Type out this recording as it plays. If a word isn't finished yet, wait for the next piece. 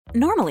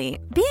Normally,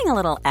 being a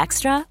little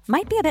extra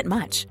might be a bit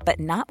much, but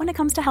not when it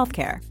comes to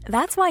healthcare.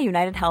 That's why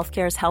United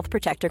Healthcare's Health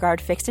Protector Guard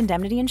fixed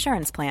indemnity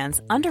insurance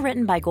plans,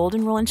 underwritten by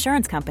Golden Rule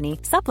Insurance Company,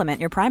 supplement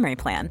your primary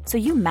plan so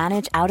you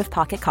manage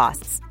out-of-pocket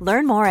costs.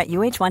 Learn more at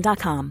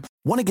uh1.com.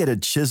 Want to get a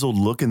chiseled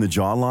look in the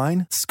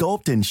jawline?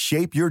 Sculpt and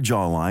shape your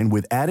jawline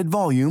with added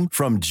volume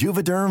from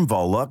Juvederm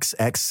Volux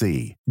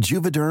XC.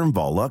 Juvederm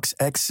Volux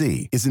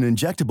XC is an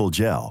injectable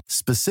gel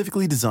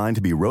specifically designed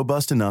to be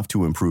robust enough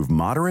to improve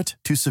moderate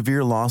to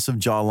severe loss of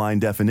jawline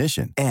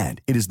definition.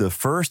 And it is the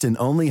first and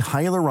only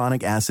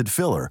hyaluronic acid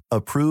filler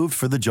approved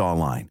for the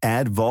jawline.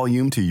 Add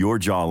volume to your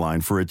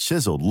jawline for a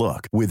chiseled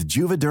look with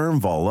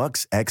Juvederm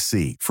Volux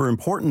XC. For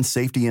important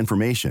safety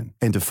information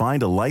and to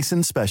find a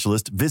licensed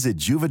specialist, visit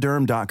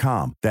Juvederm.com.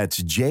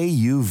 That's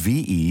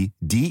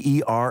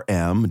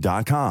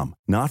Juvederm.com.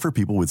 Not for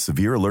people with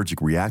severe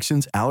allergic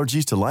reactions,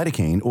 allergies to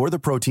lidocaine, or the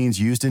proteins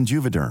used in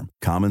Juvederm.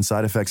 Common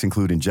side effects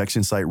include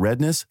injection site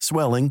redness,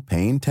 swelling,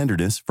 pain,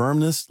 tenderness,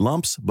 firmness,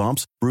 lumps,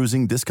 bumps,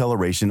 bruising,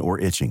 discoloration, or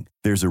itching.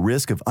 There's a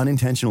risk of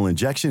unintentional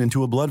injection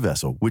into a blood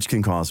vessel, which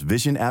can cause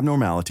vision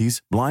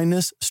abnormalities,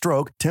 blindness,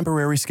 stroke,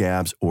 temporary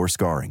scabs, or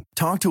scarring.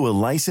 Talk to a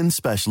licensed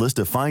specialist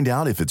to find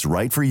out if it's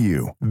right for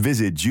you.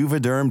 Visit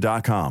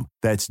Juvederm.com.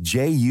 That's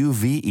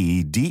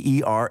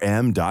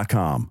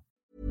Juvederm.com.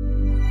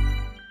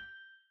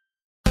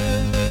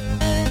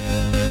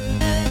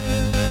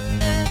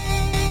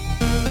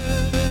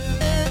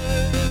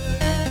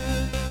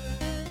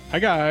 Hi,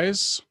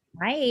 guys.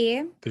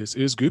 Hi. This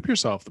is Goop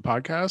Yourself, the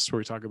podcast where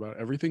we talk about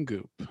everything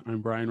goop.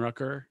 I'm Brian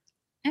Rucker.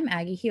 I'm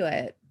Aggie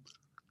Hewitt.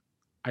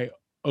 I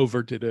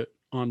overdid it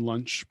on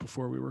lunch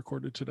before we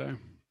recorded today.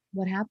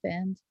 What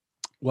happened?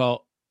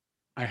 Well,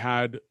 I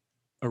had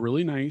a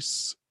really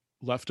nice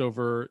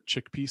leftover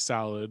chickpea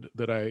salad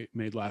that I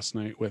made last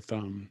night with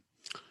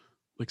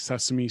like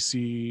sunflower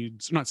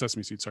seeds, and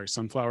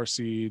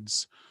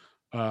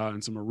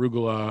some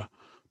arugula.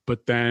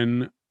 But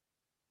then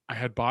I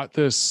had bought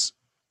this.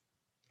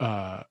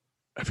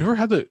 Have you ever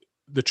had the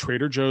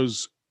Trader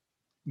Joe's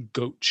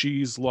goat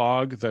cheese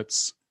log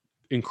that's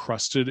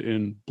encrusted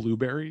in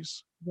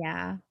blueberries?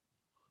 Yeah.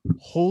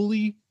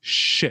 Holy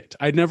shit.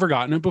 I'd never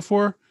gotten it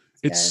before.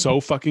 It's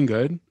so fucking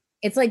good.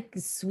 It's like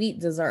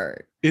sweet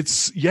dessert.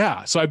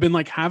 So I've been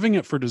like having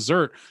it for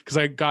dessert because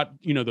I got,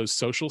 those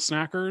social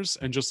snackers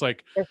and just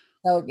like.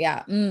 Oh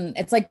yeah.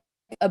 It's like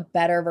a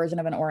better version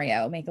of an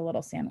Oreo. Make a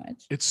little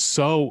sandwich. It's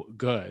so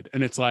good.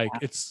 And it's like,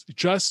 It's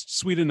just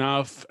sweet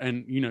enough.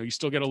 And, you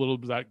still get a little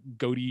bit of that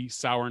goaty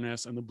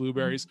sourness and the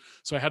blueberries.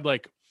 So I had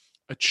like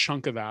a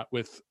chunk of that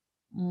with,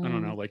 I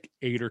don't know, like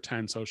 8 or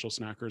 10 social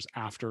snackers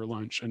after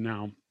lunch. And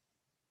now,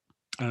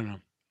 I don't know.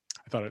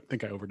 I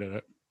think I overdid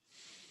it.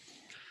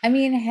 I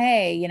mean,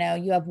 hey,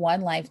 you have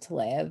one life to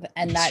live,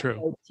 and That's that true.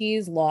 goat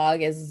cheese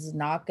log is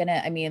not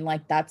gonna,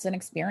 that's an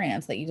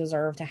experience that you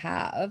deserve to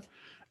have.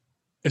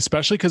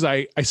 Especially because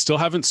I still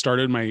haven't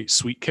started my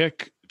Sweet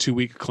Kick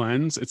 2-week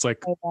cleanse. It's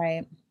like,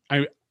 right.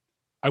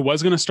 I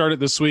was going to start it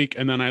this week,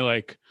 and then I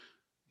like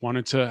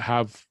wanted to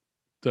have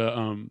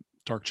the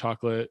dark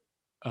chocolate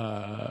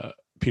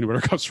peanut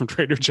butter cups from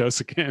Trader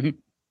Joe's again.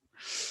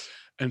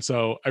 And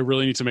so I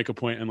really need to make a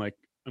point, and like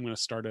I'm going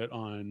to start it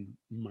on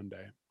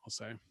Monday, I'll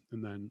say.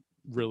 And then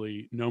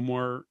really no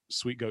more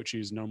sweet goat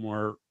cheese, no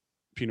more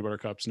peanut butter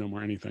cups, no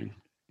more anything.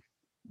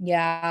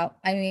 Yeah.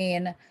 I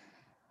mean,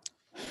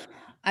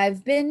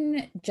 I've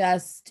been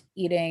just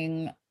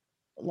eating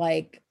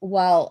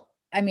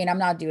I'm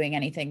not doing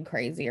anything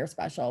crazy or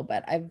special,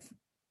 but I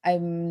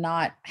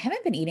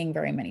haven't been eating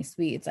very many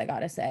sweets. I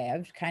gotta say,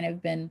 I've kind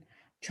of been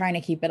trying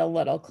to keep it a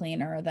little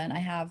cleaner than I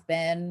have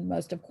been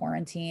most of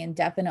quarantine.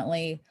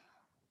 Definitely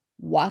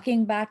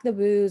walking back the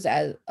booze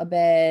a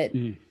bit,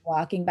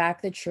 walking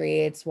back the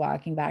treats,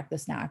 walking back the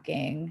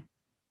snacking,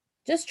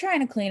 just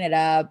trying to clean it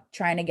up,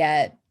 trying to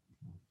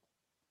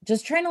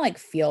like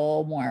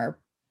feel more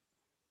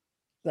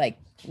like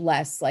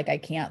less like I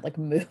can't like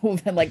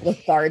move and like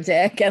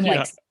lethargic and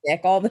like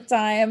sick all the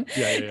time.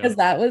 Because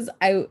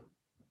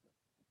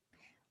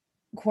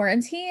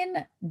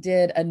quarantine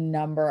did a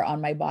number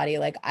on my body.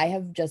 Like I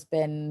have just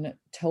been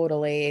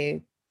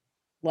totally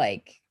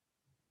like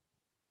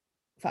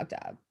fucked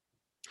up.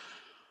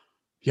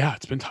 Yeah,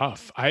 it's been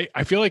tough. I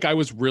feel like I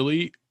was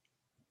really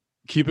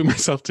keeping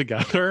myself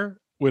together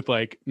with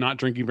like not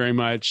drinking very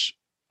much.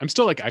 I'm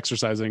still like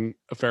exercising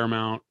a fair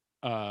amount.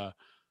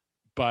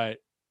 But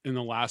in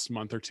the last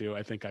month or two,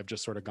 I think I've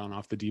just sort of gone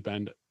off the deep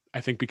end.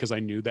 I think because I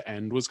knew the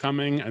end was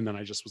coming, and then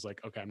I just was like,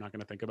 okay, I'm not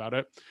going to think about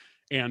it.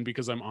 And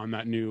because I'm on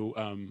that new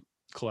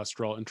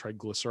cholesterol and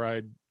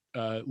triglyceride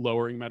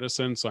lowering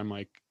medicine. So I'm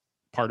like,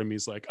 part of me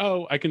is like,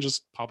 oh, I can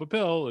just pop a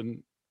pill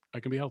and I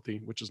can be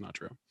healthy, which is not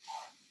true.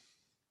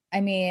 I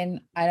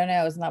mean, I don't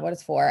know. Isn't that what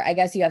it's for? I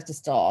guess you have to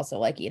still also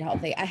like eat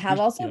healthy. I have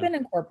also been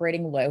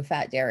incorporating low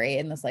fat dairy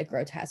in this like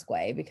grotesque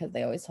way because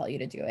they always tell you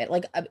to do it.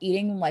 Like I'm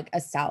eating like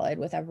a salad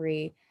with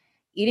every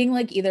eating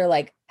like either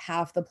like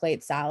half the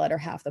plate salad or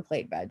half the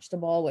plate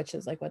vegetable, which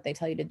is like what they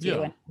tell you to do,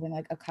 Yeah. and having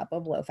like a cup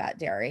of low fat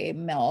dairy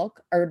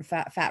milk or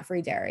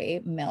fat-free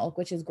dairy milk,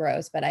 which is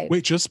gross, but I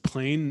Wait, just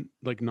plain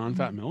like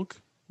non-fat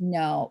milk?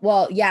 no.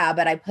 Well, yeah,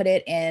 but I put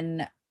it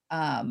in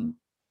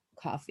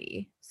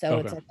coffee. So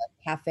it's Okay. like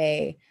a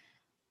cafe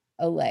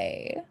au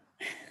lait.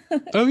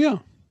 Oh yeah.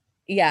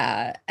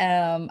 Yeah.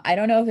 I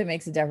don't know if it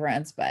makes a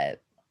difference,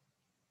 but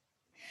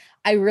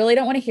I really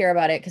don't want to hear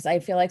about it because I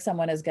feel like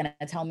someone is going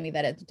to tell me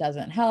that it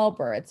doesn't help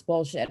or it's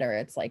bullshit or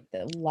it's like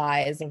the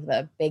lies of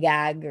the big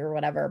ag or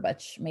whatever,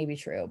 but may be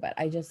true. But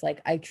I just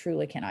like, I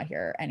truly cannot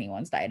hear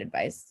anyone's diet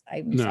advice.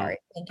 I'm No. sorry.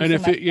 Thank you And so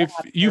if much it, if for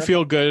having you your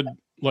feel opinion. good,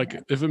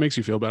 like if it makes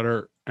you feel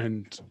better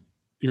and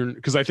you're,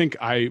 because I think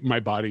my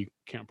body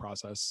can't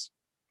process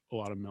a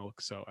lot of milk,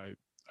 so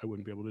I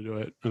wouldn't be able to do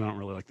it. And I don't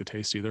really like the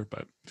taste either,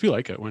 but if you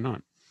like it, why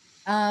not?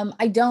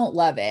 I don't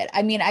love it.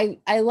 I mean,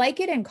 I like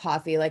it in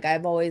coffee. Like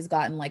I've always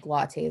gotten like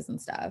lattes and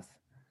stuff,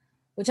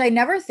 which I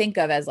never think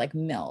of as like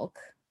milk.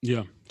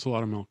 Yeah, it's a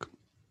lot of milk.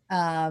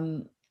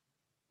 Um,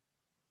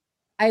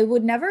 I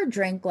would never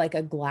drink like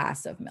a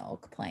glass of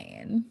milk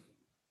plain.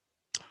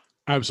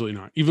 Absolutely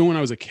not. Even when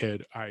I was a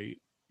kid, I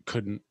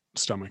couldn't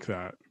stomach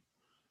that.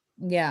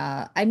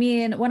 Yeah. I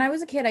mean, when I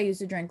was a kid, I used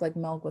to drink like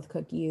milk with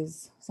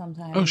cookies Oh,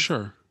 sometimes,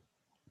 sure.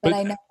 but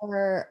But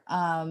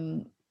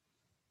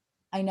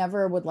I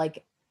never would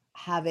like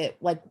have it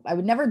like I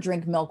would never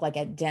drink milk like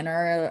at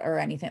dinner or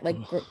anything. Like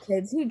ugh,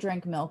 kids who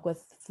drink milk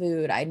with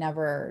food, I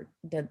never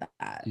did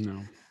that.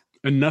 no.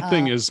 And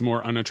nothing Um, is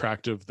more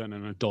unattractive than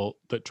an adult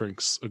that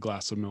drinks a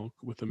glass of milk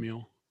with a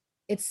meal.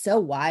 it's so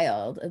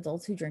wild,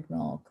 adults who drink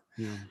milk.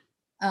 Yeah.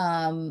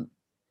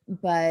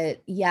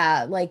 But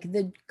yeah, like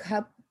the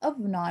cup of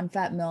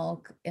non-fat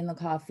milk in the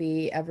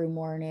coffee every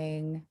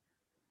morning.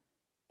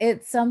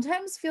 It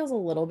sometimes feels a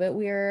little bit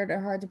weird or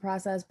hard to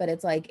process, but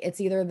it's like it's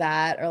either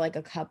that or like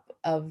a cup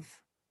of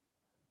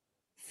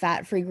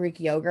fat-free Greek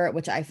yogurt,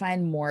 which I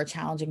find more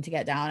challenging to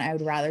get down. I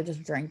would rather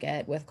just drink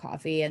it with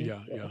coffee and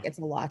Yeah, yeah. like it's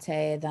a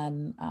latte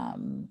than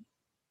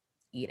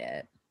eat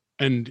it.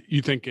 And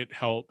you think it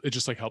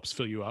just like helps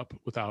fill you up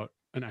without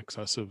an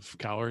excess of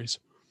calories?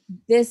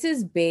 This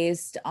is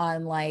based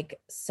on like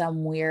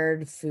some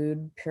weird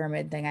food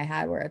pyramid thing I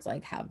had where it's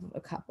like have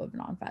a cup of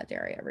non-fat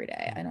dairy every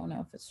day. I don't know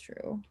if it's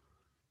true.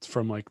 It's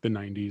from like the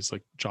 90s,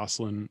 like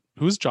Jocelyn.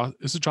 Is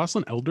it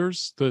Jocelyn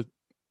Elders, the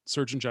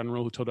Surgeon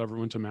General who told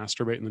everyone to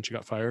masturbate and then she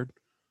got fired?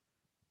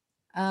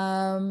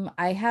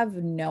 I have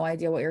no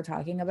idea what you're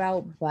talking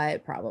about,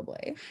 but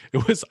probably.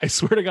 It was, I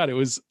swear to God, it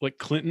was like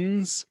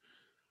Clinton's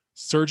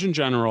Surgeon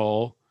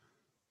General.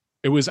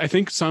 It was, I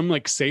think, some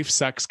like safe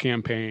sex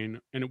campaign,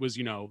 and it was,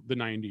 the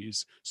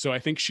 90s. So I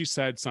think she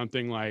said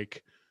something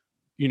like,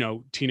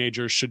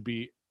 teenagers should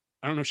be,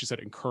 I don't know if she said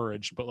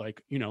encouraged, but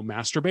like,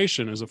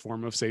 masturbation is a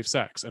form of safe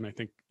sex. And I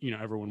think,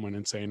 everyone went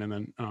insane, and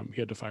then he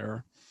had to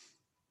fire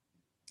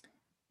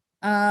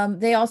her.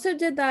 They also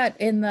did that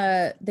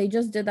they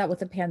just did that with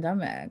the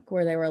pandemic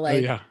where they were Oh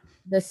like, yeah.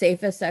 the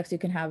safest sex you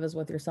can have is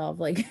with yourself.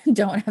 Like,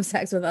 don't have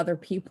sex with other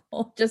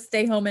people. Just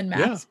stay home and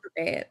Yeah.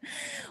 masturbate.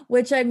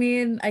 Which I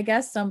mean, I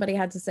guess somebody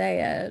had to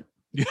say it.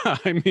 Yeah.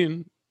 I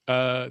mean,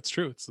 it's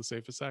true. It's the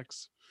safest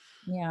sex.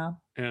 Yeah.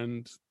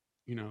 And,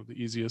 the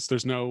easiest.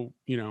 There's no,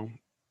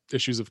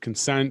 issues of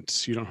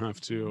consent. You don't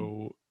have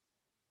to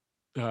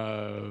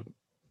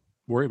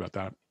worry about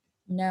that.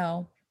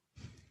 No.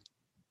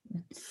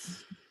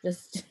 It's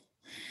just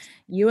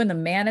you and the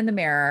man in the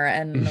mirror,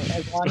 and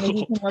as long as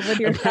you can live with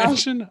yourself.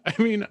 Imagine,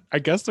 I mean, I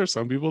guess there's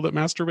some people that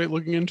masturbate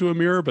looking into a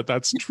mirror, but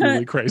that's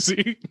truly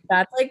crazy.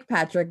 That's like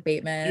Patrick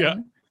Bateman.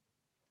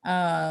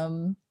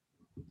 Yeah.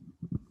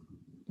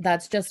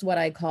 That's just what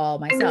I call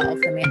myself.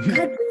 I mean,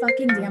 God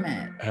fucking damn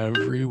it.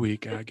 Every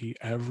week, Aggie,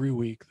 every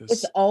week this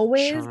It's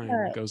always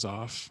chime goes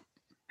off.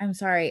 I'm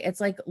sorry.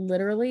 It's like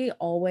literally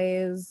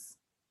always,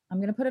 I'm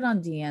gonna put it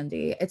on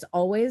DND. It's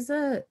always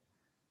a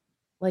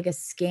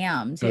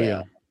scam too. Oh,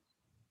 yeah.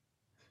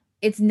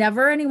 It's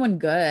never anyone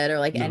good or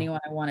like anyone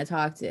I want to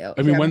talk to.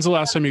 I mean, when's the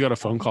last time you got a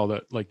phone call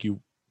that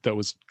that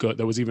was good,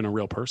 that was even a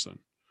real person?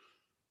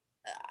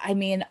 I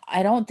mean,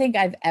 I don't think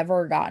I've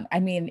ever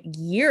gotten,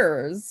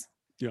 years.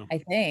 Yeah. I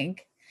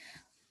think.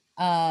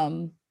 I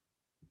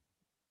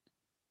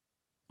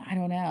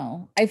don't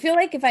know. I feel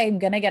like if I'm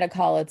gonna get a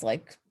call, it's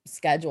like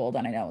scheduled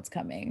and I know it's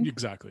coming.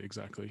 Exactly.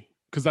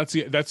 Because that's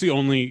the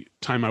only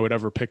time I would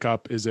ever pick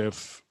up is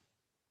if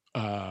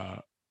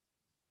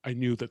I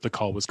knew that the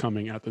call was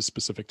coming at this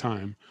specific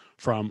time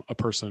from a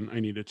person I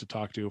needed to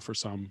talk to for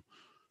some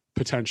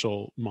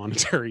potential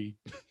monetary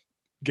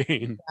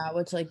gain. Yeah,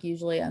 which like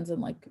usually ends in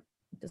like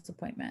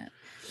disappointment.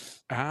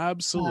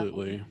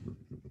 Absolutely.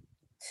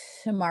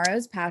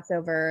 Tomorrow's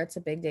Passover. It's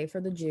a big day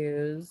for the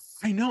Jews.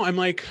 I know. I'm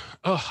like,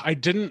 I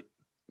didn't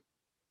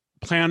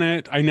plan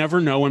it. I never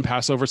know when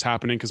Passover's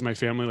happening because my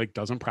family like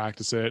doesn't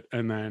practice it,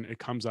 and then it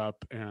comes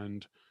up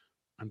and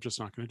I'm just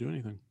not going to do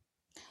anything.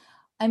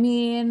 I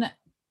mean,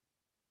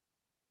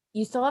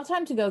 you still have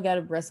time to go get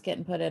a brisket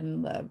and put it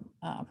in the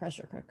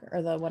pressure cooker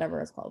or the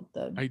whatever it's called.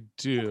 I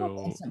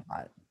do. Instant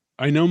pot.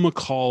 I know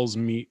McCall's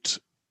meat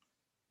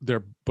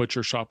their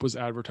butcher shop was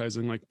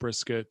advertising like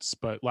briskets,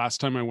 but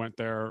last time I went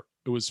there,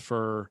 it was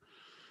for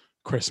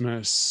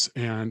Christmas,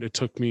 and it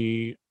took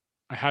me,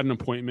 I had an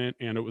appointment,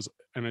 and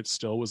it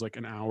still was like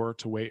an hour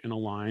to wait in a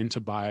line to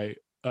buy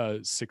a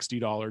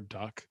 $60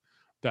 duck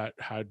that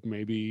had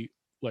maybe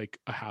like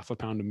a half a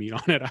pound of meat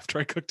on it after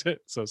I cooked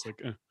it. So it's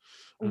like, I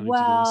don't need to do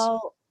this.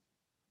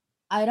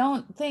 I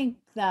don't think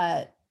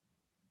that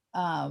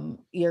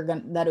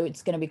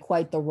it's gonna be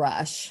quite the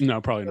rush.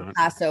 No, probably not.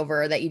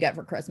 Passover that you get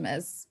for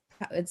Christmas.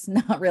 It's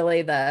not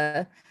really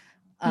the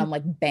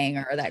like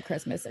banger that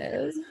Christmas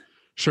is.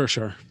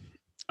 Sure.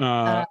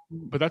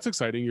 But that's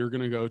exciting. You're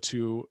gonna go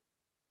to,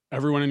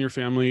 everyone in your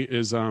family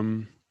is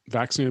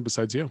vaccinated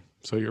besides you,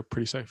 so you're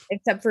pretty safe.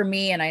 Except for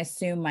me, and I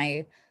assume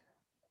my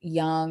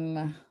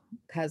young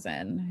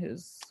cousin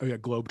who's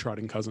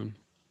globe-trotting cousin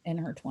in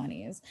her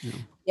 20s.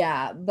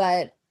 Yeah,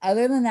 but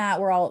other than that,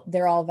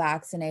 they're all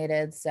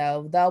vaccinated,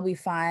 so they'll be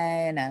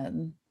fine,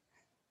 and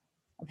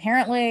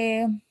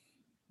apparently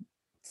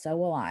so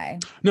will I.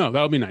 No,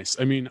 that'll be nice.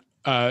 I mean,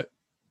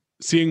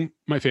 seeing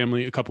my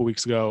family a couple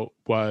weeks ago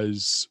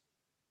was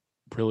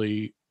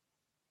really,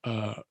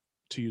 to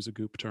use a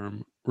Goop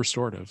term,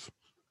 restorative.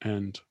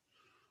 And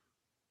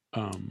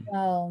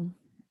well,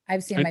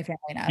 I've seen my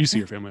family now. You see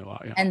your family a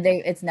lot, yeah. And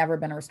it's never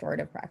been a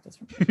restorative practice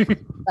for me.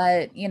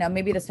 But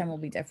maybe this time will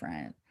be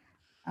different.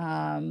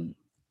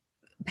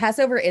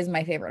 Passover is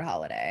my favorite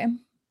holiday.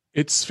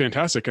 It's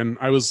fantastic. And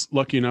I was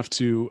lucky enough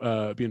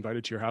to be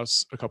invited to your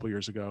house a couple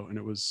years ago, and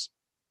it was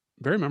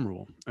very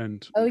memorable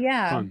and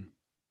fun.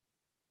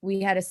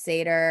 We had a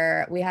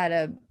Seder. We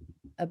had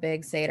a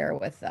big Seder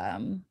with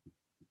that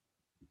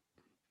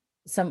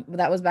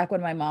was back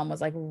when my mom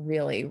was like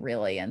really,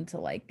 really into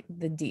like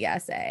the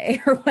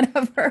DSA or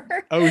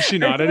whatever. Oh, is she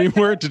not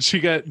anymore? Did she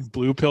get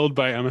blue pilled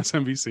by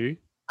MSNBC?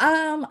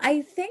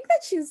 I think that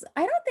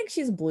I don't think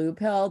she's blue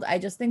pilled. I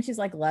just think she's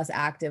like less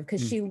active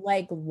because she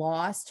like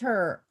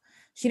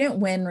she didn't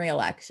win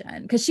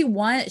re-election because she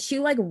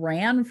like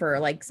ran for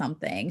like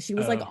something. She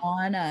was like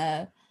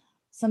on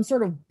some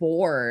sort of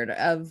board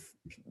of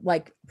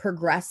like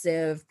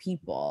progressive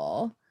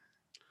people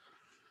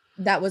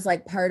that was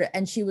like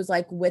and she was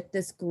like with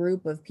this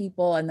group of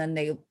people, and then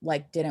they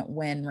like didn't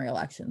win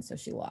re-election, so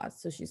she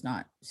lost. So she's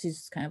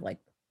just kind of like,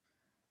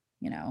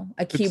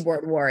 a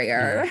keyboard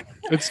warrior. Yeah.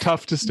 It's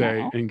tough to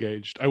stay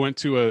engaged. I went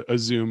to a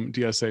Zoom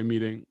DSA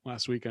meeting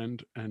last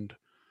weekend, and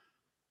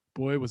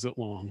boy, was it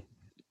long.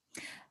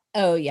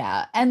 Oh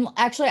yeah. And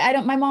actually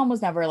my mom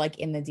was never like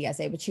in the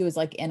DSA, but she was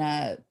like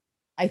I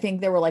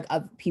think there were like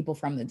people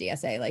from the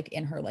DSA like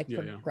in her like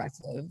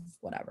progressive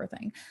whatever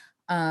thing.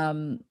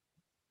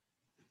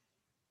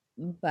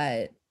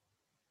 But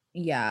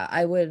yeah,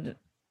 I don't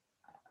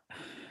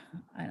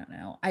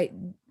know.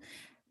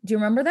 Do you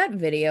remember that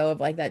video of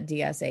like that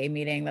DSA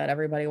meeting that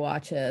everybody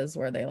watches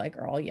where they like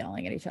are all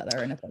yelling at each other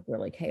and it's like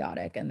really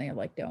chaotic and they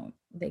like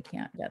they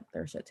can't get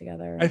their shit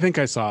together? I think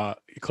I saw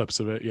clips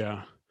of it.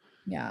 Yeah.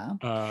 Yeah.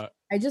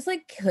 I just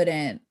like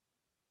I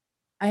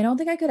don't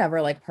think I could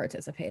ever like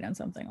participate in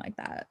something like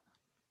that.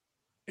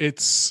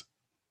 It's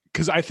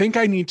because I think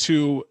I need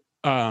to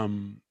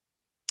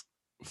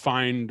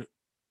find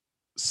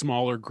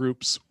smaller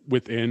groups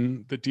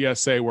within the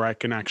DSA where I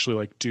can actually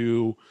like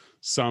do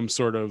some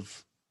sort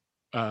of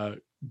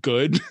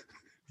good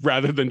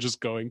rather than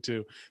just going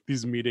to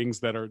these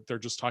meetings they're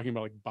just talking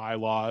about like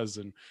bylaws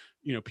and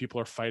people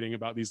are fighting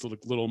about these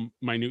little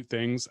minute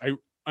things. I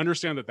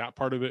understand that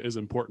part of it is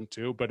important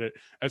too, but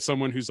as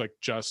someone who's like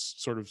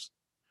just sort of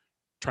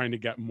trying to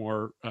get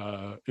more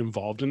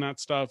involved in that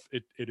stuff,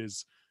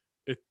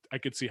 I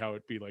could see how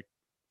it'd be like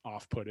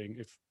off-putting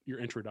if your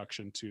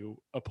introduction to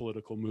a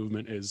political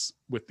movement is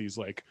with these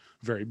like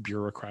very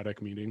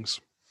bureaucratic meetings.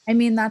 I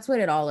mean, that's what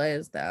it all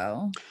is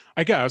though,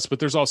 I guess, but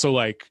there's also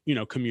like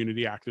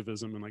community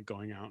activism and like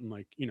going out and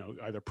like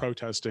either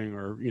protesting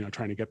or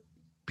trying to get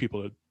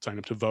people to sign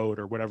up to vote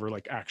or whatever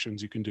like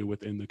actions you can do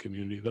within the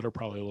community that are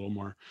probably a little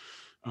more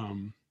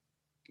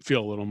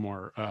feel a little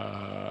more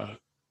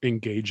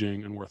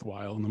engaging and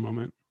worthwhile in the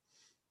moment.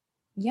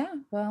 Yeah,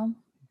 well,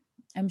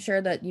 I'm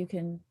sure that you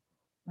can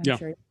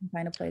sure you can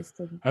find a place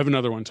to. I have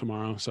another one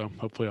tomorrow, so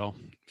hopefully I'll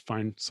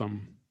find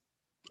some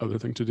other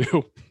thing to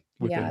do.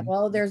 Yeah,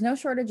 well, there's no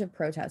shortage of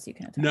protests you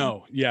can attend.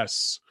 No,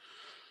 yes.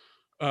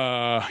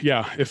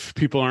 If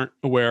people aren't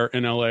aware,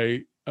 in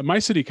LA, my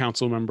city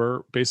council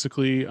member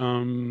basically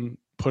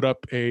put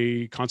up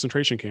a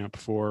concentration camp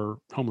for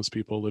homeless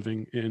people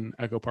living in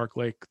Echo Park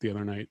Lake the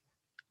other night.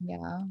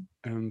 Yeah.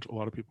 And a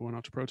lot of people went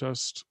out to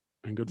protest,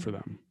 and good for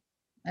them.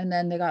 And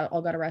then they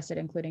all got arrested,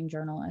 including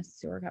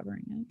journalists who were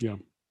covering it. Yeah.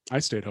 I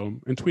stayed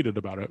home and tweeted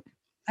about it.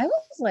 I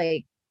was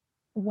like,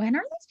 when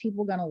are these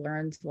people going to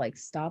learn to like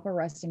stop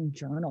arresting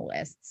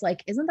journalists?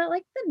 Like, isn't that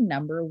like the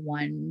number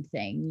one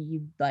thing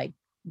you like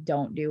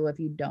don't do if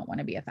you don't want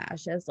to be a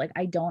fascist? Like,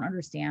 I don't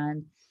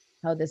understand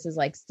how this is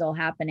like still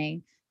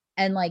happening.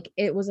 And like,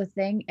 it was a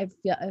thing. It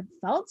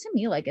felt to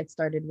me like it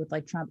started with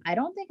like Trump. I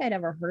don't think I'd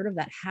ever heard of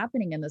that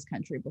happening in this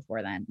country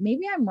before then.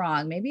 Maybe I'm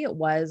wrong. Maybe it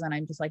was, and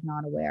I'm just like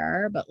not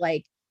aware, but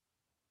like,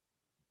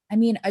 I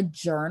mean, a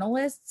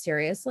journalist,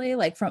 seriously,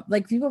 like from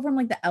like people from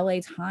like the LA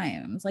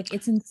Times, like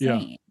it's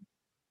insane.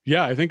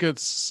 Yeah, I think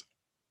it's,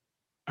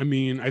 I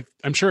mean,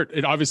 I'm sure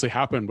it obviously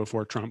happened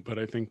before Trump, but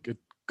I think it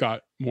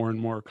got more and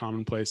more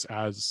commonplace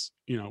as,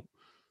 you know,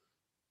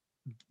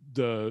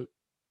 the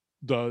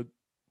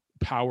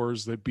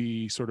powers that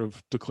be sort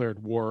of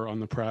declared war on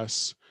the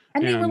press.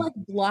 And they were like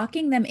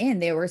blocking them in.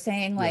 They were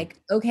saying like,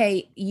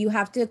 okay, you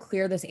have to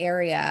clear this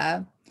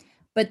area,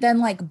 but then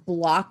like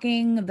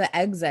blocking the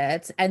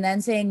exits and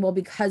then saying, well,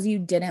 because you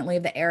didn't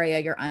leave the area,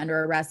 you're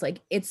under arrest.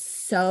 Like it's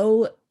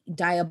so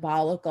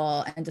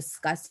diabolical and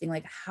disgusting.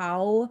 Like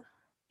how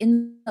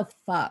in the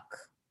fuck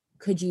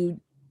could you,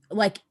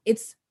 like,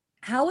 it's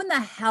how in the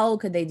hell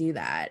could they do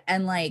that?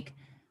 And like,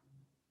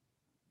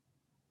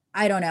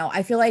 I don't know.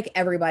 I feel like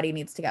everybody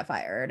needs to get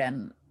fired,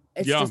 and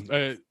it's just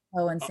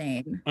so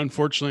insane.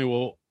 Unfortunately,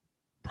 we'll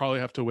probably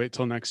have to wait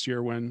till next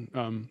year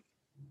when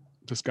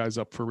this guy's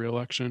up for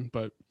re-election,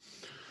 but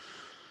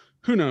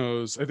who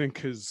knows? I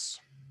think his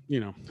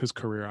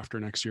career after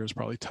next year is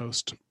probably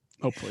toast.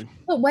 Hopefully.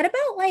 But what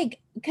about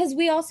like, because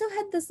we also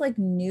had this like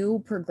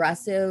new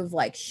progressive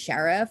like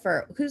sheriff,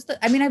 or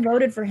I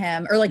voted for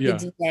him, or like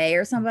the DA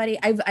or somebody.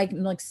 I'm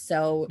like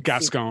so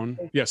Gascon.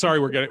 Yeah, sorry,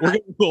 we're getting a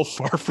little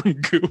far from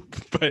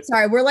Goop, but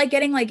sorry, we're like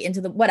getting like into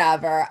the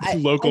whatever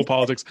local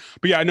politics.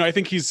 But yeah, no, I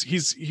think he's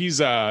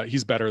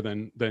better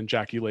than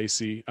Jackie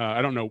Lacey.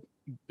 I don't know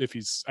if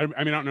he's. I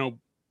don't know.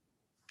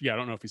 Yeah, I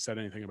don't know if he said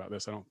anything about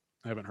this. I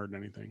haven't heard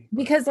anything.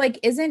 Because like,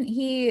 isn't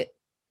he?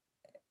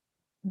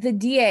 The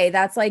DA,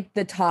 that's like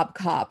the top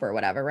cop or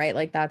whatever, right?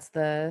 Like that's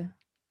the.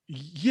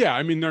 Yeah,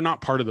 I mean, they're not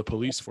part of the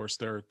police force.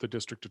 They're the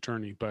district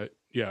attorney, but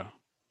yeah.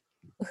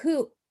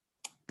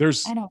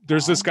 There's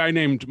this guy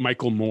named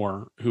Michael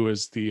Moore who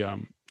is the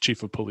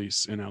chief of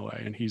police in LA,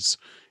 and he's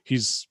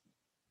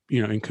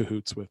in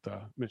cahoots with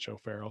Mitch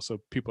O'Farrell.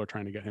 So people are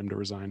trying to get him to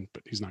resign,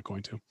 but he's not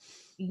going to.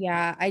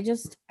 Yeah,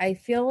 I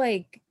feel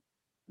like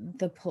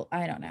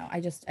I don't know. I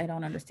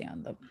don't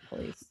understand the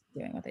police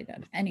doing what they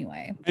did.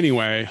 Anyway,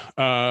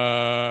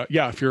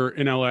 yeah, if you're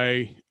in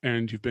LA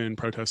and you've been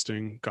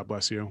protesting, God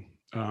bless you.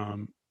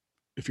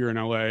 If you're in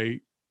LA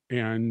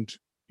and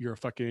you're a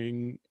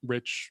fucking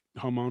rich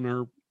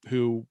homeowner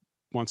who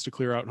wants to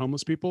clear out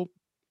homeless people,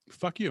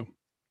 fuck you.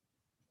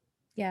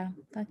 Yeah,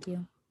 fuck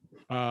you.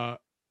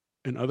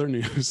 In other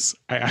news,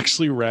 I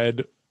actually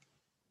read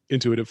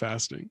Intuitive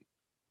Fasting.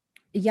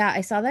 Yeah,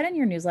 I saw that in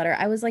your newsletter.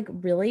 I was like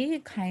really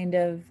kind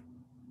of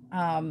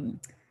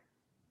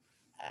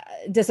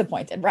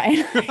disappointed,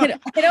 Brian. I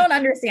don't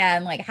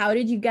understand. Like, how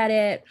did you get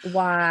it?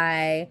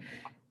 Why?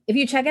 If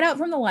you check it out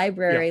from the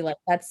library, like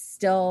that's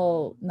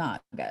still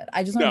not good.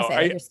 I just want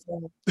to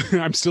say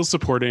I'm still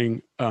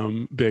supporting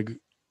Big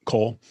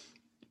Cole.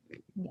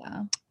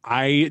 Yeah.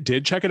 I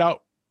did check it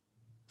out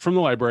from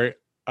the library.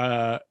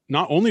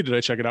 Not only did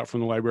I check it out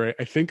from the library,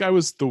 I think I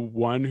was the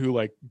one who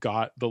like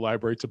got the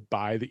library to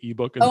buy the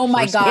ebook. Oh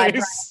my God.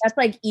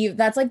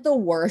 That's like the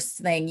worst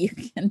thing you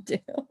can do.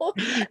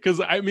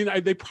 Cause I mean,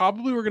 they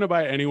probably were going to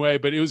buy it anyway,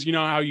 but it was,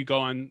 how you go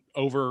on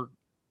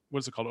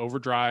what's it called?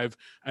 Overdrive.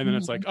 And then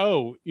it's like,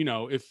 oh,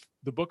 if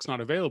the book's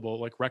not available,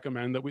 like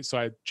recommend that so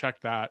I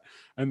checked that.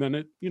 And then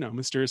it,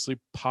 mysteriously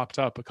popped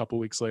up a couple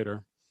weeks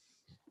later.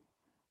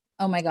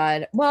 Oh my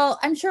God. Well,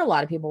 I'm sure a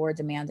lot of people were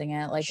demanding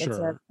it. Like It's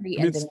a pretty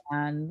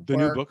in-demand the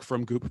new book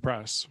from Goop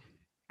Press.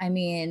 I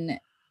mean,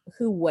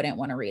 who wouldn't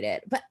want to read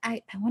it? But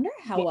I wonder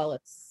how well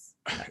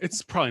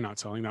it's probably not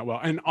selling that well.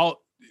 And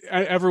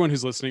everyone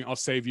who's listening, I'll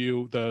save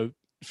you the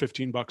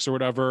 $15 or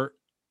whatever.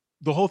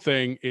 The whole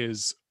thing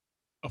is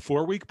a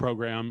 4-week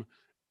program.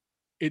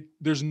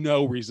 There's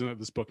no reason that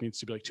this book needs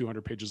to be like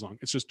 200 pages long.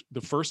 It's just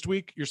the first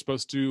week you're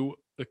supposed to,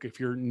 like, if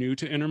you're new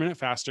to intermittent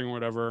fasting or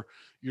whatever,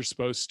 you're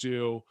supposed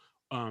to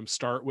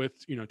start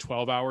with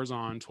 12 hours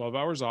on, 12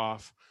 hours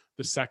off.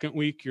 The second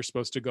week you're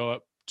supposed to go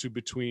up to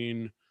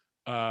between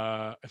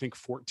I think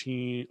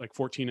 14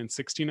 and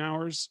 16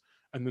 hours,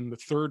 and then the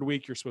third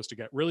week you're supposed to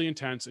get really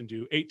intense and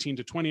do 18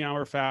 to 20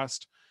 hour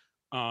fast,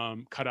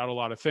 cut out a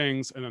lot of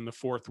things, and then the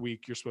fourth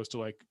week you're supposed to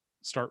like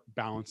start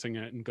balancing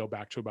it and go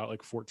back to about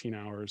like 14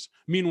 hours,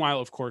 meanwhile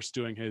of course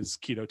doing his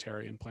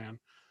ketotarian plan.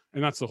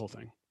 And that's the whole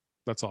thing.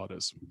 That's all it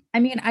is.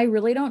 I mean, I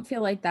really don't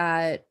feel like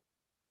that.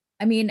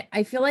 I mean,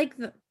 I feel like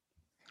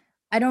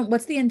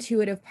what's the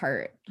intuitive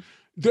part?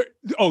 The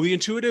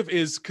intuitive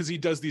is because he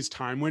does these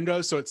time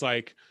windows. So it's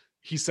like,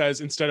 he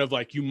says, instead of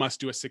like, you must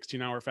do a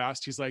 16-hour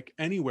fast, he's like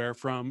anywhere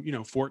from,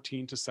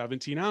 14 to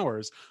 17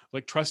 hours,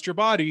 like trust your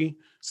body.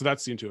 So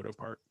that's the intuitive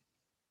part.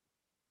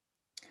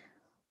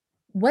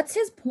 What's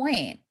his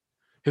point?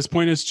 His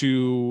point is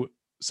to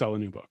sell a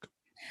new book.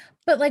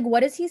 But like,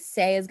 what does he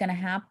say is going to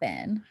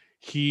happen?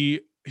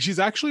 She's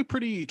actually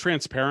pretty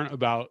transparent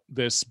about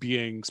this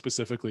being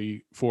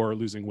specifically for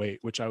losing weight,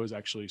 which I was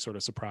actually sort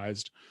of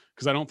surprised,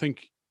 because I don't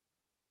think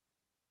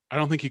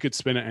he could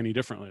spin it any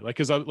differently. Like,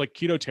 his like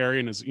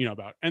ketotarian is,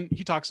 about, and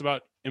he talks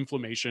about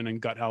inflammation and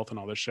gut health and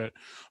all this shit,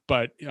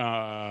 but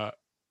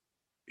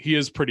he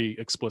is pretty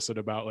explicit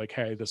about like,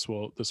 hey, this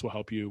will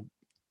help you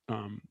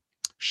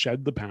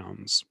shed the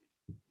pounds.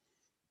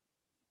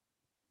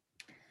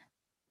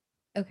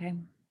 Okay.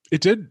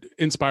 It did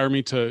inspire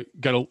me to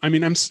get I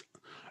mean,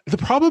 the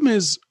problem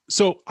is,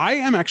 so I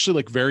am actually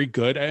like very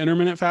good at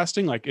intermittent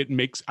fasting. Like it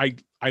makes, I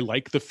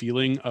like the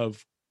feeling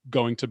of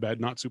going to bed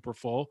not super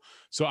full.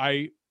 So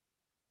I'm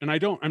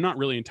not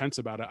really intense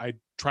about it. I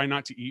try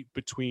not to eat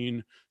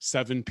between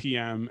 7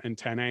 p.m. and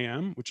 10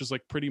 a.m., which is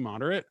like pretty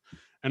moderate.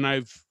 And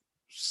I've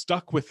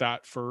stuck with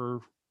that for,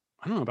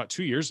 I don't know, about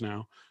 2 years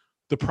now.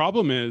 The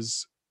problem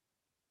is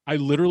I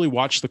literally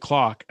watch the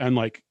clock and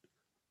like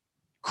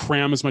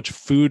cram as much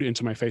food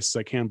into my face as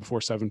I can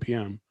before 7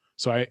 p.m.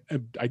 So I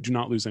do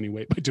not lose any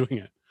weight by doing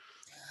it.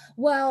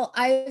 Well,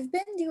 I've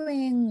been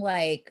doing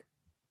like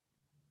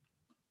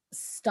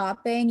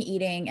stopping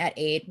eating at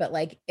 8, but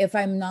like if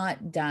I'm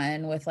not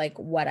done with like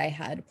what I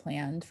had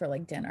planned for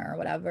like dinner or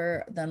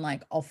whatever, then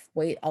like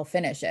I'll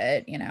finish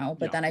it, you know,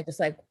 but then I just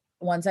like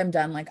once I'm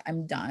done, like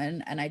I'm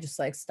done and I just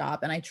like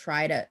stop and I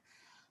try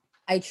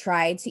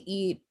to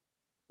eat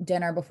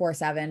dinner before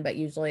 7, but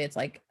usually it's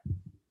like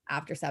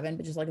after 7,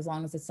 but just like as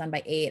long as it's done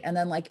by 8. And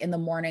then like in the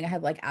morning I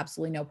have like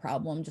absolutely no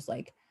problem just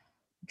like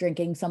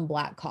drinking some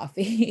black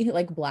coffee,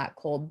 like black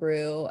cold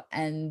brew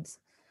and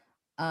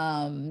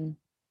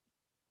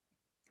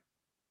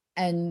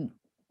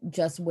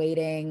just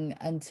waiting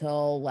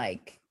until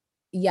like,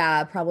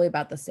 yeah, probably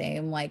about the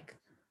same, like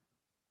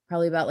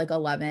probably about like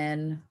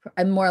 11.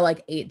 I'm more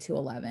like 8 to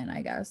 11,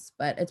 I guess,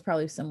 but it's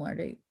probably similar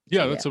to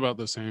Yeah, that's about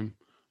the same.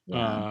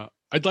 Yeah.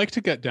 I'd like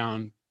to get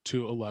down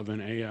to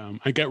 11 a.m.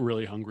 I get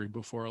really hungry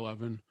before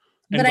 11.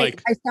 But I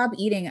stop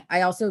eating.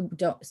 I also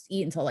don't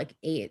eat until like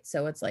 8.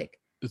 So it's like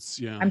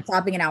I'm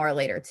stopping an hour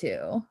later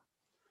too.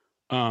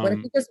 What if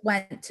you just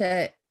went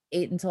to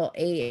 8 until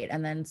 8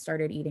 and then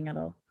started eating at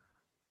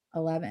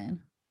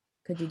 11?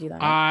 Could you do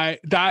that?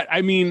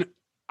 I mean,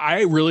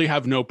 I really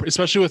have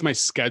especially with my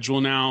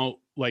schedule now,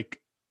 like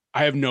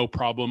I have no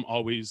problem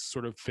always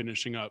sort of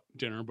finishing up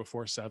dinner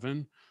before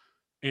 7.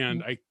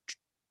 And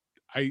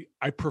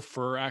I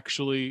prefer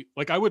actually,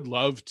 like I would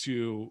love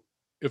to,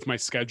 if my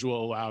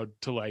schedule allowed,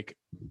 to like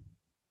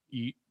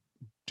eat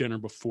dinner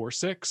before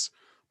 6,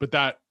 but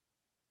that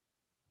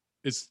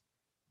is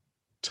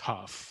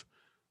tough.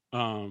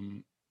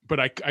 But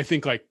I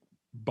think like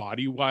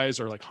body wise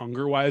or like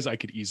hunger wise, I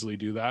could easily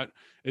do that.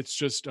 It's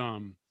just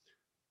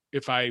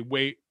if I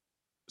wait,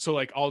 so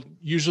like I'll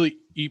usually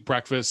eat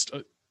breakfast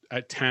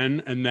at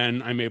 10 and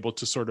then I'm able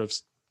to sort of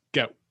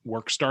get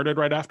work started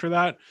right after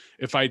that.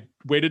 If I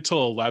waited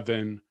till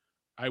 11,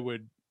 I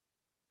would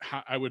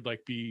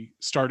like be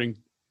starting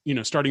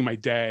my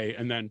day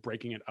and then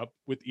breaking it up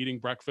with eating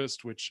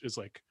breakfast, which is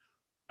like,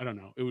 I don't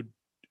know, it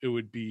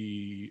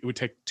would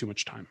take too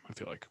much time, I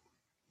feel like.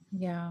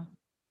 Yeah.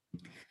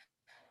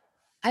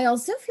 I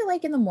also feel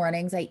like in the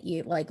mornings I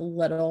eat like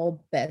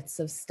little bits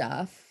of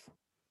stuff,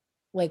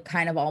 like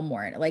kind of all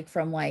morning, like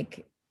from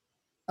like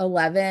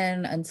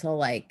 11 until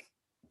like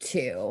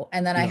 2.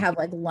 And then I have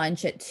like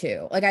lunch at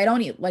 2. Like I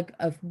don't eat like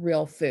a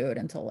real food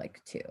until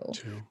like 2.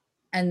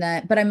 And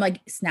then, but I'm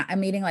like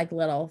I'm eating like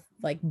little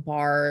like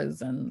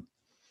bars and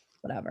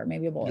whatever,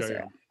 maybe a bowl of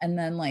cereal. And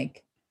then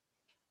like,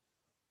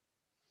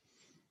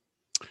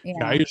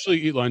 I usually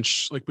eat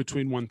lunch like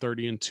between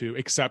 1:30 and 2,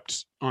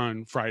 except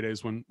on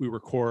Fridays when we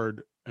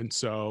record. And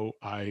so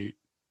I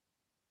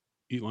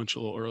eat lunch a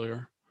little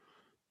earlier,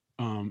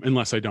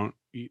 unless I don't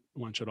eat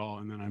lunch at all.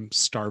 And then I'm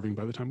starving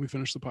by the time we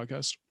finish the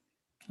podcast.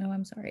 Oh,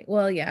 I'm sorry.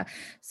 Well, yeah.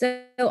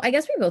 So I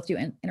guess we both do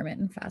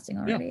intermittent fasting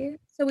already. Yeah.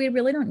 So we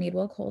really don't need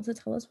Will Cole to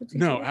tell us what to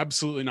do. No,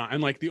 absolutely not.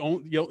 And like the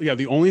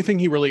only thing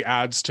he really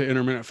adds to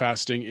intermittent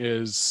fasting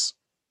is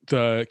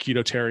the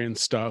ketotarian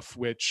stuff,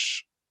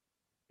 which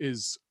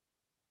is,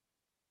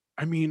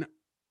 I mean,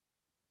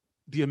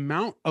 the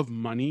amount of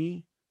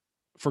money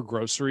for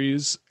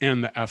groceries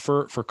and the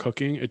effort for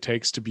cooking it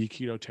takes to be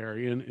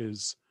ketotarian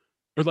is,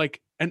 or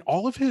like, and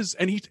all of his,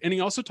 and he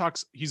also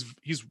talks, he's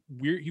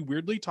weird. He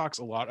weirdly talks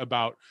a lot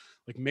about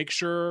like, make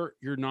sure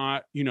you're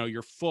not,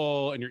 you're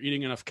full and you're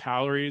eating enough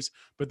calories.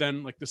 But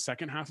then like the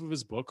second half of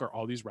his book are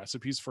all these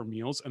recipes for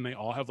meals and they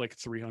all have like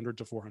 300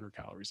 to 400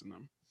 calories in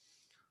them.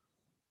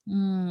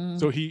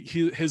 So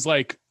his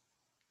like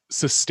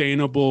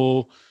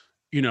sustainable,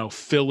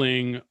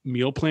 filling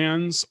meal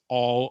plans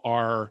all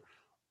are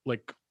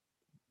like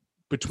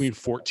between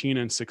 14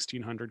 and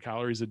 1600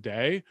 calories a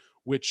day,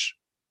 which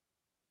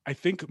I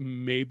think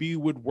maybe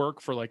would work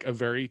for like a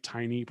very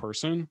tiny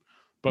person,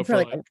 but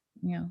for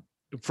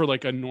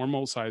like a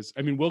normal size,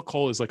 I mean, Will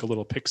Cole is like a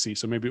little pixie,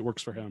 so maybe it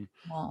works for him.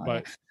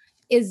 But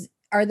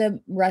are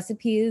the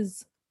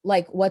recipes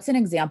like, what's an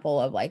example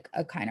of like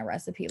a kind of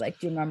recipe? Like,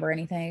 do you remember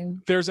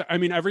anything?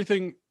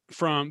 Everything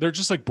from, they're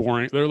just like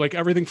boring. They're like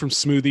everything from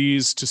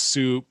smoothies to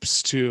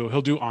soups to,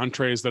 he'll do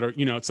entrees that are,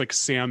 it's like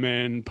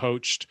salmon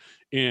poached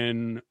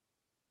in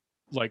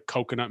like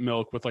coconut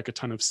milk with like a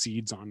ton of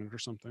seeds on it or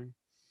something.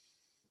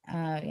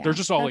 They're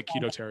just all like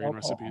ketotarian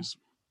recipes.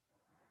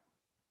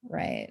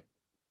 Right.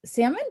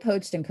 Salmon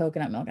poached in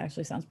coconut milk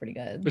actually sounds pretty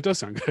good. It does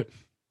sound good.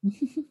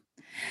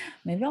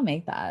 Maybe I'll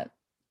make that.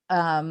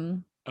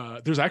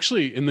 There's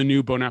actually in the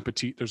new Bon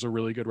Appetit, there's a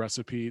really good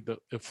recipe that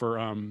for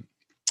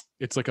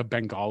it's like a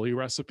Bengali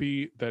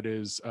recipe that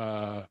is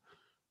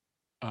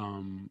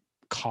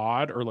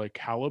cod or like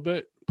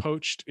halibut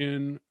poached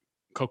in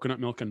coconut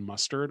milk and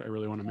mustard. I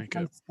really want to make it.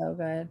 Sounds so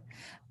good.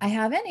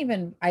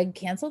 I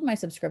canceled my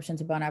subscription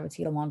to Bon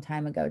Appetit a long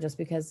time ago just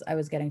because I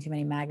was getting too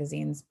many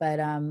magazines. But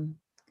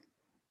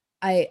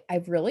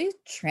I've really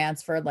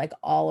transferred like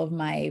all of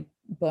my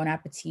Bon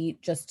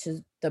Appetit just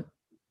to the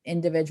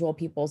individual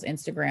people's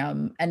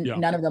Instagram, and Yeah.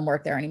 none of them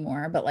work there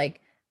anymore. But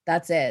like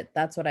that's it.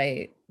 That's what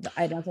I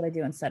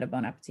do instead of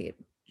Bon Appetit.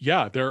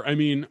 Yeah,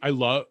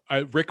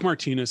 Rick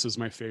Martinez is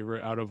my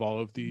favorite out of all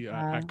of the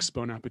ex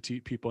Bon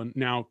Appetit people, and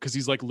now because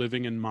he's like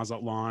living in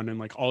Mazatlan, and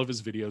like all of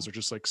his videos are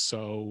just like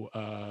so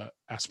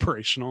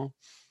aspirational.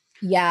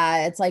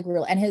 Yeah, it's like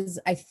real, and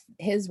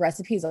his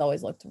recipes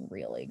always looked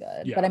really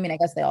good. Yeah. But I mean, I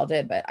guess they all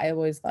did, but I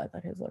always thought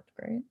that his looked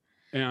great.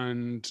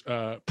 And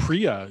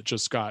Priya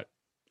just got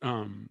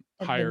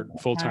hired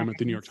full-time at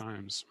the New York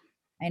Times.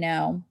 I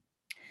know.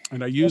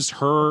 And I used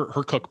her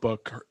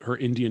cookbook, her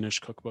Indianish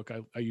cookbook.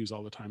 I use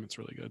all the time. It's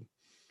really good.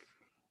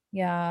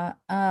 Yeah.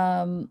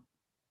 I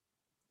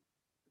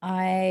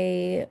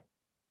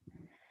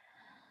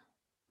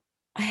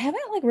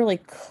haven't like really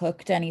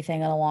cooked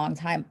anything in a long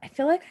time. I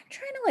feel like I'm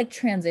trying to like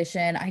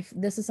transition.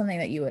 This is something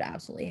that you would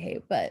absolutely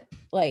hate, but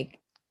like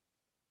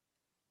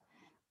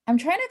I'm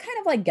trying to kind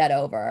of like get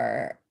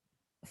over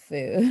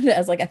food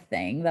as like a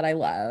thing that I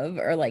love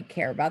or like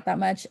care about that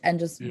much, and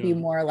just be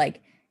more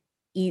like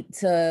eat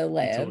to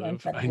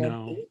live. I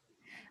know.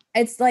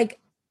 It's like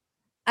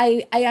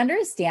I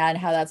understand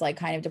how that's like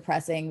kind of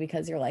depressing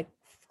because you're like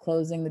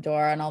closing the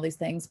door on all these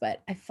things,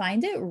 but I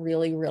find it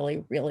really,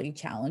 really, really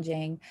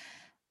challenging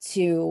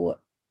to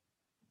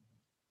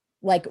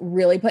like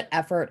really put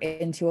effort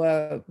into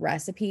a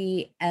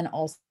recipe and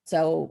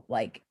also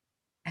like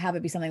have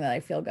it be something that I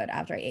feel good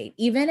after I ate,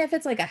 even if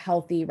it's like a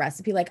healthy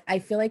recipe. Like I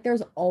feel like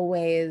there's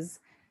always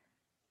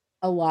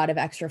a lot of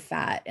extra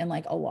fat and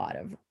like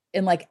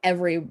in like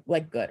every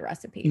like good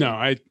recipe. No,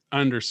 I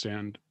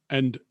understand.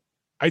 And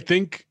I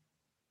think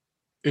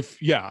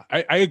I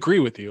agree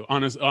with you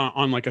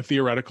on like a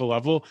theoretical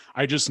level.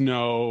 I just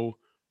know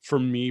for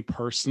me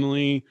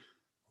personally,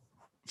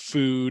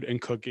 food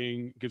and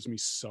cooking gives me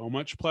so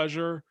much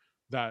pleasure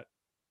that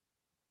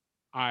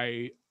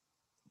I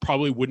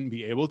probably wouldn't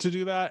be able to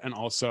do that. And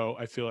also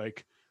I feel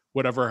like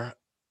whatever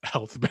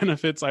health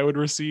benefits I would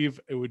receive,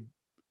 it would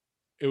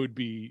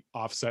be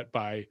offset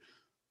by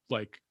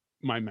like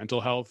my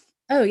mental health.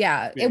 Oh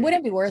yeah, it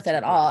wouldn't be worth it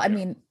at all. I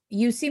mean,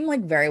 you seem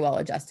like very well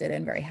adjusted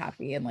and very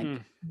happy, and like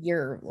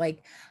you're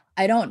like,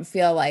 I don't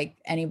feel like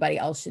anybody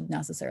else should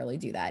necessarily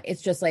do that.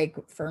 It's just like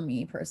for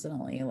me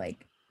personally,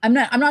 like I'm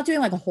not doing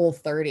like a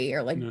Whole30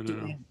 or like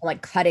doing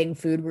like cutting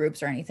food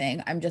groups or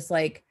anything. I'm just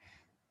like,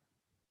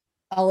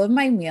 all of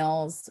my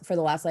meals for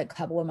the last like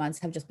couple of months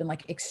have just been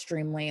like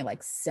extremely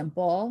like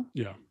simple.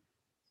 Yeah.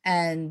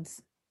 And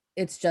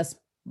it's just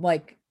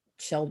like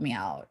chilled me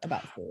out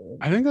about food.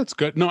 I think that's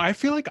good. No, I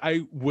feel like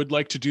I would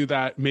like to do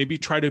that. Maybe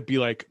try to be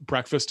like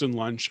breakfast and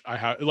lunch. I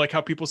have like how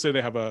people say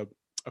they have a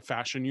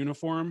fashion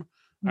uniform.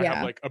 I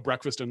have like a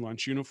breakfast and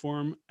lunch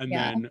uniform, and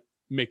then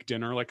make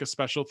dinner like a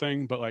special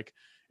thing. But like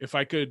if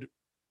I could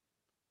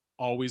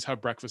always have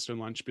breakfast and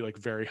lunch be like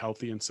very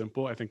healthy and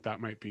simple, I think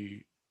that might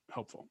be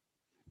helpful.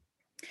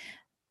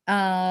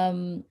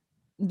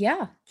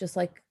 Yeah, just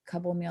like a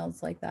couple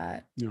meals like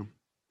that. Yeah.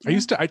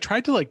 I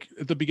tried to like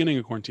at the beginning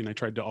of quarantine, I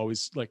tried to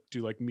always like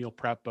do like meal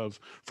prep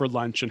for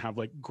lunch and have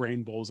like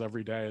grain bowls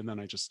every day. And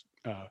then I just,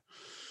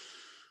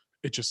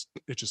 it just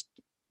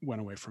went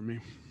away from me.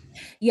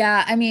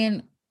 Yeah. I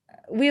mean,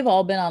 we've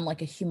all been on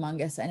like a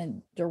humongous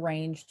and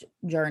deranged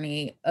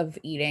journey of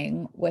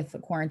eating with the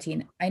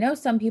quarantine. I know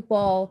some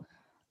people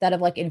that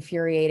have like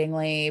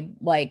infuriatingly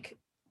like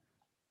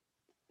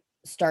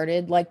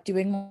started like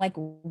doing like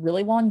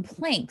really long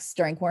planks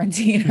during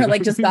quarantine or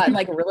like just gotten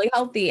like really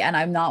healthy, and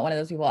I'm not one of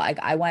those people. Like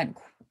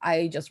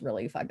I just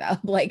really fucked up.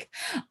 Like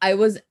I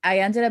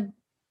ended up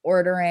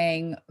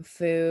ordering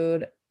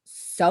food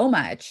so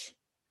much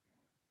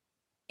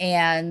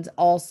and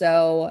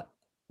also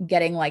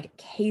getting like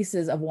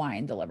cases of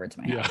wine delivered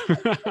to my house.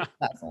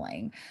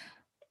 Puzzling.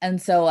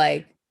 And so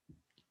like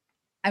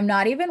I'm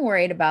not even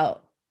worried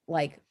about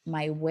like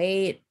my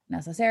weight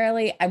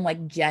necessarily. I'm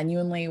like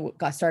genuinely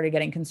started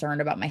getting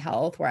concerned about my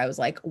health, where I was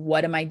like,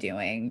 what am I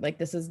doing?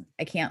 Like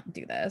I can't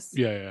do this.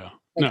 Yeah.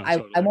 Like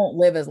no, I won't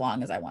live as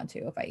long as I want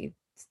to if I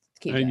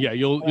keep and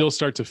you'll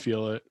start to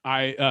feel it.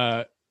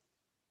 I've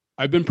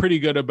been pretty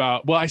good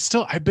about,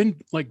 I've been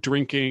like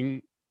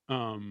drinking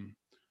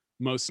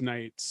most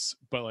nights,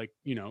 but like,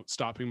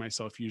 stopping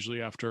myself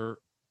usually after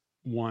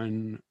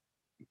one,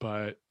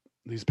 but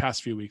these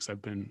past few weeks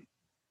I've been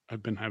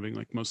having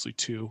like mostly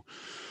two,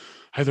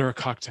 either a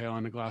cocktail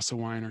and a glass of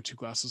wine or 2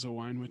 glasses of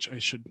wine, which I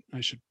should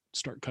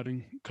start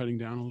cutting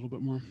down a little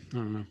bit more. I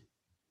don't know.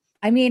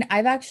 I mean,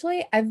 I've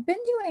been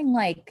doing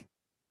like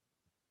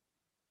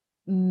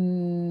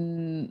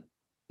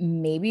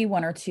maybe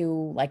 1 or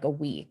 2 like a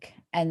week,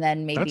 and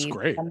then maybe that's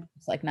great.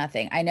 like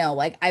nothing. I know,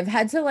 like I've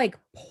had to like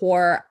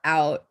pour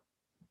out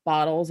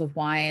bottles of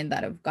wine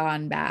that have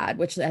gone bad,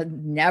 which has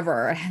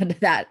never had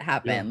that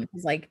happen.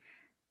 It's like,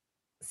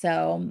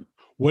 so.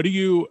 What do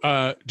you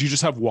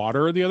just have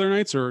water the other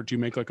nights, or do you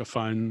make like a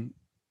fun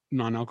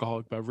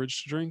non-alcoholic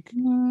beverage to drink?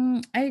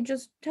 I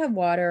just have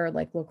water,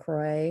 like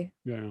LaCroix.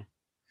 Yeah.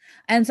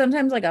 And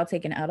sometimes like I'll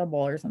take an edible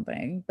or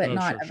something, but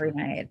not every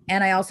night.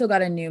 And I also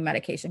got a new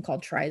medication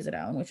called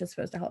Trizodone, which is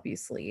supposed to help you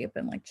sleep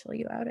and like chill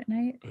you out at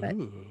night. But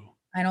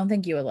I don't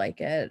think you would like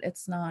it.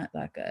 It's not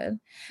that good.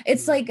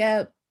 It's like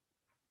a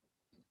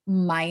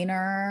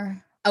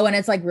minor. Oh, and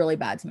it's like really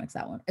bad to mix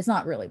that one. It's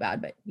not really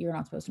bad, but you're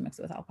not supposed to mix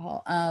it with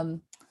alcohol.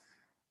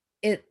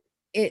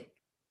 It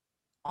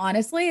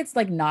honestly, it's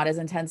like not as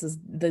intense as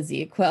the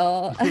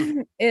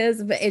ZzzQuil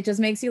is, but it just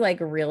makes you like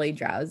really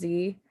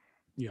drowsy.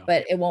 Yeah.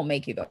 But it won't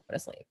make you go to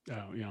sleep.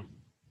 Oh, yeah.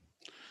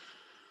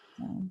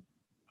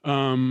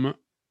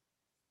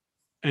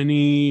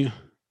 Any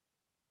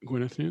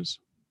Gwyneth news?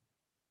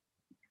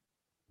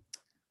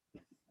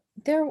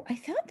 I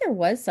thought there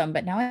was some,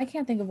 but now I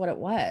can't think of what it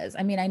was.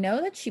 I mean, I know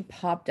that she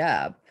popped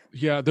up.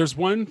 Yeah, there's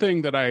one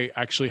thing that I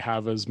actually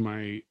have as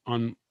my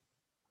on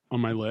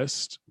my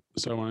list,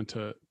 so I wanted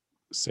to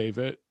save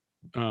it.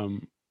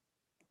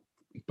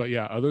 But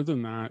yeah, other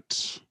than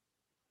that,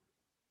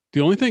 the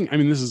only thing, I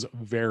mean, this is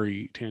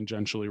very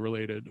tangentially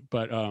related,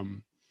 but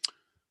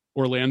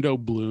Orlando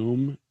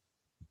Bloom,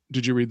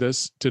 did you read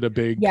this? Did a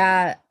big...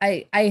 Yeah,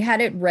 I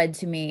had it read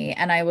to me,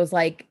 and I was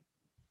like,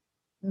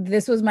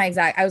 this was my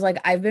exact, I was like,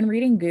 I've been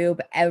reading Goop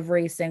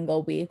every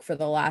single week for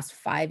the last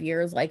 5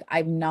 years. Like,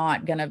 I'm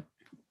not gonna,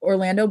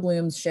 Orlando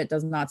Bloom's shit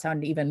does not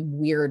sound even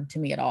weird to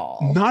me at all.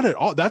 Not at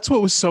all. That's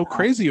what was so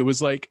crazy. It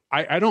was like,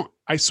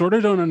 I sort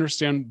of don't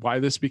understand why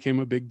this became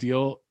a big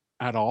deal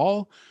at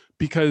all,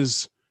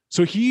 because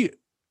so he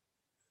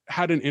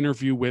had an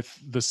interview with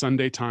the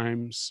Sunday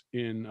Times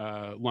in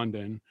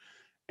London,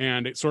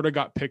 and it sort of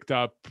got picked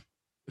up,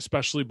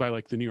 especially by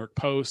like the New York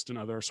Post and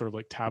other sort of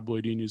like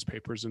tabloidy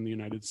newspapers in the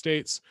United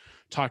States,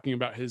 talking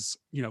about his,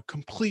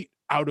 complete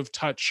out of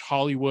touch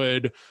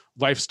Hollywood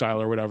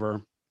lifestyle or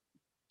whatever.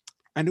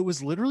 And it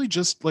was literally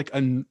just like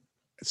I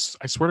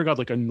swear to God,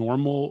 like a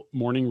normal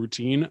morning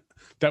routine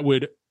that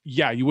would,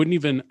 you wouldn't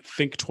even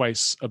think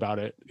twice about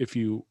it if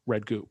you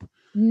read Goop.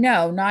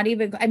 No, not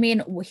even. I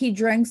mean, he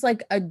drinks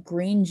like a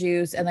green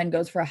juice and then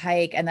goes for a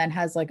hike and then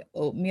has like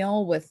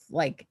oatmeal with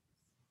like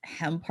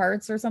hemp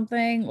hearts or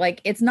something.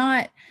 Like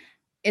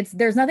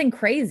there's nothing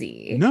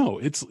crazy. No,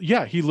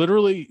 he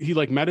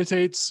like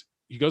meditates,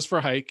 he goes for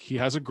a hike, he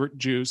has a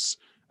juice,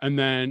 and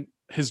then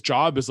his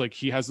job is like,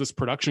 he has this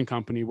production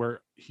company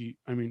where he,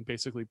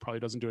 basically probably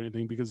doesn't do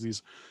anything because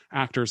these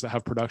actors that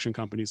have production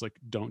companies like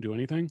don't do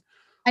anything.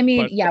 When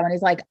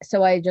he's like,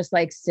 so I just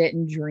like sit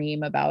and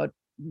dream about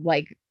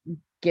like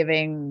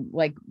giving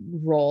like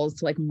roles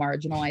to like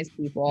marginalized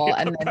people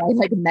and then I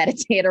like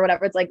meditate or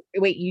whatever. It's like,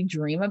 wait, you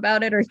dream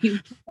about it or you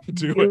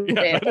do it?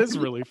 Yeah, that is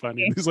really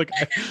funny. He's like,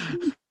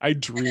 I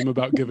dream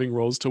about giving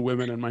roles to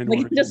women and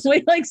minorities. Like, just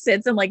like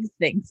sits and like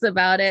thinks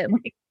about it. And,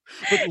 like,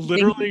 but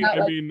literally,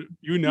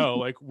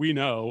 like we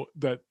know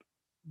that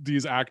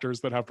these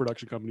actors that have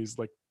production companies,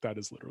 like that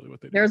is literally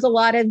what they do. There's a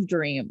lot of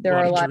dream. There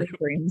are a lot of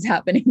dreams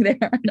happening there.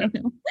 I don't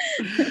know.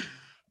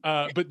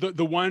 But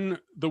the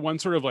one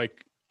sort of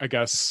like, I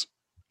guess,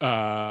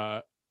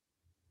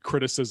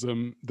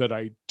 criticism that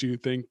I do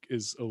think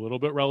is a little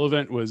bit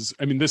relevant was,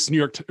 this New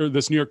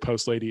York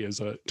Post lady is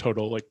a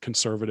total like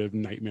conservative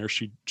nightmare.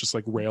 She just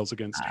like rails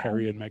against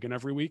Harry and Meghan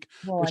every week.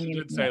 Well, but she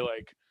did say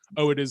like,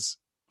 oh, it is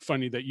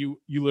funny that you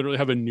literally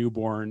have a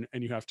newborn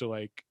and you have to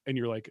like, and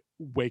you're like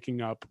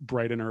waking up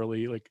bright and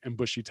early, like, and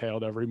bushy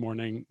tailed every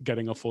morning,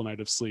 getting a full night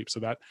of sleep. So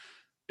that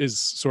is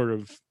sort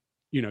of,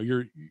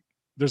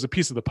 there's a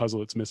piece of the puzzle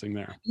that's missing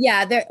there.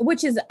 Yeah,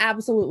 which is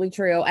absolutely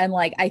true. And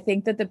like, I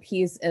think that the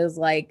piece is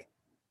like,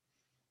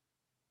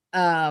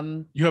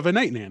 you have a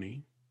night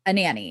nanny. A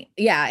nanny.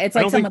 Yeah. It's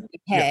like someone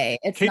like, hey,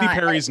 it's Katy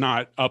Perry's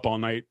not up all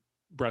night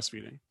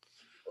breastfeeding.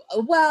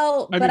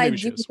 Well, but I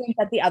do think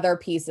that the other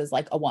piece is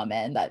like a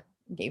woman that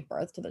gave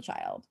birth to the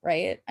child,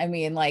 right?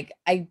 Like,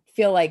 I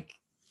feel like,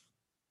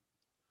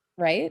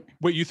 right?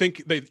 Wait, you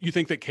think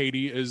that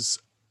Katy is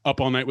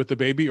up all night with the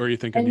baby, or you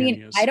think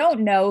nanny is? I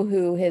don't know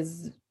who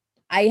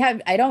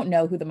I don't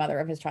know who the mother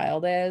of his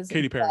child is.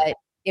 Katy Perry. But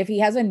if he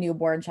has a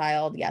newborn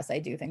child, yes, I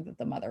do think that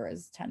the mother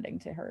is tending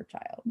to her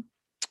child.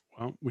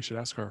 Well, we should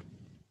ask her.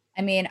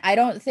 I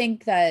don't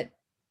think that,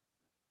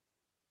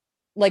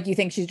 like, you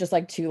think she's just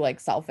like too like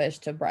selfish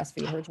to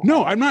breastfeed her child.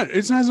 No, I'm not.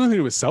 It has nothing to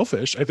do with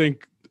selfish. I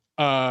think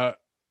I'm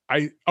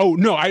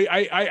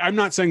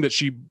not saying that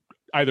she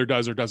either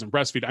does or doesn't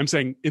breastfeed. I'm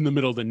saying in the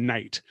middle of the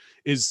night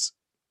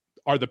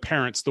are the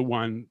parents the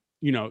ones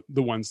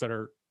that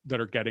are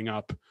getting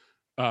up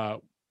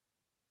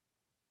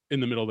in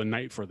the middle of the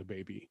night for the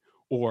baby,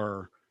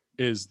 or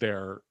is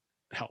there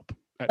help?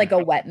 Like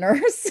a wet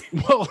nurse?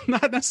 Well,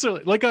 not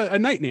necessarily, like a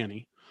night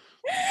nanny.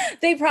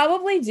 They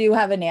probably do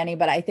have a nanny,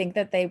 but I think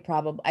that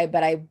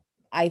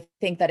I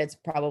think that it's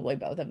probably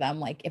both of them.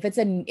 Like, if is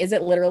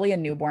it literally a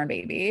newborn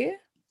baby?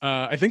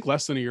 I think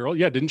less than a year old.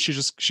 Yeah. Didn't she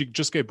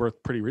just gave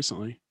birth pretty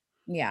recently?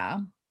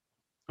 Yeah.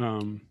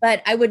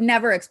 But I would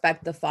never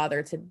expect the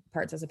father to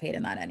participate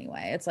in that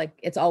anyway. It's like,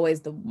 it's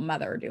always the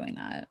mother doing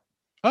that.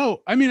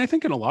 Oh, I mean, I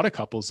think in a lot of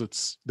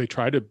couples, they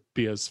try to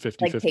be as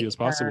 50-50 as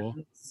possible.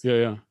 Turns.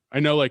 Yeah. I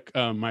know, like,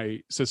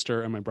 my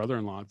sister and my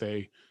brother-in-law,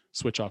 they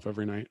switch off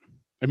every night.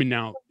 I mean,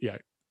 now, yeah,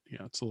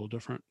 it's a little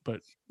different,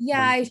 but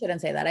yeah, I shouldn't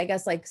say that. I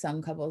guess like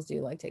some couples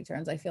do like take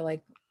turns. I feel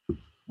like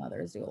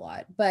mothers do a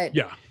lot, but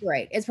yeah,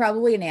 right. It's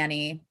probably a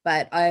nanny,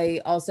 but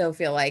I also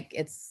feel like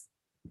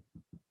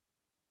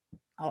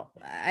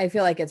I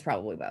feel like it's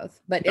probably both,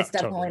 but it's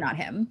definitely not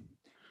him.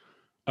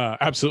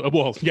 Absolutely.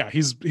 Well, yeah,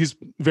 he's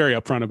very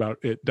upfront about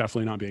it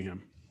definitely not being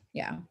him.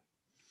 Yeah.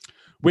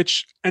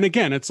 Which, and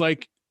again, it's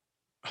like,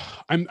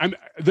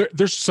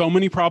 there's so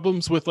many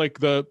problems with like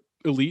the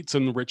elites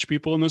and the rich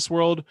people in this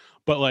world,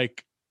 but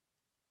like,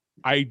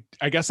 I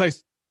guess I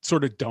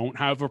sort of don't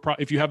have a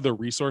problem if you have the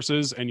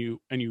resources and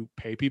you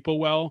pay people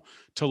well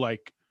to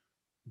like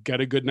get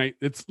a good night.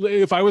 It's,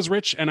 if I was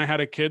rich and I had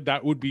a kid,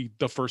 that would be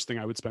the first thing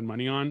I would spend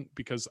money on,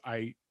 because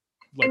I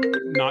like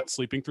not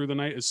sleeping through the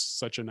night is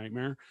such a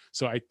nightmare.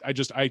 So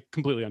I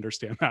completely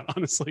understand that,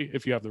 honestly,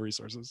 if you have the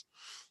resources.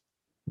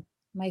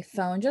 My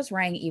phone just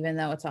rang even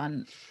though it's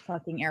on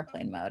fucking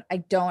airplane mode. I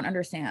don't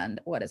understand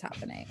what is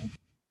happening.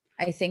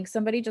 I think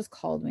somebody just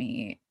called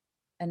me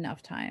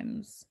enough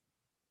times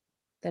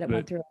that it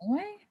went through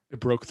anyway. It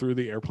broke through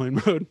the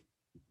airplane mode.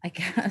 I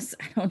guess.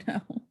 I don't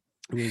know.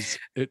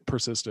 It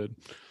persisted.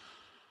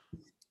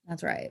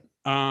 That's right.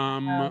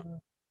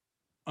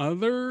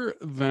 Other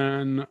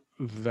than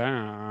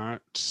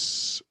that,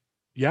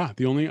 yeah,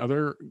 the only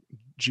other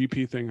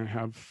GP thing I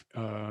have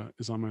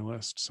is on my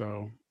list.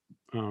 So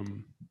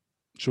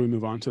should we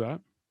move on to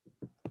that?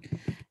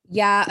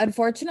 Yeah,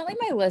 unfortunately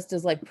my list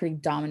is like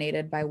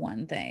predominated by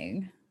one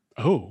thing.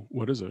 Oh,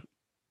 what is it?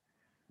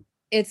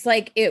 It's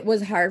like, it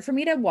was hard for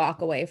me to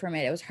walk away from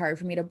it. It was hard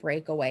for me to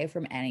break away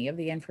from any of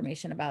the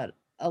information about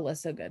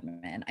Alyssa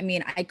Goodman. I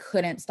mean, I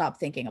couldn't stop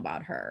thinking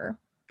about her.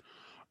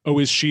 Oh,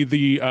 is she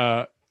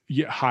the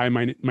hi,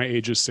 my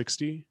age is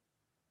 60?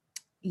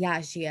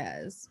 Yeah, she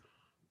is.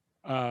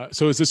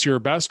 So is this your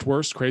best,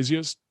 worst,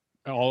 craziest,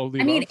 all of the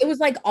above? I mean, it was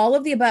like all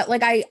of the above.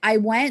 Like I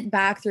went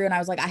back through and I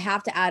was like, I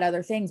have to add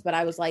other things, but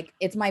I was like,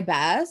 it's my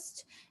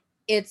best.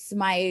 It's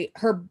my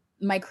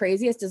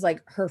craziest is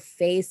like her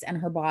face and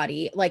her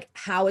body. Like,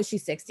 how is she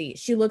 60?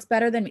 She looks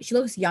better than me. She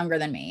looks younger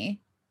than me.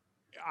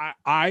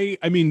 I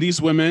mean,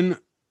 these women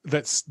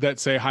that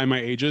say hi, my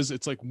ages,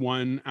 it's like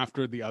one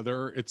after the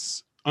other.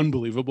 It's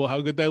unbelievable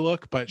how good they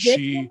look, but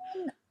she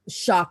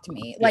shocked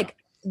me. Like,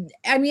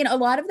 I mean, a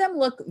lot of them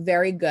look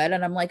very good.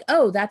 And I'm like,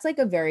 oh, that's like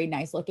a very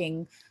nice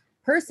looking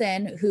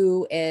person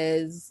who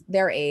is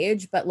their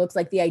age, but looks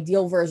like the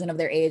ideal version of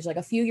their age, like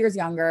a few years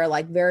younger,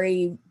 like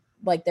very,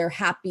 like they're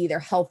happy, they're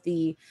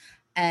healthy.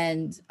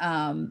 And,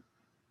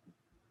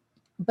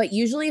 but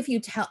usually if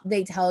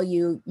they tell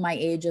you my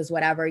age is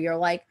whatever, you're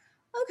like,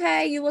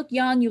 okay, you look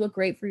young, you look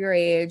great for your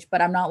age,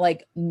 but I'm not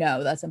like,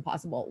 no, that's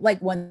impossible.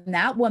 Like when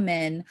that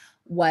woman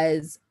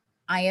was,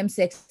 I am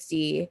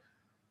 60,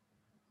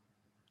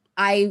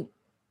 I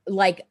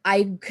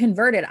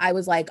converted. I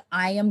was like,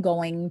 I am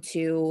going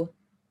to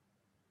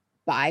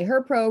buy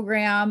her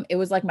program. It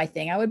was like my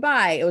thing I would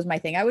buy. It was my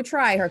thing I would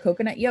try, her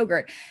coconut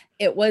yogurt.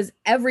 It was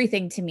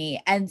everything to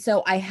me. And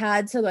so I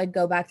had to like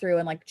go back through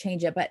and like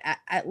change it. But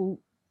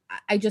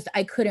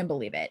I couldn't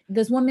believe it.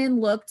 This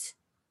woman looked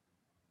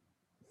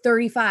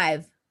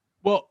 35.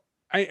 Well,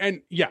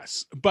 and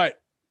yes,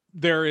 but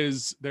there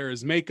is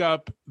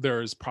makeup.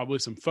 There's probably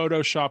some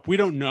Photoshop. We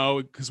don't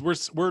know, because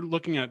we're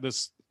looking at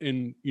this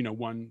in,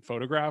 one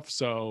photograph.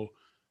 So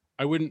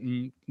I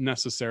wouldn't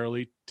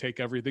necessarily take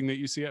everything that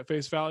you see at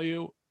face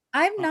value.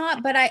 I'm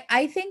not, but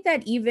I think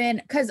that even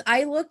because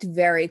I looked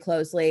very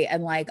closely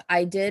and like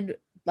I did,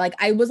 like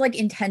I was like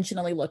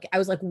intentionally looking. I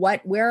was like,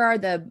 where are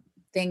the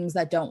things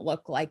that don't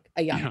look like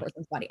a young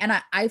person's body? And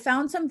I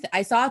found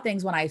I saw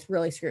things when I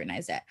really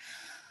scrutinized it.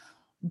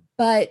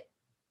 But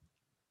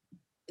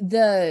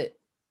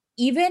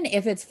even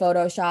if it's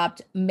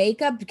photoshopped,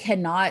 makeup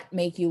cannot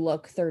make you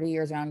look 30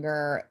 years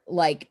younger,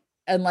 like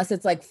unless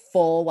it's like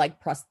full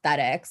like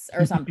prosthetics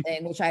or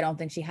something, which I don't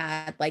think she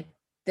had. Like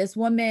this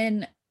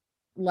woman,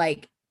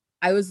 like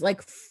I was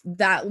like,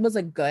 that was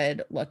a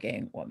good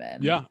looking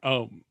woman. Yeah.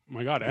 Oh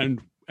my God.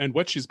 And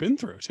what she's been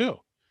through too.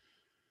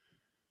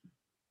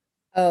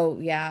 Oh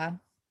yeah.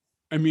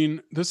 I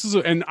mean, this is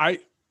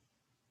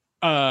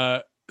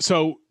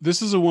so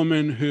this is a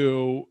woman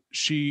who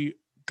she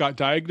got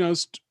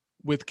diagnosed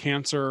with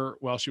cancer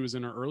while she was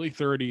in her early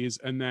 30s,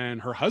 and then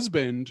her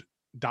husband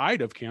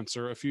died of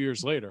cancer a few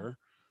years later.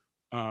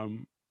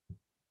 And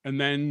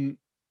then,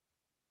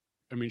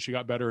 I mean, she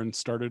got better and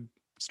started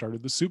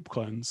the Soup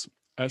Cleanse,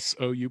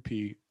 SOUP,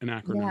 an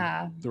acronym.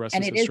 Yeah. The rest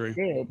and is it history. Is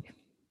soup.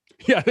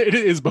 Yeah, it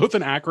is both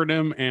an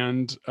acronym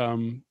and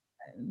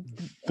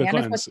the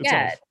cleanse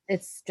itself.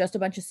 It's just a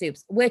bunch of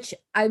soups, which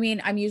I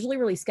mean, I'm usually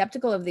really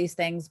skeptical of these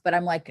things, but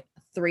I'm like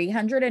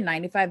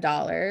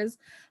 $395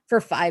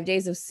 for 5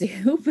 days of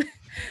soup.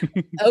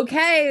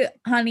 Okay,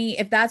 honey,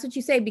 if that's what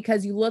you say,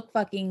 because you look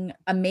fucking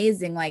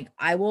amazing, like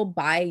I will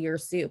buy your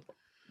soup.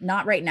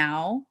 Not right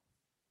now,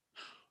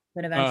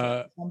 but eventually.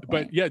 At some point.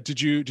 But yeah,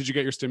 did you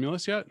get your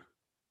stimulus yet?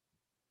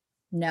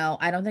 No,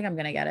 I don't think I'm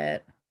gonna get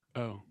it.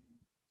 Oh,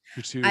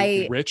 you're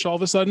too rich all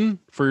of a sudden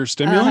for your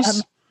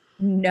stimulus?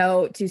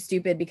 No, too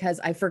stupid because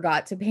I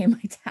forgot to pay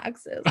my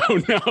taxes.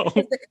 Oh no.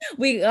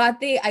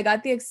 I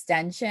got the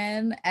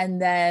extension,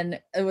 and then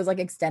it was like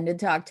extended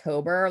to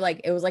October.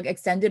 Like it was like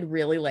extended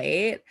really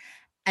late.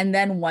 And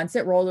then once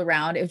it rolled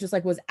around, it was just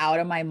like was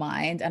out of my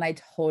mind and I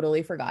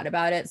totally forgot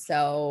about it.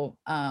 So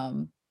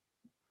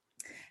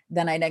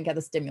then I didn't get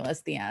the stimulus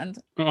at the end.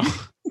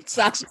 Oh, it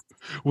sucks.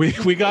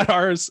 We got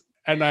ours,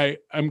 and I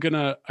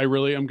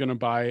really am gonna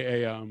buy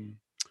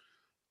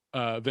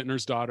a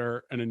Vintner's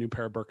Daughter and a new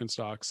pair of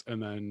Birkenstocks,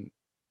 and then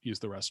use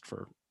the rest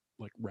for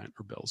like rent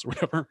or bills or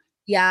whatever.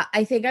 Yeah,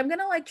 I think I'm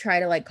gonna like try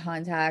to like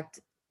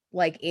contact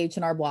like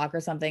H&R Block or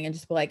something and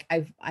just be like,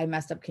 I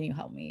messed up. Can you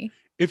help me?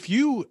 If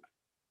you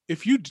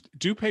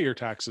do pay your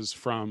taxes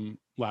from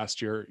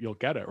last year, you'll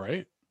get it,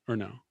 right? Or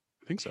no?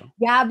 I think so.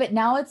 Yeah, but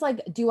now it's like,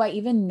 do I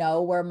even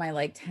know where my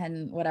like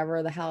 10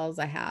 whatever the hells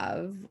I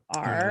have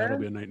are? Yeah, that'll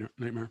be a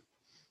nightmare.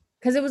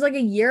 Because it was like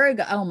a year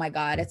ago. Oh my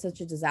God, it's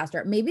such a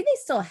disaster. Maybe they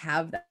still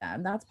have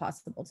them. That's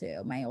possible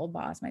too. My old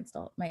boss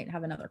might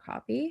have another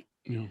copy.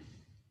 Yeah.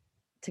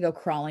 To go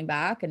crawling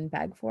back and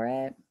beg for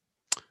it.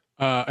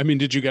 I mean,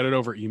 did you get it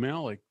over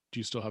email? Like, do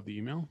you still have the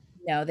email?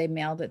 No, they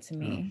mailed it to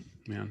me.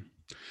 Oh, man.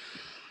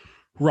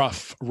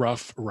 Rough.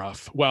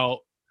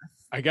 Well,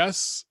 I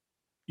guess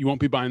you won't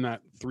be buying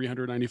that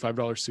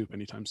 $395 soup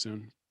anytime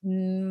soon.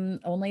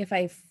 Only if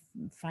I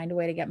find a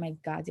way to get my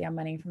goddamn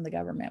money from the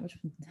government, which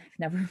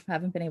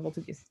haven't been able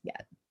to do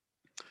yet.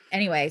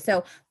 Anyway,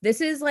 so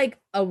this is like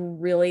a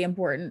really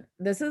important,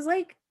 this is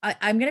like,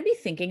 I'm going to be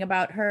thinking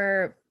about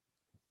her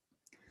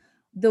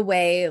the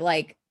way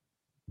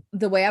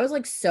I was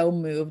like so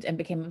moved and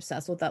became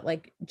obsessed with that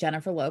like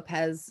Jennifer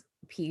Lopez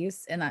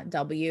piece in that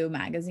W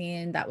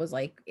magazine that was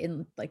like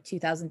in like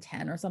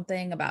 2010 or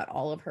something about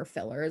all of her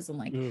fillers and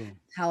like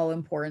how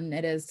important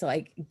it is to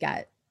like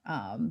get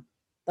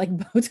like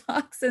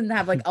Botox and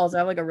have like also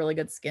have like a really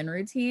good skin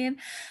routine.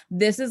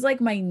 This is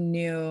like my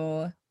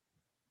new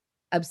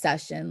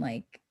obsession.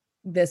 Like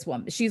this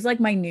woman, she's like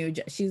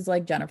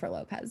like Jennifer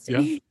Lopez to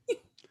me.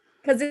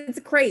 Because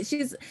it's great.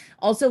 She's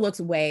also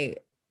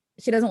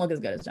she doesn't look as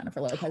good as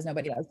Jennifer Lopez.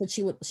 Nobody does, but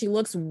she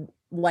looks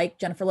like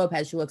Jennifer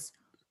Lopez. She looks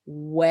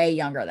way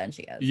younger than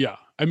she is. Yeah.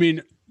 I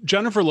mean,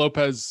 Jennifer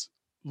Lopez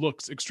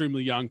looks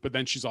extremely young, but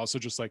then she's also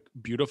just like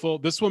beautiful.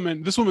 This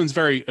woman's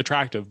very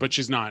attractive, but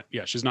she's not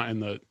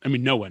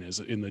no one is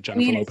in the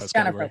Jennifer Lopez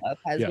category. Jennifer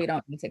Lopez. Yeah. We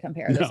don't need to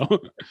compare this. No.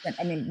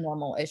 I mean,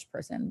 normal-ish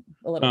person,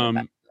 a little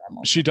bit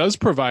normal. She does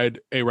provide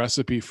a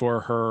recipe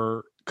for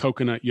her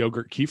coconut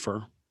yogurt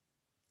kefir.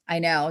 I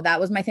know. That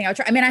was my thing.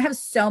 I mean, I have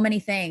so many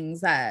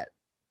things that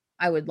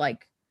I would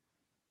like.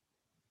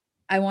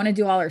 I want to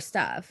do all her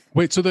stuff.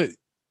 Wait, so the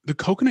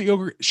coconut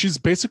yogurt, she's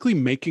basically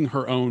making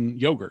her own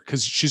yogurt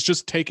because she's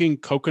just taking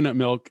coconut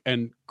milk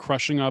and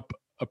crushing up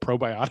a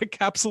probiotic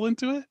capsule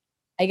into it?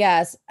 I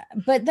guess.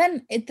 But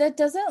then that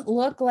doesn't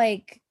look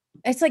like,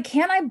 it's like,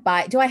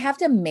 do I have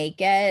to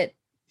make it?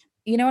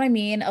 You know what I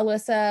mean,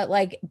 Alyssa?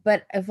 Like,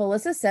 but if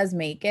Alyssa says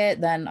make it,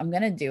 then I'm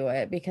going to do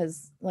it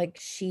because like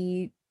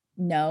she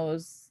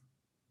knows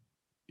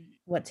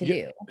what to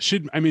do.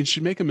 She'd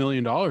make $1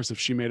 million if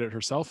she made it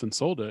herself and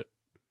sold it.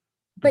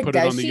 But put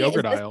does it on the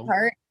yogurt aisle.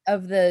 Part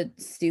of the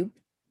soup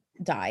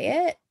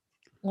diet?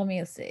 Let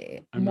me see.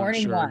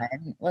 Morning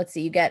one. Let's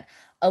see. You get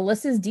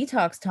Alyssa's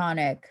detox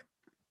tonic,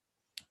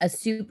 a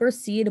super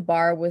seed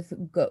bar with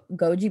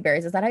goji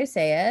berries. Is that how you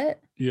say it?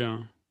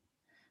 Yeah.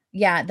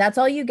 Yeah, that's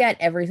all you get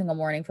every single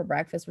morning for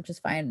breakfast, which is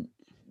fine.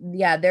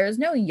 Yeah, there's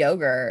no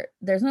yogurt.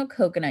 There's no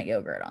coconut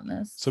yogurt on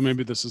this. So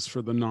maybe this is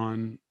for the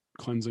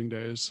non-cleansing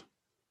days.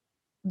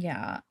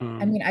 Yeah.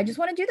 I mean, I just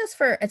want to do this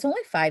it's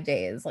only 5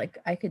 days. Like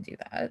I could do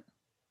that.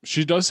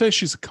 She does say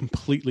she's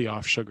completely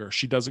off sugar.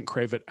 She doesn't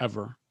crave it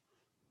ever.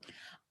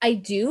 I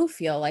do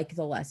feel like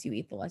the less you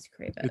eat, the less you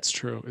crave it. It's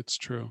true.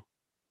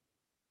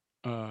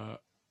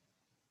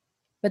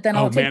 But then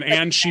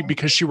and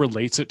because she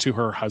relates it to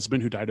her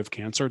husband who died of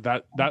cancer,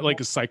 that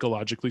like is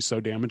psychologically so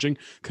damaging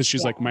because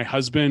she's like, my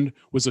husband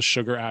was a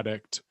sugar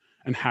addict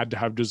and had to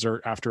have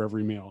dessert after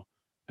every meal,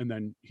 and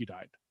then he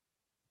died.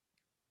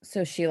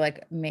 So she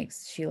like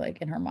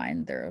in her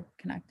mind they're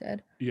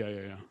connected.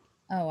 Yeah.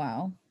 Oh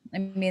wow. I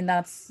mean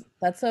that's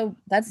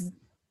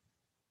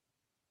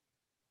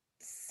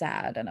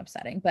sad and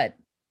upsetting, but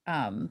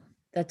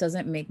that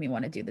doesn't make me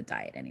want to do the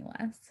diet any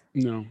less.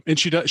 No. And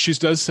she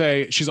does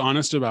say she's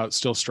honest about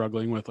still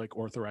struggling with like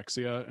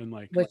orthorexia and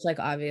like, which like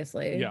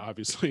obviously. Yeah,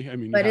 obviously. I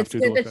mean, but it's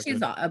good that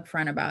she's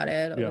upfront about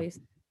it at least.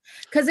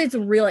 Because it's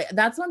really,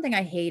 that's one thing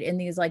I hate in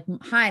these like,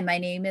 hi, my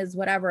name is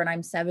whatever and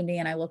I'm 70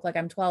 and I look like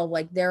I'm 12.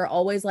 Like they're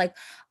always like,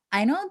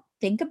 I don't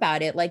think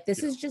about it. Like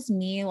this is just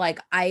me. Like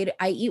I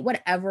eat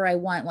whatever I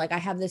want. Like I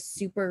have this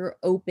super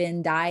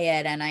open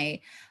diet and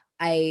I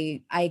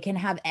can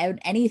have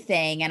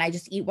anything and I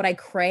just eat what I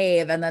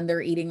crave. And then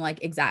they're eating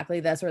like exactly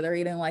this, or they're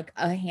eating like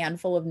a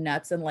handful of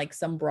nuts and like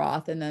some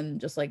broth and then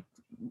just like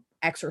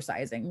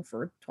exercising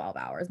for 12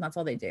 hours and that's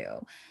all they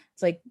do.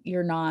 It's like,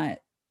 you're not,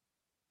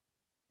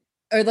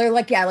 or they're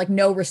like, yeah, like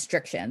no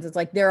restrictions. It's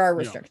like, there are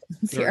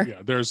restrictions here.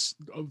 Yeah. There's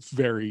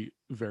very,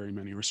 very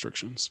many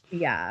restrictions.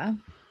 Yeah.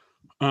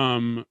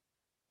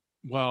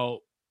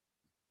 Well,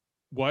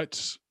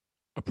 what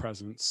a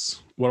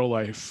presence. What a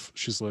life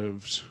she's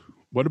lived.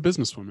 What a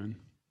businesswoman.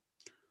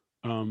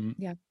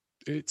 Yeah.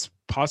 It's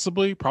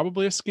probably a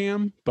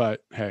scam,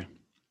 but hey,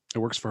 it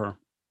works for her.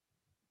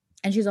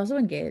 And she's also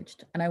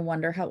engaged. And I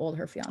wonder how old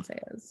her fiance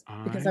is,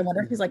 because I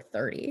wonder if he's like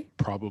 30.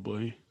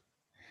 Probably.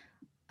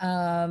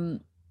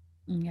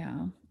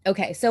 Yeah.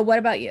 Okay. So what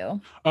about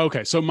you?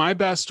 Okay. So my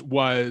best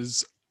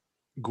was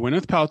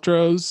Gwyneth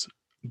Paltrow's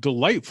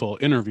delightful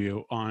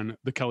interview on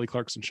the Kelly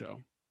Clarkson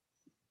show.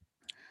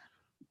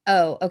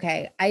 Oh,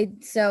 okay. I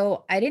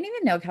didn't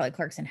even know Kelly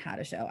Clarkson had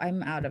a show.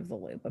 I'm out of the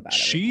loop about it.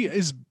 She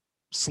is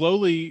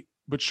slowly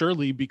but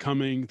surely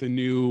becoming the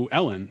new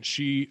Ellen.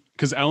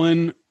 Because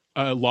Ellen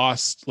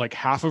lost like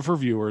half of her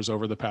viewers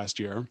over the past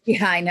year.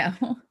 Yeah, I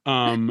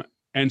know.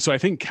 And so I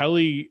think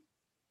Kelly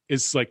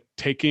is like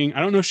taking,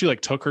 I don't know if she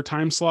like took her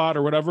time slot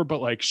or whatever,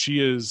 but like she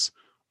is,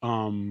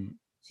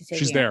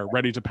 she's there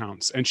ready to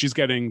pounce, and she's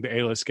getting the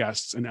A-list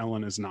guests and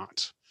Ellen is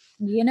not.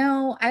 You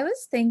know, I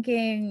was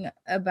thinking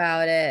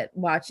about it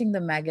watching the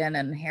Meghan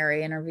and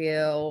Harry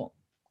interview,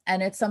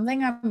 and it's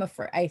something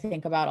I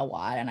think about a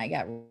lot, and I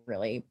get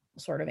really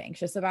sort of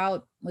anxious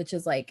about, which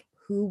is like,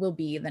 who will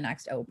be the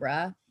next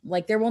Oprah?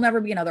 Like, there will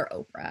never be another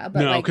Oprah.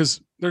 But no,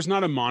 because there's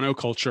not a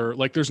monoculture.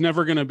 Like, there's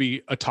never going to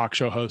be a talk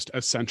show host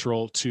as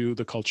central to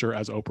the culture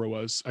as Oprah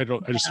was. I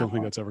just don't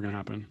think that's ever going to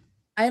happen.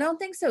 I don't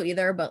think so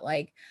either. But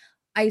like,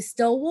 I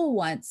still will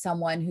want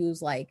someone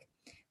who's like,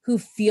 who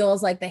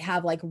feels like they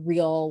have like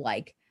real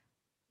like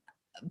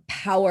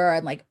power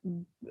and like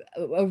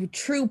a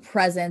true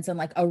presence and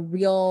like a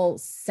real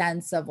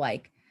sense of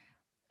like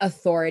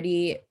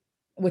authority,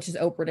 which is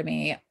Oprah to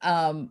me,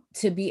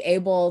 to be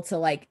able to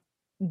like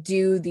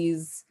do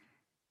these.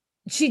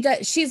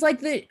 She's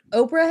like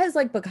Oprah has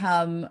like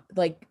become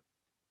like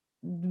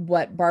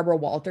what Barbara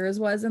Walters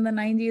was in the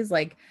 90s,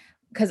 like,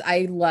 because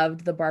I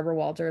loved the Barbara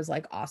Walters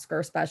like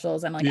Oscar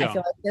specials, and like I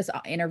feel like this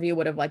interview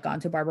would have like gone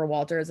to Barbara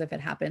Walters if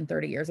it happened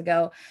 30 years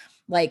ago.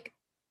 Like,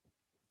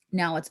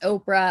 now it's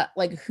Oprah.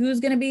 Like, who's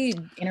gonna be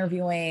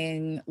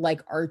interviewing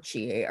like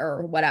Archie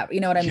or whatever?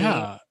 You know what I mean?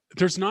 Yeah.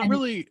 There's not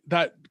really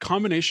that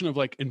combination of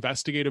like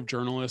investigative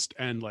journalist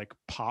and like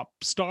pop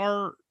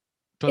star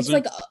doesn't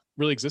like,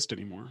 really exist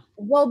anymore.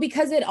 Well,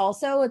 because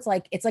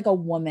it's like a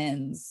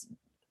woman's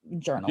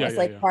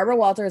journalist. Barbara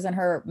Walters in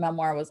her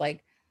memoir was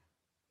like,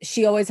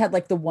 she always had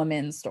like the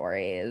women's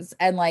stories.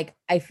 And like,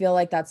 I feel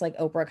like that's like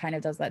Oprah kind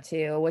of does that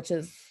too, which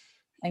is,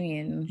 I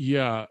mean,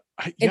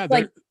 it's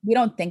like, we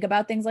don't think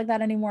about things like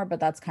that anymore, but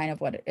that's kind of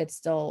what it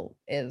still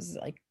is,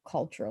 like,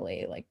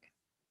 culturally, like.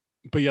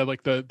 But yeah,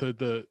 like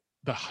the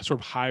sort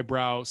of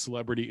highbrow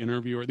celebrity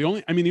interviewer. The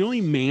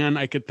only man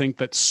I could think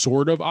that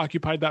sort of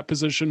occupied that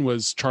position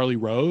was Charlie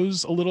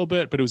Rose a little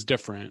bit, but it was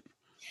different.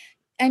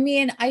 I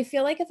mean, I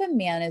feel like if a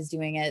man is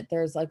doing it,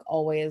 there's like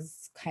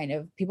always kind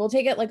of, people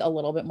take it like a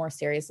little bit more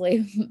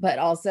seriously, but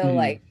also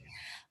like,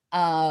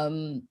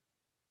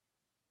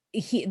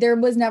 there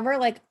was never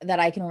like that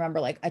I can remember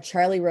like a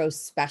Charlie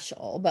Rose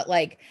special, but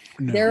like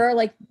there are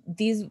like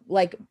these,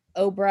 like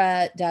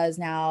Oprah does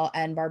now,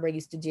 and Barbara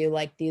used to do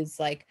like these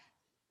like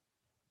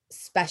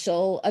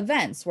special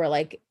events where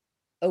like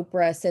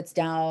Oprah sits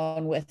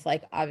down with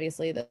like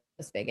obviously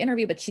this big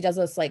interview, but she does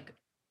this like,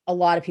 a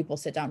lot of people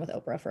sit down with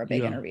Oprah for a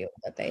big interview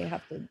that they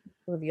have to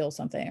reveal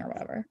something or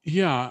whatever.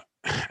 Yeah.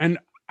 And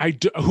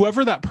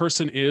whoever that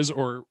person is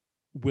or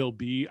will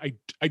be,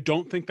 I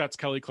don't think that's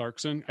Kelly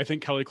Clarkson. I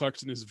think Kelly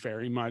Clarkson is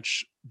very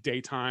much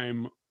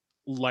daytime,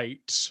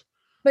 light.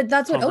 But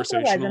that's what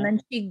Oprah was. And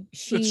then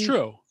she It's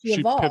true. She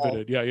evolved.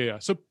 Pivoted. Yeah.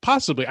 So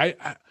possibly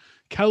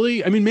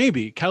Kelly, I mean,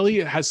 maybe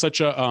Kelly has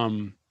such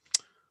a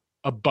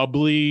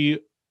bubbly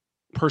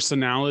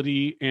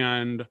personality,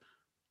 and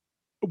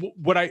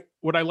what I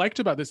liked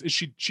about this is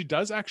she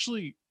does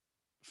actually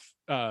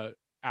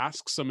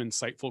ask some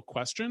insightful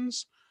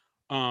questions,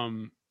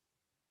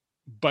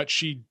 but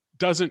she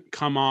doesn't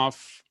come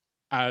off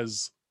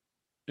as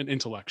an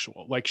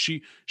intellectual. Like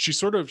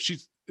she's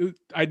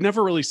I'd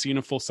never really seen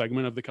a full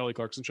segment of the Kelly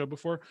Clarkson show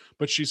before,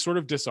 but she's sort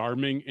of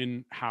disarming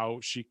in how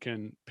she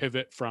can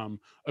pivot from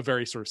a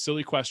very sort of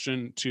silly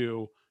question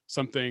to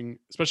something,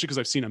 especially because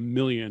I've seen a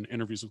million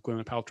interviews with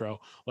Gwyneth Paltrow,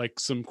 like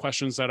some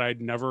questions that I'd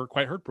never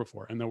quite heard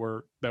before and that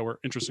were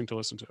interesting to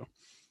listen to.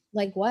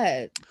 Like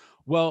what?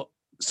 Well,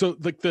 so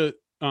like the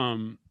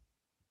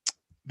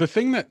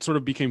thing that sort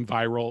of became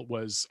viral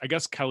was, I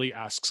guess Kelly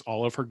asks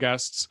all of her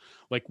guests,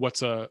 like,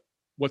 what's a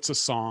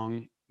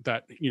song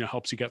that, you know,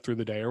 helps you get through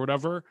the day or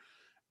whatever.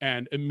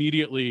 And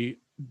immediately,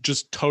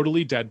 just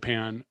totally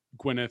deadpan,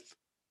 Gwyneth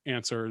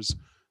answers,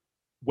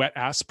 "Wet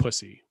ass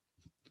pussy."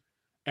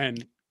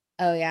 And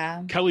oh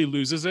yeah, Kelly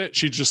loses it.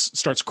 She just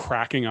starts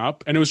cracking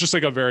up. And it was just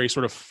like a very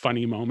sort of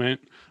funny moment.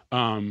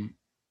 Because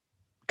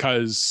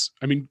because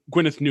I mean,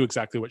 Gwyneth knew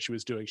exactly what she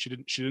was doing. She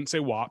didn't say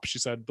WAP. She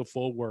said the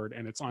full word,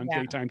 and it's on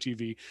daytime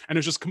TV. And it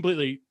was just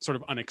completely sort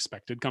of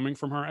unexpected coming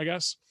from her, I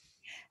guess.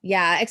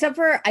 Yeah, except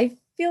for I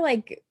feel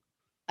like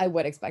I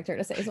would expect her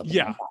to say something.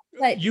 Yeah,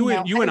 like that.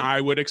 You and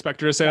I would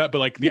expect her to say that, but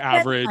like the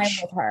average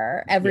with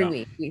her every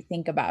week, we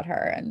think about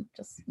her and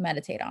just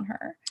meditate on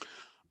her.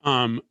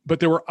 But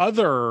there were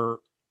other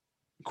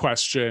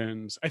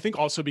questions, I think,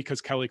 also because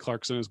Kelly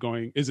Clarkson is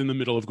in the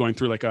middle of going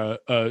through like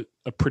a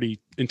pretty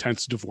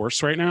intense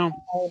divorce right now.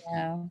 Oh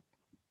no.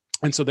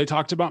 And so they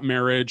talked about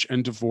marriage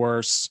and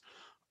divorce.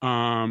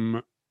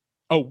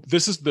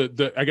 This is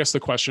the I guess the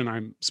question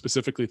I'm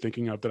specifically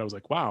thinking of that I was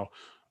like, wow.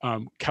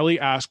 Kelly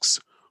asks,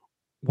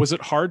 was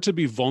it hard to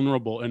be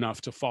vulnerable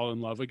enough to fall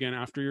in love again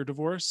after your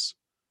divorce?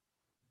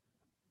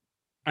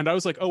 And I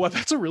was like, oh, well,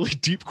 that's a really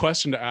deep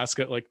question to ask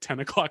at like 10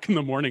 o'clock in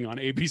the morning on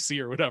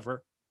ABC or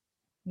whatever.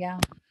 Yeah.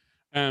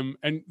 And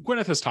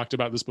Gwyneth has talked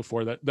about this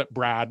before, that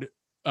Brad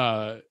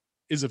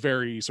is a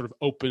very sort of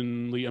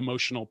openly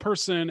emotional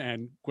person,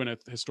 and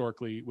Gwyneth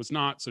historically was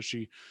not. So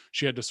she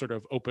had to sort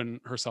of open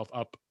herself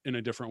up in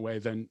a different way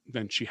than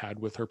she had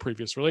with her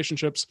previous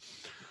relationships.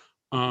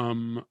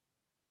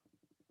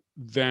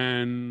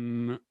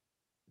 Then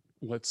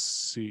let's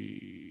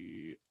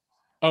see.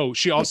 Oh,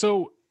 she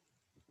also,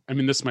 I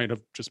mean, this might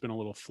have just been a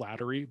little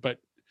flattery, but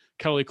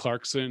Kelly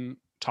Clarkson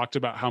talked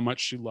about how much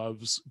she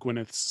loves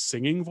Gwyneth's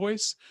singing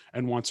voice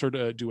and wants her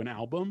to do an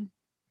album,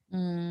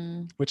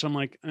 which I'm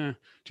like, do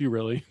you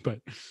really? But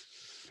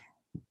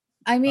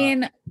I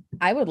mean,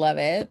 I would love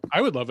it.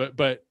 I would love it,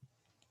 but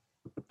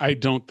I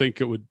don't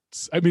think it would.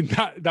 I mean,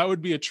 that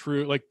would be a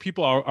true, like,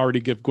 people already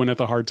give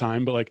Gwyneth a hard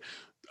time, but like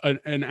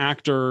an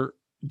actor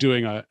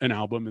doing an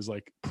album is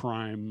like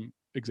prime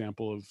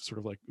example of sort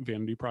of like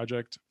vanity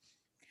project.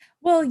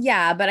 Well,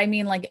 yeah, but I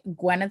mean, like,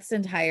 Gwyneth's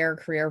entire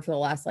career for the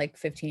last like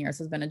 15 years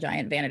has been a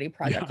giant vanity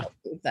project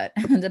that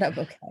ended up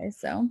okay.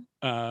 So,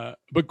 but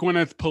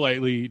Gwyneth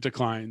politely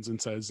declines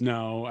and says,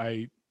 "No,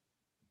 I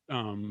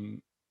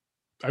won't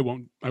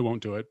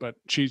do it." But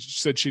she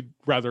said she'd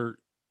rather,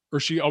 or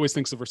she always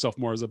thinks of herself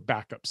more as a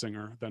backup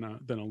singer than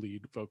a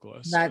lead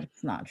vocalist.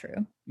 That's not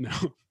true. No.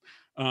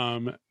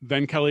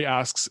 Then Kelly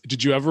asks,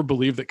 did you ever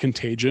believe that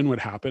Contagion would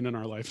happen in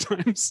our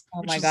lifetimes?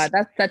 Oh my God,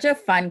 that's such a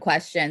fun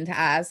question to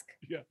ask.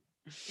 Yeah.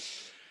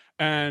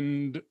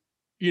 And,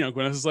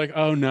 Gwyneth is like,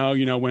 oh no,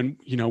 when,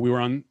 we were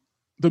on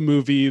the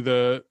movie,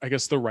 I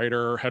guess the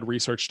writer had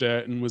researched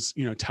it and was,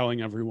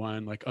 telling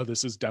everyone like, oh,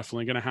 this is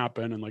definitely going to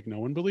happen. And like, no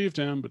one believed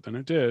him, but then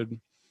it did.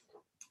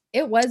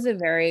 It was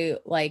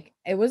it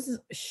was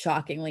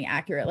shockingly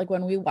accurate. Like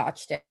when we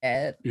watched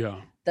it,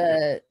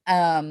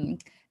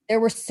 there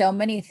were so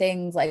many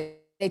things, like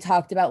they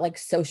talked about like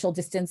social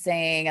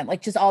distancing and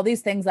like just all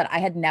these things that I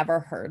had never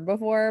heard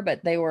before,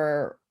 but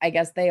I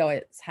guess they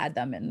always had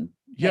them in.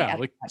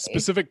 Like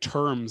specific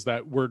terms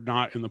that were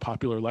not in the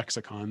popular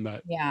lexicon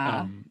that,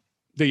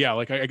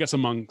 I guess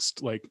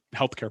amongst like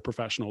healthcare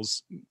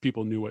professionals,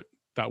 people knew what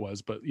that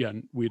was, but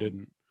we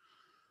didn't.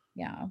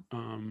 Yeah.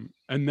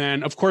 And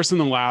then of course in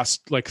the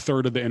last like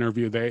third of the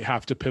interview, they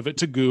have to pivot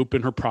to Goop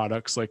and her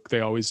products like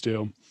they always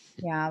do.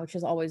 Yeah, which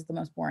is always the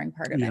most boring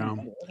part of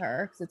anything with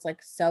her because it's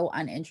like so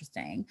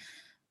uninteresting.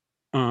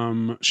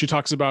 She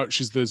talks about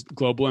she's the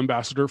global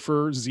ambassador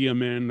for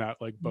Xeomin, that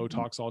like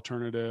Botox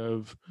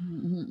alternative.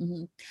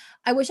 Mm-hmm.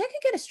 I wish I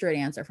could get a straight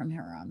answer from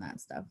her on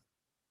that stuff.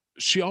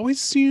 She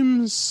always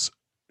seems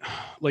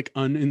like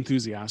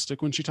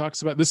unenthusiastic when she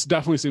talks about this.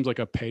 Definitely seems like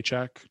a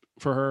paycheck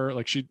for her.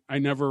 Like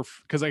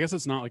because I guess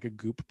it's not like a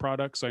Goop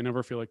product, so I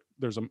never feel like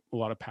there's a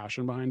lot of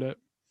passion behind it.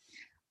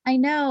 I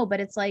know, but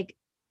it's like,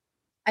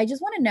 I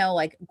just want to know,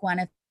 like,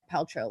 Gwyneth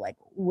Paltrow, like,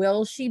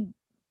 will she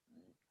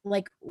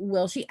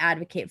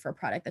advocate for a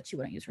product that she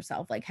wouldn't use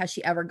herself? Like, has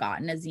she ever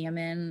gotten a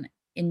Xeomin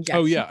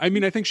injection? Oh yeah, I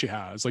mean, I think she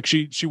has. Like,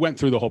 she went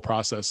through the whole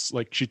process.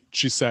 Like,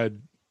 she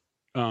said,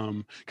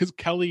 because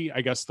Kelly, I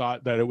guess,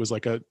 thought that it was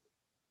like an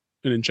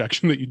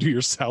injection that you do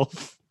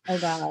yourself. Oh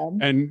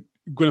God. And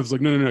Gwyneth's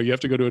like, no, you have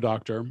to go to a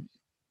doctor.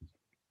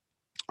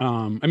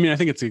 I mean, I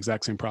think it's the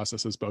exact same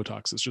process as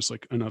Botox. It's just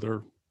like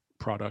another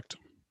product.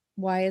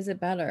 Why is it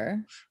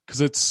better?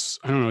 Because it's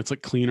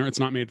like cleaner. It's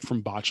not made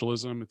from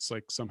botulism. It's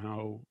like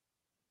somehow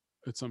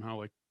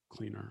like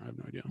cleaner. I have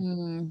no idea.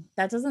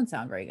 That doesn't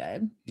sound very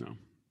good. No.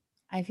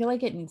 I feel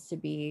like it needs to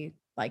be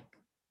like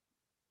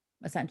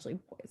essentially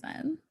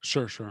poison.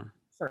 Sure. For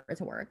it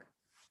to work.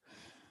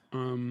 But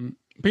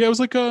yeah, it was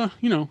like a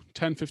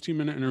 10-15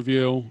 minute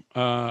interview.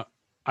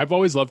 I've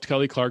always loved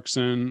Kelly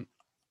Clarkson.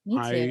 Me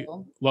too. I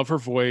love her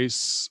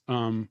voice.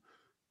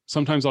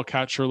 Sometimes I'll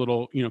catch her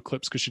little,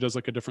 clips because she does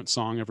like a different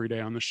song every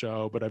day on the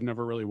show, but I've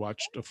never really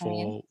watched a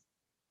full.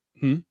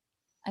 I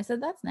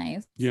said, that's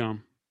nice. Yeah.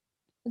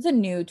 It's a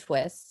new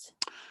twist.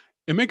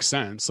 It makes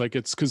sense. Like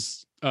it's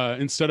because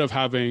instead of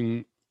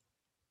having,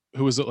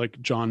 who was it,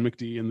 like John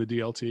McD in the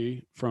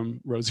DLT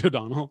from Rosie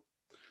O'Donnell?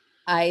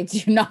 I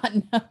do not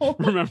know.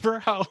 Remember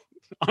how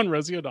on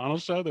Rosie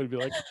O'Donnell's show they'd be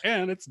like,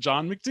 and it's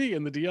John McD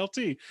in the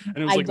DLT, and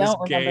it was like this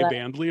gay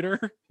band leader.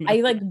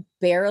 I like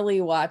barely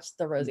watched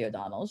the Rosie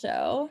O'Donnell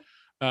show.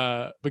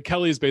 But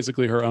Kelly is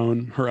basically her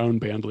own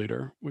band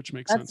leader, which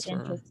makes sense for her.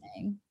 That's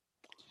interesting.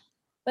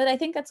 But I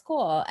think that's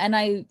cool. And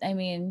I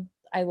mean,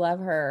 I love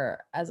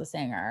her as a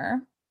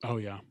singer. Oh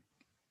yeah.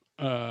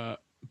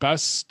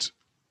 Best,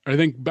 I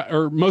think,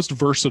 or most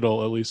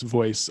versatile, at least,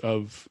 voice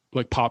of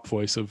like pop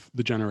voice of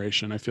the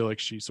generation. I feel like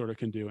she sort of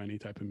can do any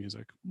type of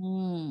music.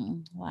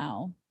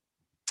 Wow.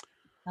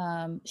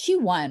 She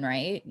won,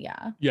 right?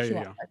 Yeah.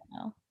 Yeah.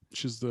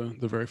 She's the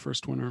very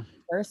first winner.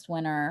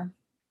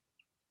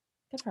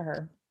 Good for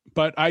her.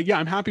 But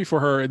I'm happy for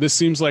her. This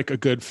seems like a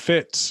good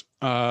fit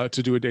to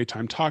do a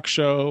daytime talk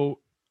show,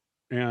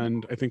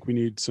 and I think we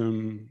need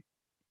some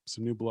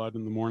new blood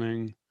in the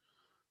morning.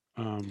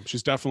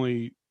 She's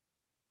definitely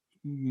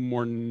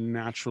more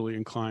naturally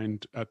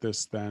inclined at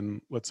this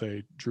than, let's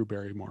say, Drew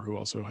Barrymore, who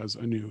also has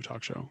a new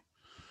talk show.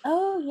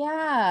 Oh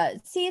yeah.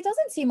 See, it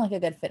doesn't seem like a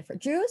good fit for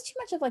Drew. Is too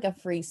much of like a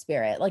free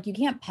spirit. Like you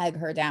can't peg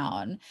her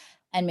down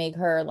and make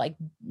her like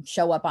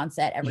show up on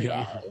set every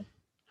day.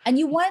 And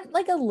you want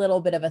like a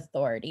little bit of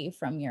authority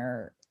from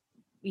your,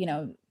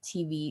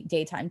 TV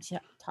daytime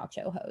talk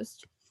show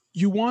host.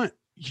 You want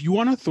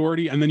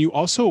authority, and then you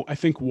also, I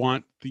think,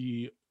 want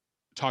the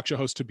talk show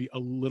host to be a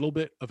little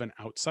bit of an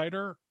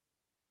outsider,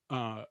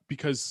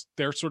 because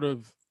they're sort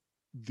of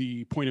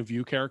the point of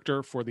view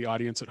character for the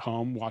audience at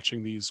home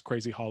watching these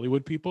crazy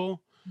Hollywood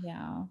people.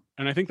 Yeah.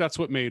 And I think that's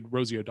what made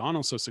Rosie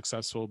O'Donnell so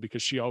successful,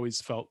 because she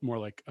always felt more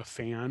like a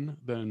fan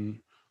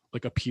than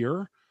like a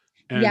peer.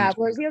 And yeah,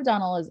 Rosie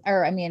O'Donnell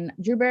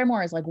Drew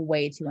Barrymore is like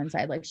way too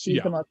inside. Like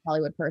she's the most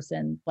Hollywood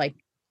person like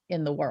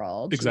in the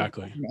world.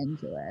 Exactly.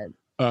 Into it.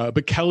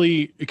 But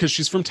Kelly, because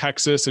she's from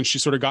Texas and she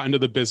sort of got into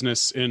the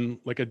business in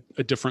like a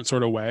different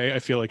sort of way, I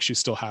feel like she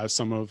still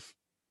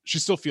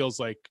feels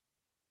like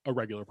a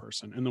regular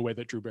person in the way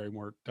that Drew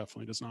Barrymore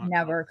definitely does not.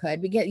 Never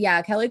could.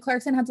 Kelly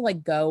Clarkson had to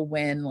like go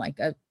win like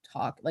a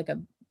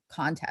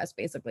contest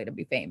basically to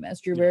be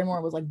famous. Drew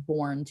Barrymore was like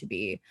born to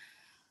be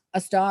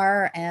a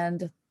star,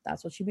 and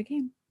that's what she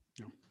became.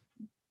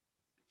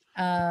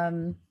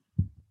 All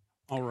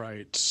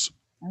right.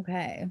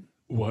 Okay.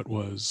 What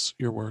was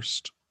your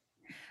worst?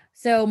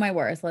 So my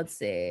worst, let's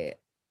see.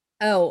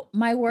 Oh,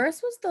 my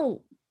worst was the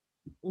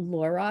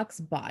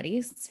Lorax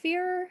body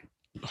sphere.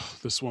 Oh,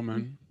 this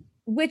woman.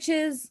 Which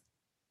is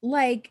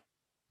like,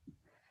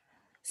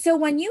 so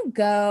when you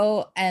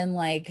go and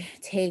like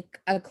take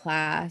a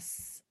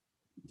class,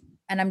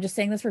 and I'm just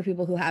saying this for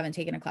people who haven't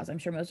taken a class, I'm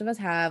sure most of us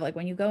have, like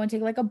when you go and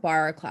take like a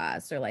bar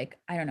class or like,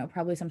 I don't know,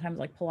 probably sometimes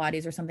like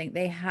Pilates or something,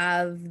 they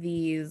have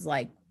these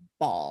like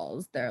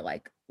balls. They're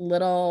like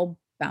little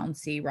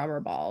bouncy rubber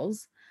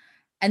balls.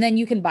 And then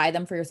you can buy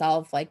them for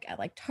yourself like at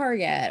like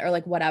Target or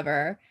like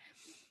whatever.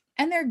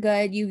 And they're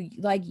good.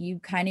 You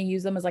kind of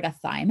use them as like a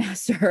thigh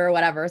master or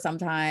whatever.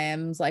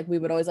 Sometimes like we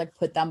would always like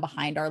put them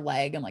behind our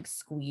leg and like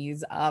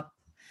squeeze up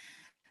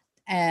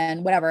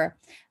and whatever.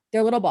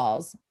 They're little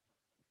balls.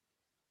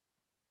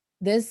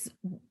 This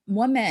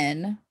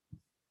woman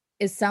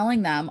is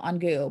selling them on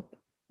Goop.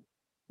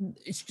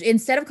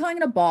 Instead of calling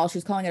it a ball,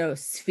 she's calling it a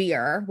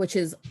sphere, which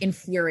is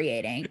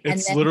infuriating.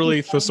 It's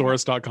literally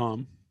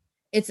thesaurus.com.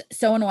 It's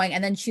so annoying.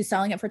 And then she's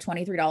selling it for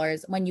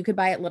 $23 when you could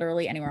buy it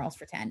literally anywhere else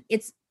for $10.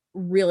 It's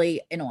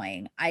really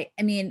annoying. I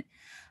mean,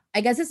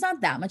 I guess it's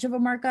not that much of a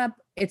markup.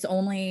 It's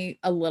only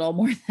a little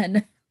more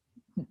than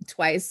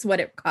twice what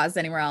it costs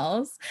anywhere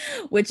else,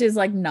 which is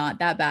like not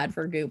that bad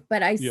for Goop.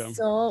 But I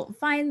still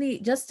find the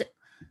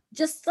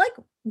just like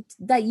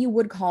that you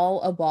would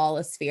call a ball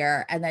a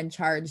sphere and then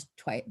charge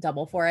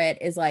double for it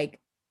is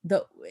like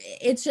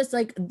it's just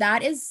like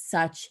that is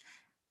such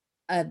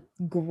a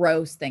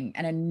gross thing,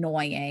 an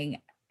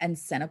annoying and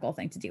cynical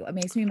thing to do. It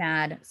makes me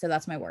mad. So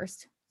that's my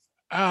worst.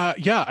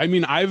 I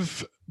mean,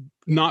 I've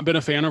not been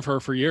a fan of her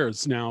for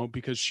years now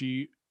because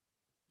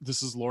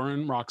this is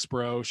Lauren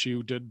Roxborough.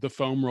 She did the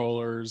foam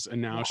rollers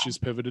and now she's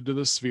pivoted to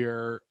the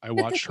sphere. I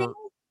watched her.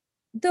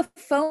 The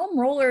foam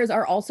rollers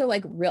are also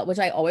like real, which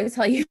I always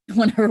tell you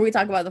whenever we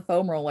talk about the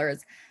foam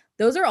rollers,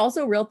 those are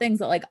also real things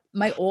that like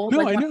my old,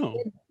 I know.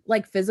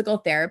 Like physical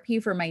therapy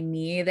for my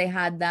knee, they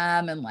had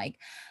them. And like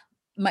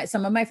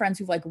some of my friends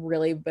who've like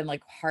really been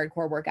like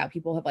hardcore workout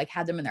people have like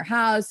had them in their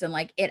house. And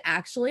like, it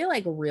actually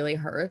like really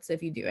hurts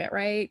if you do it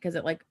right. Cause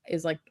it like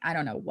is like, I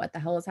don't know what the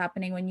hell is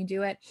happening when you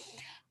do it,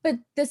 but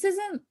this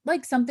isn't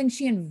like something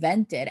she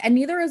invented. And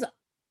neither is,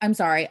 I'm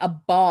sorry, a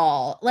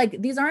ball.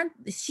 Like these aren't,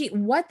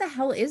 what the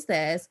hell is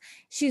this?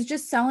 She's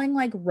just selling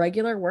like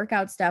regular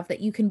workout stuff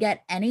that you can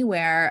get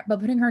anywhere, but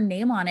putting her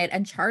name on it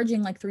and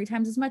charging like 3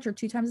 times as much or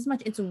 2 times as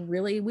much. It's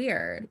really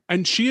weird.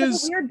 And it's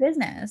a weird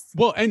business.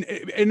 Well, and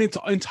it's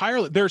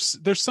entirely, there's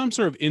some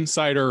sort of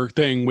insider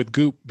thing with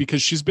Goop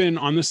because she's been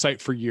on the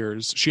site for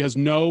years. She has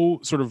no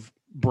sort of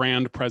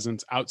brand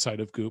presence outside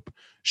of Goop.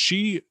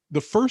 The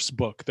first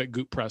book that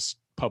Goop Press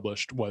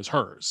published was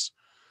hers.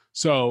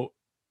 So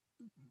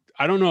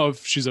I don't know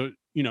if she's an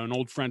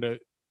old friend of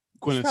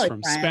Gwyneth's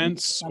from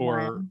Spence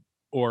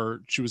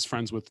or she was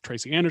friends with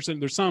Tracy Anderson.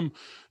 There's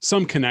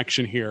some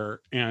connection here.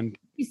 And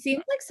she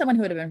seems like someone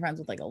who would have been friends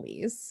with like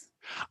Elise.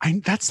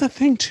 That's the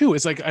thing too.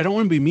 Is like I don't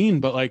want to be mean,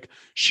 but like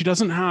she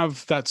doesn't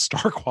have that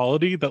star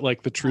quality that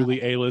like the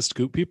truly A-list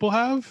Goop people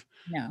have.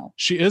 No,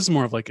 She is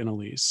more of like an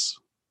Elise.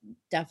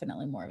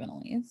 definitely more of an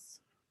Elise.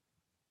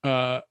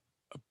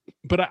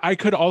 But I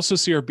could also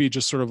see her be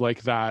just sort of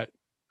like that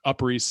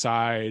Upper East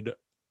Side.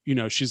 You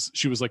know,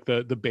 she was like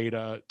the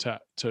beta to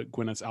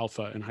Gwyneth's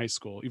alpha in high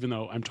school, even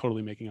though I'm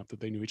totally making up that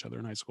they knew each other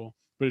in high school.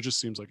 But it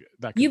just seems like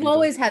that. You've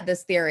always had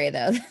this theory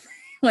though.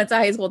 Went to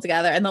high school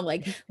together, and then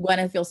like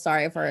Gwyneth feels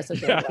sorry for her, so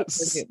she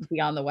be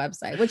on the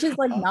website, which is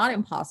like not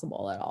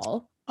impossible at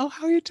all. Oh,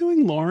 how are you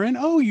doing, Lauren?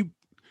 Oh, you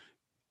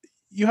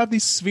have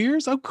these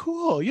spheres? Oh,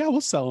 cool. Yeah, we'll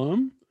sell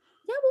them.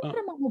 Yeah, we'll put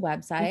them on the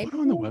website. We'll put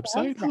them on the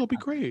website. Oh, it'll be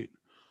great.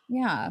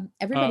 Yeah,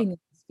 everybody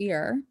needs a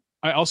sphere.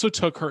 I also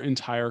took her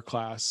entire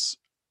class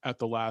at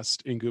the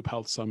last In Goop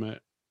Health Summit,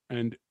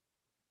 and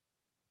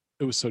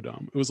it was so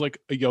dumb. It was like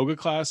a yoga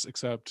class,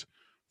 except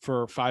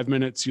for 5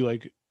 minutes you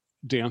like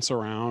dance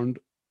around,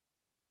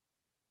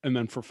 and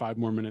then for 5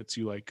 more minutes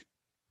you like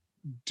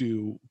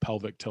do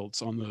pelvic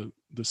tilts on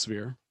the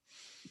sphere.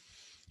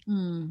 I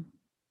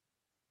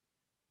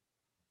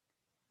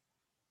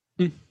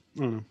don't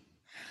know.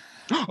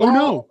 Oh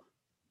no,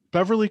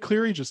 Beverly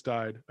Cleary just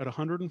died at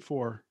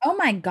 104. Oh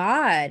my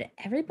God,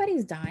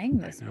 everybody's dying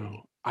this week.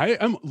 I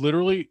am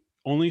literally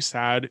only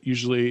sad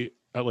usually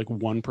at like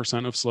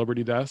 1% of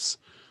celebrity deaths,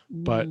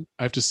 but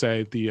I have to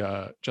say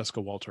the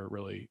Jessica Walter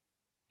really,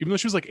 even though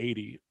she was like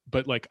 80,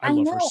 but like I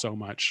love her so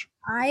much.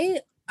 I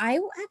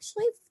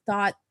actually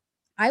thought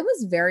I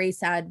was very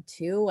sad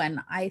too, and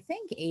I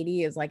think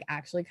 80 is like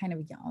actually kind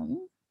of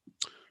young.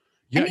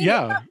 Yeah, I mean,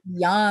 yeah, not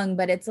young,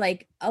 but it's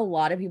like a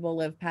lot of people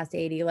live past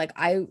 80. Like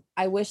I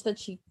wish that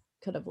she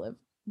could have lived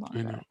longer.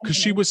 I know, because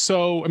she was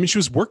so. I mean, she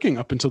was working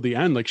up until the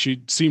end. Like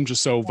she seemed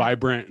just so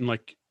vibrant, and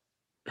like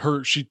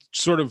she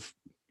sort of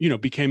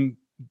became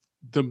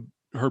the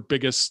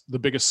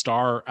biggest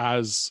star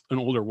as an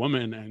older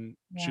woman, and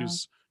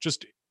she's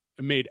just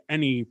made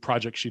any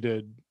project she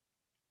did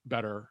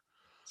better.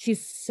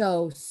 She's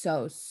so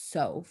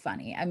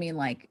funny. I mean,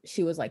 like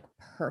she was like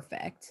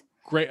perfect.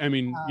 Great. I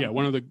mean,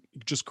 one of the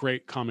just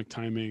great comic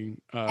timing.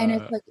 And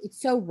it's like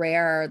it's so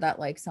rare that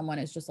like someone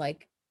is just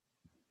like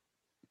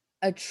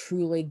a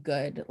truly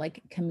good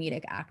like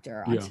comedic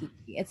actor on TV.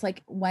 It's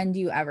like, when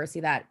do you ever see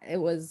that? It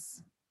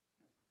was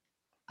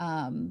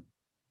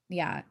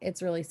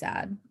it's really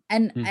sad.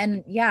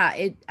 And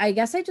I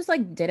guess I just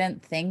like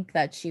didn't think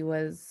that she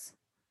was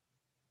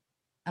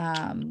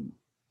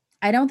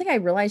I don't think I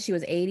realized she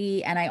was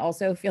 80, and I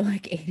also feel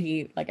like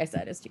 80, like I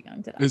said, is too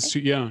young to die.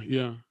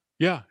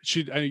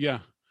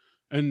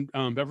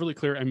 And Beverly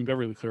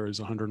Cleary is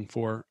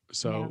 104,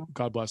 so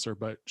God bless her.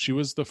 But she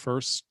was the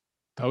first.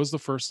 That was the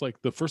first,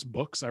 like the first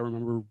books I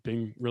remember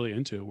being really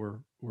into were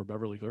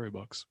Beverly Cleary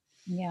books.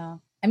 Yeah,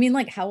 I mean,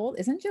 like how old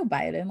isn't Joe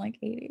Biden? Like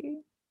 80?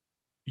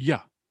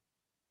 Yeah,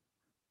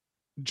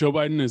 Joe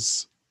Biden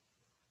is,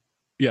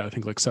 I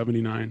think like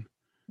 79.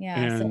 Yeah,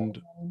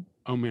 and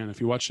oh man, if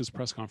you watched his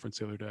press conference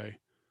the other day,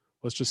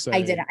 let's just say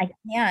I did. I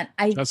can't.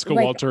 Jessica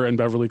Walter and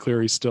Beverly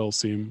Cleary still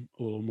seem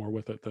a little more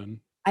with it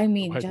than. I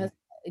mean, Jessica.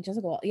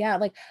 Yeah,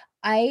 like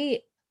I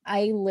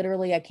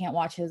literally I can't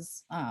watch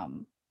his.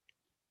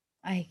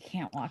 I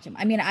can't watch him.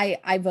 I mean,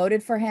 I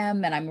voted for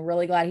him, and I'm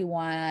really glad he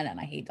won, and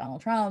I hate Donald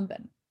Trump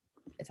and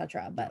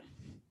etc. But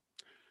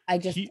I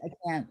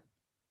can't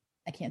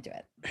do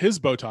it. His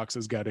Botox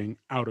is getting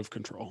out of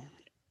control.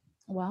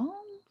 Well.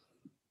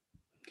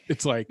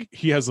 It's like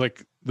he has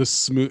like the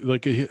smooth,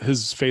 like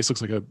his face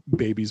looks like a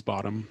baby's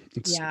bottom.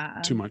 It's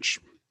too much.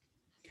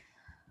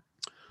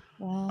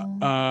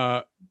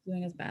 Well,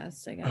 doing his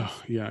best, I guess.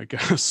 I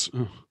guess.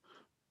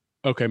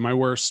 Okay, my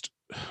worst.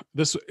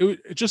 Just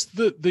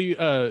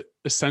the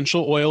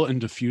essential oil and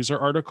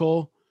diffuser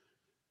article.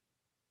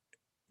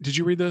 Did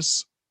you read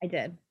this? I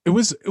did. It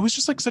was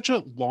just like such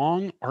a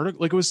long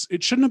article. Like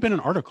it shouldn't have been an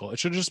article. It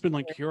should have just been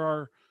like, here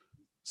are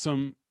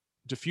some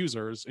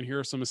diffusers and here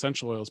are some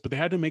essential oils, but they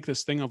had to make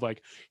this thing of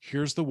like,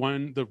 here's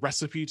the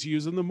recipe to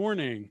use in the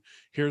morning,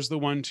 here's the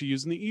one to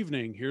use in the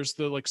evening, here's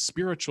the like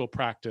spiritual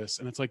practice.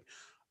 And it's like,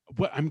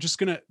 what, I'm just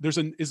gonna,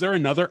 is there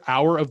another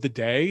hour of the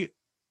day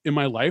in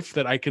my life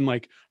that I can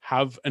like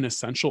have an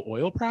essential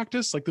oil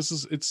practice? Like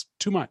it's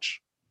too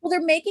much. Well,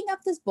 they're making up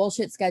this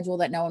bullshit schedule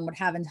that no one would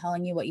have and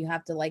telling you what you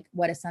have to like,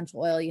 what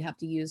essential oil you have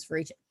to use for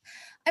each.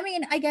 I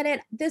mean, I get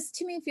it. This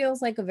to me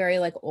feels like a very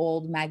like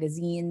old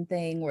magazine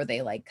thing where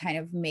they like kind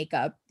of make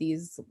up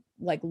these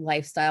like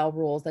lifestyle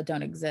rules that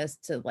don't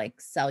exist to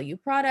like sell you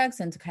products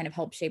and to kind of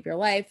help shape your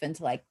life and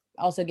to like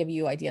also give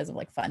you ideas of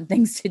like fun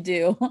things to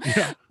do.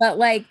 Yeah. But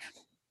like,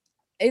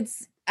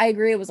 I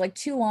agree. It was like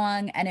too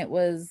long, and it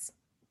was,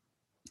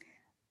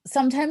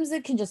 sometimes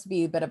it can just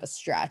be a bit of a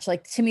stretch.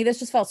 Like to me, this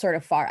just felt sort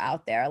of far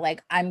out there.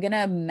 Like I'm going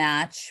to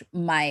match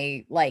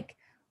my like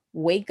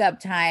wake up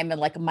time and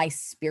like my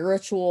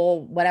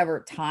spiritual,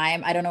 whatever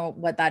time, I don't know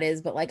what that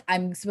is, but like,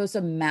 I'm supposed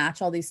to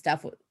match all these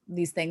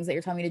things that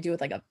you're telling me to do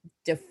with like a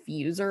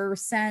diffuser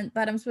scent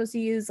that I'm supposed to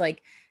use.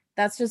 Like,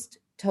 that's just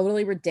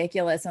totally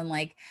ridiculous. And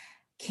like,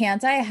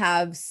 can't I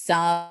have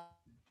some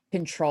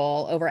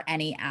control over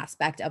any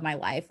aspect of my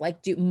life. Like,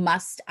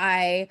 must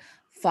I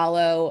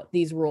follow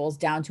these rules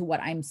down to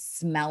what I'm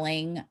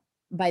smelling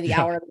by the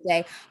hour of the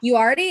day?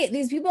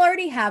 These people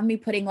already have me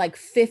putting like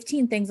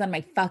 15 things on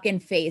my fucking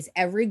face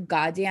every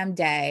goddamn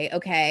day.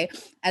 Okay.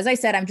 As I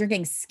said, I'm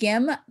drinking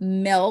skim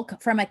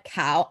milk from a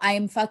cow. I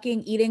am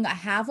fucking eating a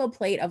half a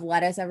plate of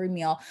lettuce every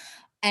meal.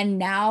 And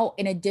now,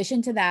 in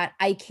addition to that,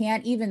 I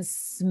can't even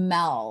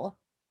smell.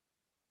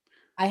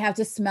 I have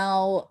to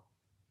smell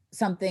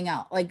something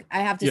else. Like,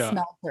 I have to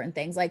smell certain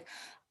things. Like,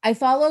 I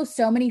follow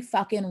so many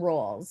fucking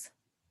rules.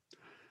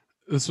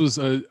 This was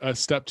a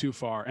step too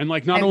far. And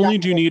like, not only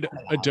do you need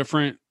a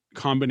different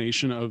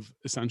combination of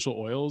essential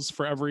oils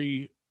for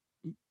every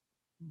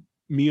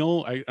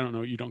meal, I don't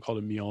know, you don't call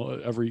it a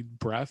meal, every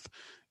breath,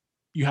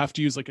 you have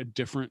to use like a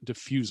different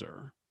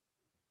diffuser.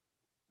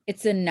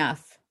 It's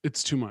enough.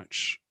 It's too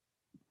much.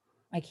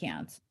 I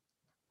can't.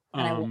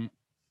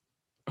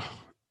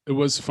 It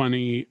was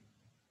funny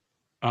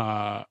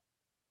that,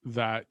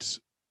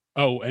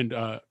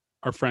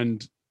 our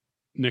friend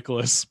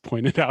Nicholas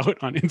pointed out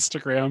on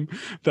Instagram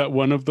that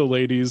one of the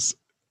ladies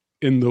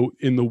in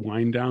the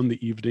wind down,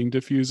 the evening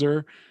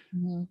diffuser,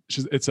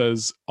 it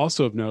says,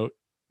 also of note,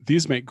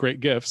 these make great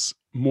gifts.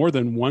 More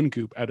than one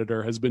Goop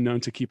editor has been known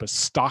to keep a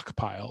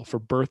stockpile for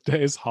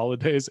birthdays,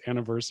 holidays,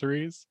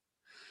 anniversaries.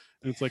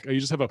 And it's like, you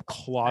just have a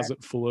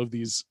closet full of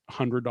these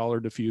 $100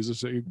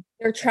 diffusers that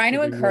they're trying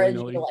to encourage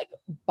you to like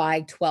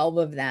buy 12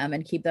 of them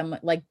and keep them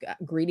like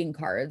greeting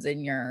cards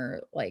in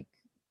your like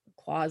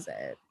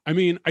closet. I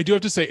mean, I do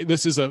have to say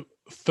this is a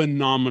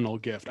phenomenal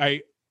gift.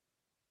 I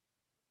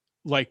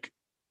like,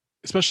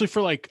 especially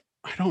for like,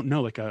 I don't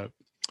know, like a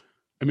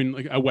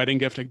wedding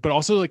gift, but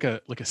also like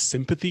a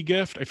sympathy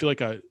gift. I feel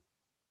like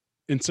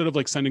instead of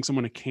like sending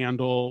someone a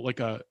candle, like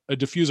a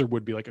diffuser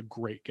would be like a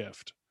great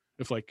gift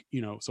if like,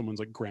 you know, someone's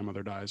like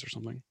grandmother dies or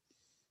something.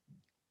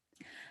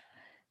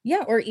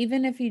 Yeah. Or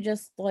even if you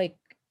just like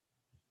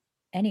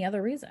any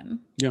other reason.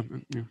 Yeah.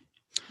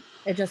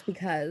 It's just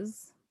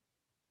because.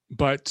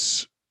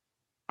 But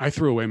I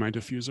threw away my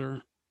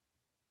diffuser.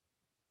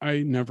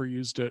 I never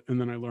used it. And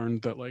then I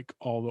learned that like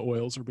all the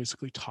oils are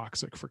basically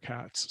toxic for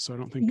cats. So I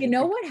don't think, you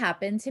know what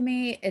happened to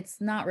me?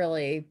 It's not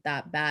really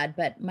that bad,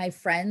 but my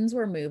friends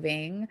were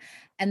moving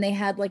and they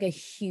had like a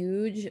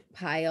huge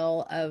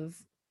pile of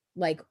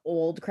like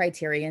old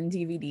Criterion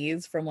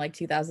DVDs from like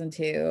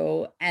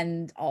 2002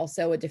 and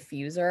also a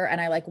diffuser.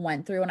 And I like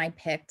went through and I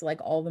picked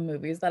like all the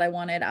movies that I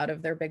wanted out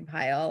of their big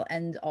pile.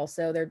 And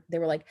also they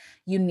were like,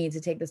 you need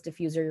to take this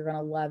diffuser. You're going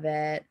to love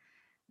it.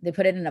 They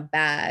put it in a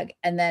bag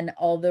and then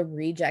all the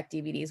reject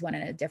DVDs went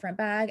in a different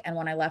bag. And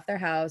when I left their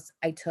house,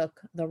 I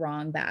took the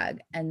wrong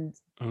bag and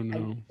oh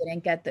no, I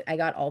didn't get I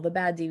got all the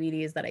bad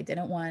DVDs that I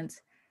didn't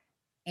want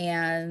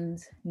and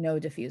no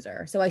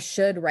diffuser. So I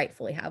should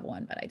rightfully have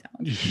one, but I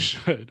don't. You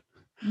should.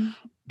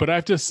 But I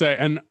have to say,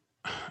 and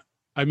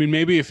I mean,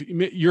 maybe if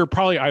you're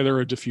probably either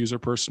a diffuser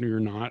person or you're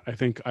not. I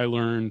think I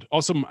learned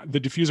also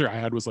the diffuser I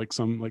had was like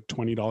some like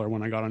 $20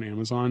 one I got on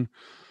Amazon.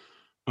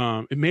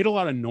 It made a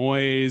lot of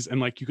noise and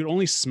like you could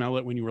only smell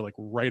it when you were like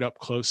right up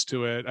close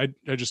to it.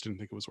 I just didn't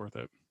think it was worth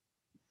it.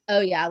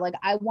 Oh yeah, like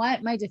I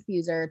want my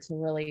diffuser to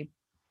really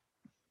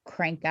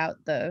crank out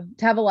to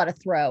have a lot of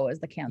throw, as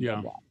the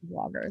cancer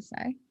bloggers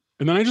say.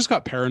 And then I just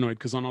got paranoid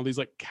because on all these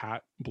like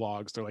cat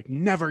blogs, they're like,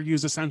 never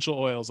use essential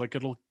oils, like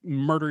it'll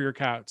murder your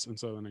cats. And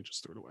so then I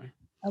just threw it away.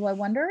 Oh, I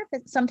wonder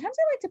if sometimes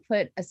I like to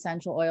put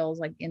essential oils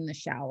like in the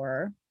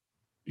shower.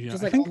 Yeah,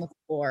 just like on the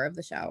floor of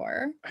the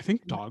shower. I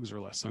think dogs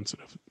are less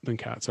sensitive than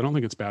cats. I don't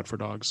think it's bad for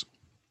dogs.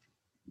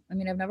 I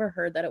mean, I've never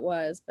heard that it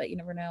was, but you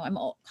never know. I'm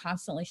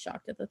constantly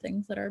shocked at the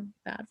things that are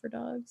bad for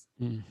dogs.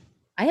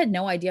 I had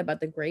no idea about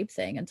the grape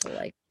thing until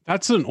like.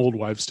 That's an old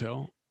wives'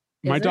 tale.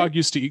 My dog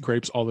used to eat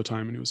grapes all the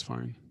time and he was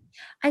fine.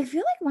 I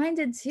feel like mine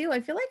did too.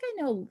 I feel like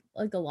I know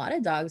like a lot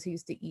of dogs who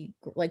used to eat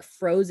like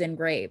frozen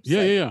grapes.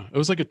 Yeah. It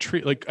was like a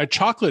treat. Like a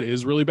chocolate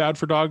is really bad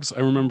for dogs. I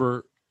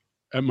remember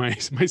at my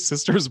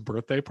sister's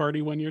birthday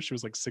party one year, she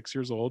was like 6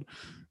 years old.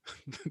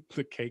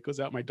 The cake was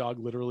out. My dog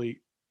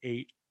literally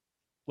ate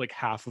like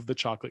half of the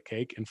chocolate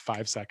cake in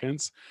 5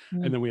 seconds.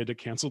 And then we had to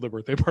cancel the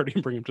birthday party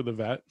and bring him to the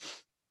vet.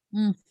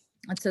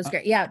 That's so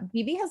scary. Yeah.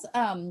 BB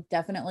has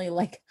definitely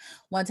like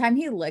one time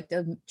he licked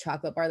a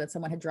chocolate bar that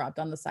someone had dropped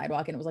on the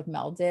sidewalk and it was like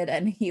melted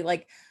and he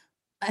like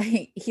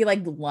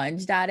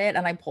lunged at it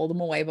and I pulled him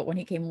away, but when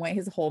he came away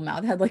his whole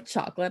mouth had like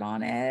chocolate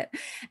on it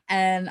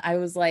and I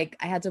was like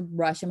I had to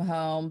rush him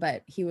home,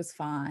 but he was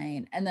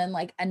fine. And then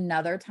like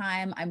another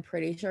time I'm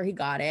pretty sure he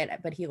got it,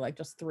 but he like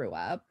just threw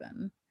up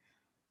and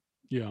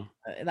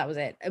that was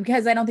it,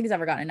 because I don't think he's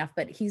ever gotten enough,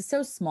 but he's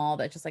so small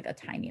that just like a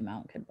tiny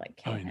amount could like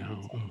kill him. I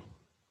know.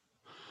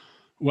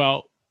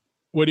 Well,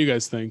 what do you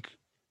guys think?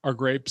 Are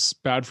grapes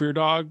bad for your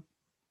dog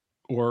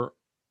or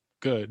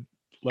good?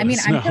 I mean,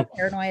 I'm so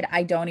paranoid.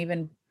 I don't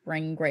even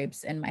bring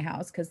grapes in my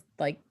house because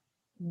like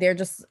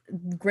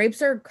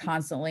grapes are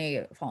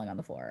constantly falling on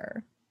the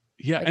floor.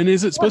 Yeah. Like, and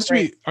is it supposed to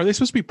be, are they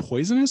supposed to be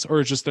poisonous or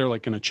is just they're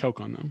like going to choke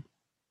on them?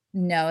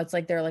 No, it's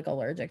like they're like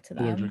allergic to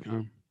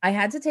them. I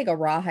had to take a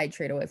rawhide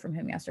treat away from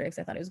him yesterday because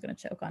I thought he was going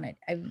to choke on it.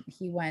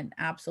 He went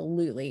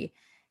absolutely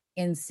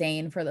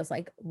insane for this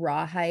like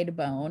rawhide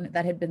bone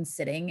that had been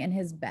sitting in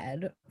his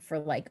bed for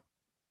like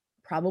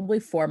probably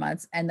 4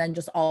 months, and then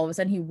just all of a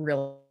sudden he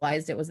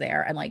realized it was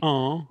there and like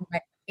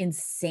went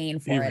insane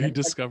for it. He And,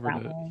 discovered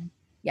like, it.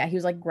 Yeah, he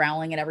was like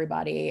growling at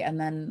everybody, and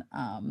then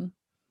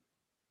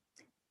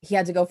he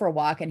had to go for a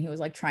walk, and he was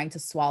like trying to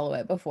swallow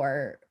it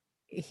before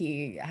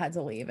he had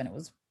to leave, and it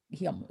was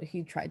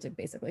he tried to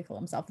basically kill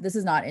himself. This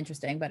is not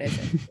interesting, but it's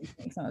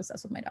interesting. I'm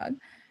obsessed with my dog.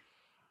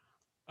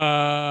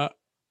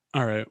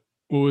 All right.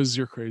 What was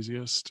your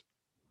craziest?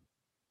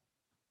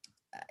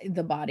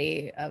 The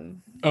body of.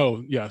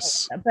 Oh,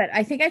 yes. But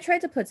I think I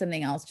tried to put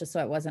something else just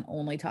so I wasn't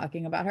only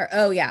talking about her.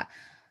 Oh, yeah.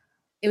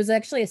 It was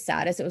actually a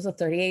Satis. It was a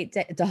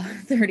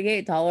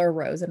 $38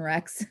 Rose and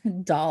Rex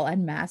doll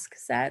and mask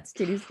sets.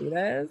 Did you see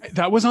this?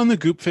 That was on the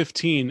Goop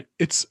 15.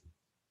 It's,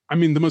 I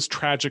mean, the most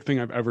tragic thing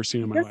I've ever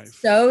seen in my life.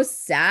 So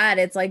sad.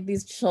 It's like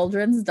these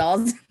children's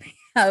dolls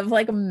have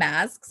like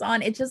masks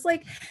on. It just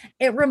like,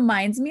 it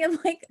reminds me of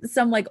like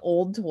some like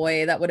old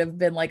toy that would have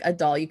been like a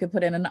doll you could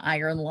put in an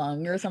iron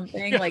lung or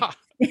something. Yeah. Like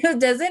it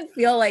doesn't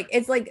feel like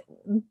it's like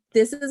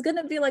this is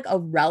gonna be like a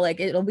relic.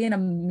 It'll be in a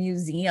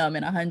museum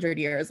in 100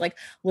 years. Like,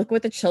 look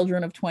what the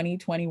children of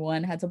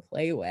 2021 had to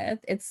play with.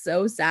 It's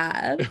so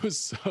sad. It was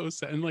so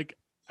sad. And like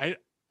I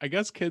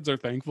guess kids are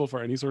thankful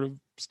for any sort of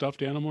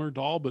stuffed animal or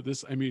doll, but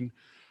this, I mean,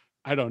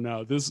 I don't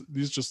know.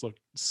 These just look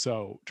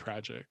so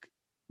tragic.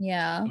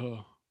 Yeah.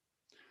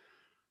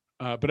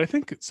 But I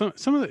think some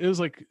of it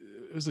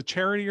was a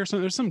charity or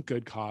something. There's some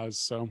good cause.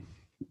 So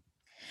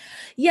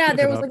yeah,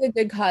 there was like a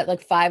good cut.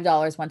 Like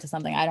 $5 went to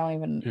something. I don't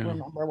even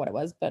remember what it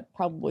was, but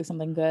probably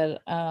something good.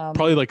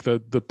 Probably like the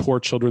poor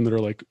children that are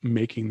like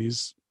making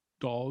these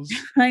dolls.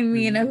 I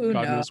mean, who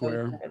knows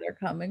where they're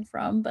coming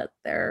from, but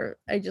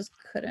I just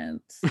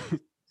couldn't.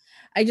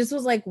 I just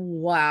was like,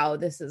 wow,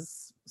 this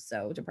is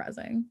so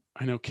depressing.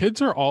 I know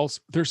kids are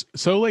they're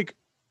so like,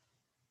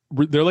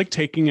 they're like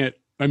taking it.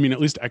 I mean,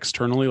 at least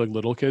externally, like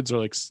little kids are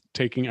like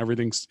taking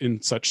everything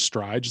in such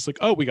stride. Just like,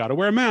 oh, we got to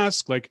wear a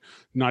mask. Like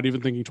not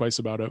even thinking twice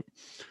about it.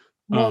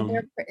 Well,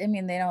 they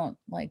don't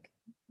like,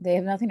 they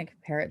have nothing to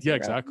compare it to. Yeah,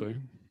 exactly.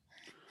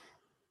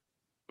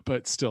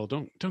 But still,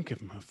 don't give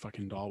them a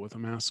fucking doll with a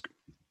mask.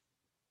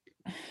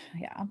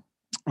 Yeah.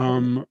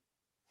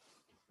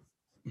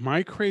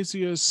 My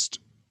craziest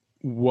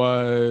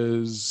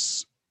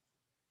was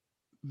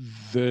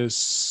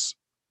this.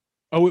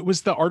 Oh, it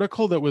was the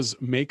article that was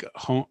make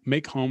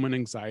home an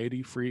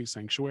anxiety-free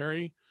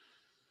sanctuary.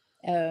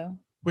 Oh.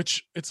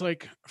 Which it's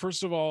like,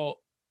 first of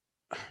all,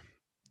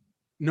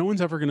 no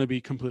one's ever going to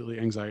be completely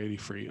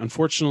anxiety-free.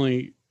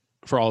 Unfortunately,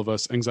 for all of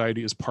us,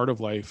 anxiety is part of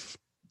life,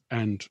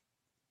 and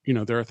you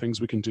know there are things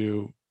we can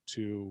do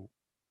to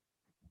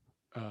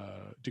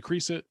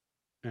decrease it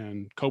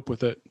and cope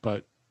with it,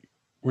 but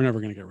we're never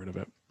going to get rid of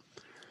it.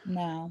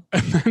 No.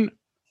 And then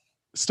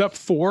step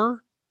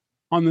 4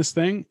 on this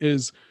thing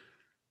is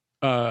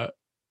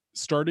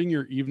starting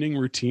your evening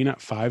routine at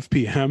 5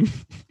 p.m.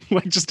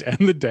 Like just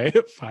end the day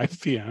at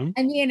 5 p.m.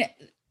 I mean,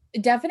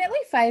 definitely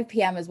 5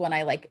 p.m. is when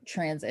I like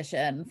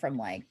transition from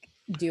like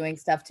doing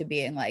stuff to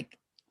being like,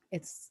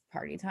 it's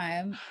party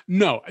time.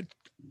 No,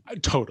 I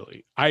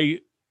totally.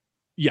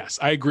 Yes,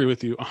 I agree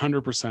with you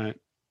 100%.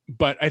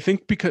 But I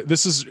think because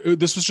this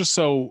was just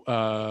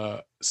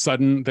so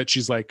sudden that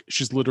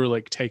she's literally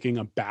like taking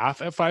a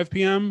bath at 5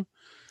 p.m.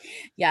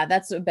 Yeah,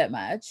 that's a bit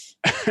much.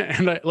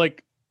 And I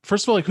like,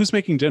 first of all, like who's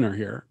making dinner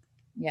here?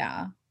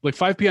 Yeah. Like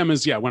 5 p.m.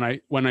 is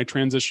when I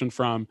transition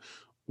from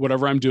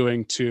whatever I'm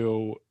doing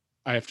to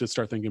I have to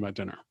start thinking about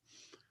dinner.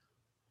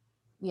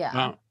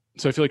 Yeah.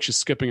 So I feel like she's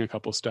skipping a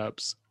couple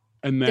steps.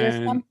 And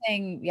then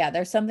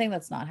there's something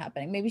that's not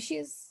happening. Maybe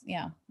she's I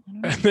don't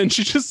know. And then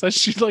she just says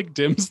she like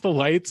dims the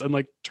lights and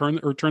like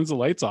turns the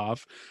lights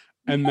off.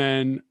 And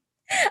then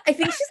I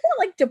think she's got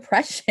like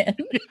depression.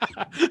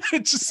 Yeah,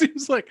 it just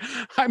seems like,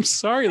 I'm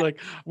sorry, like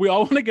we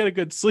all want to get a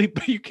good sleep,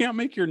 but you can't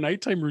make your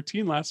nighttime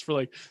routine last for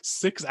like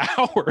 6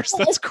 hours.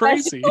 That's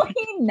crazy.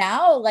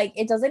 Now, like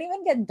it doesn't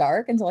even get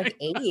dark until like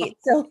 8.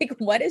 So like,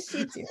 what is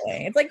she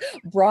doing? It's like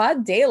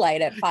broad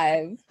daylight at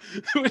 5.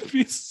 It would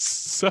be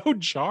so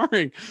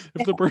jarring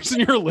if the person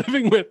you're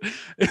living with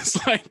is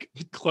like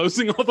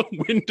closing all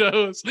the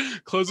windows,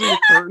 closing the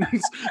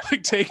curtains,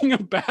 like taking a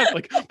bath,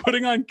 like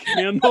putting on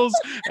candles,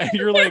 and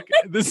you're like,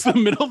 this is the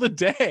middle of the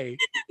day.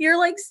 You're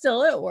like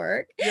still at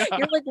work. Yeah.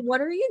 You're like,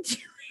 what are you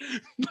doing?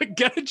 Like,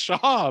 get a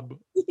job.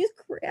 You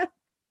crap.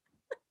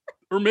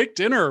 Or make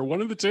dinner.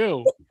 One of the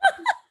two.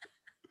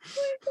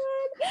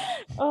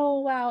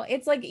 Oh wow.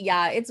 It's like,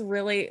 yeah,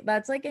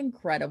 that's like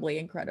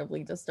incredibly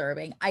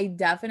disturbing. I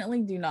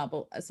definitely do not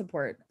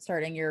support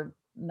starting your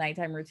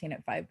nighttime routine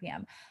at 5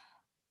 p.m.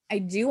 I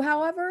do,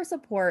 however,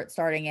 support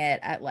starting it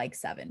at like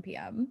 7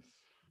 p.m.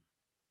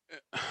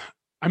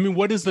 I mean,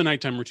 what is the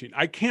nighttime routine?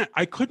 I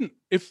couldn't,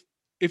 if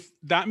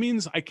that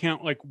means I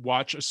can't like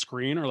watch a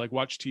screen or like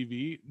watch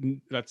TV,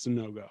 that's a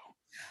no-go.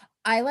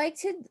 I like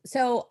to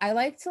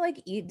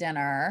like eat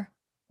dinner,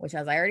 which,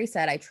 as I already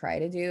said, I try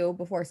to do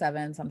before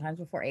 7, sometimes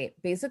before 8.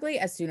 Basically,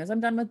 as soon as I'm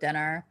done with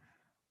dinner,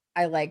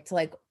 I like to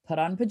like put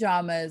on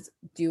pajamas,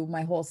 do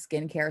my whole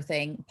skincare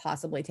thing,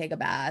 possibly take a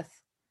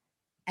bath,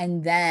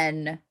 and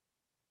then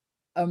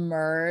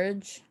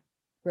emerge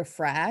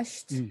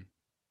refreshed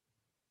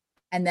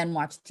and then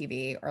watch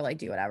TV or like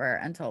do whatever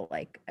until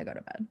like I go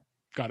to bed.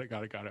 Got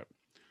it.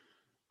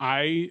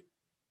 I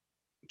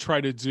try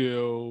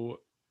to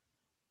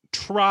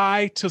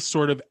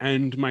sort of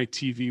end my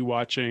TV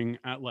watching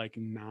at like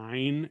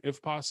 9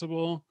 if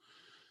possible.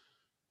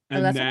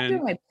 And that's then when I'm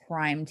doing my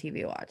prime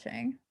TV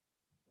watching.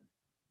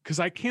 Because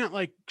I can't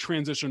like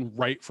transition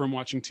right from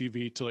watching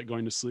TV to like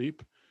going to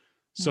sleep.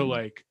 So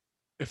like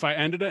if I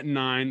ended at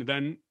 9,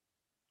 then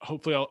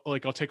hopefully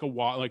I'll take a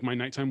walk, like my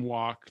nighttime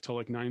walk till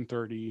like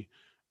 9:30.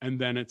 And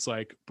then it's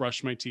like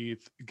brush my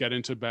teeth, get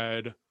into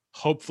bed.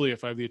 Hopefully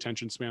if I have the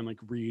attention span, like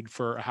read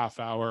for a half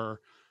hour.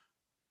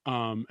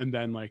 And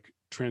then like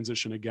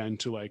transition again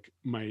to like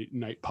my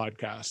night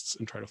podcasts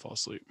and try to fall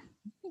asleep.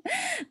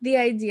 The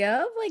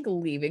idea of like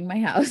leaving my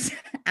house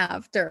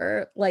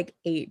after like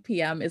 8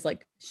 p.m. is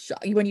like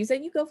when you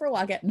said you go for a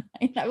walk at 9,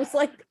 I was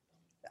like,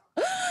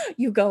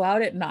 you go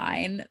out at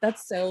 9.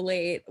 That's so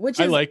late. Which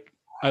is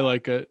I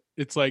like it.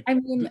 It's like, I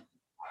mean,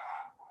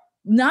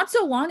 not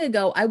so long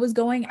ago, I was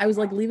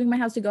like leaving my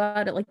house to go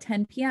out at like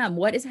 10 p.m.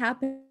 What is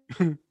happening?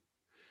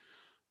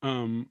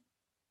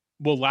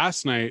 Well,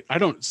 last night,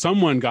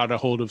 someone got a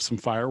hold of some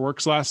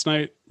fireworks last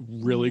night,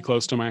 really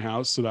close to my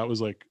house. So that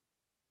was like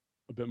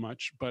a bit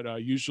much,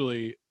 but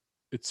usually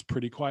it's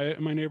pretty quiet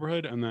in my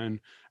neighborhood. And then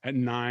at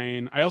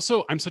 9,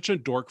 I'm such a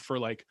dork for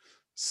like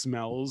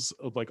smells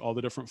of like all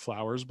the different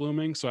flowers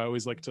blooming. So I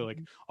always like to like,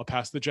 I'll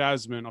pass the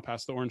jasmine, I'll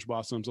pass the orange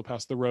blossoms, I'll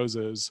pass the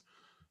roses,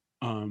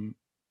 and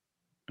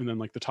then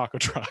like the taco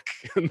truck,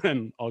 and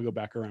then I'll go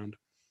back around.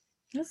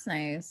 That's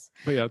nice.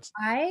 But yeah,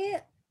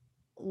 I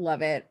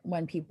love it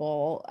when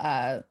people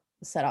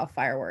set off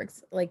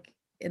fireworks like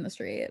in the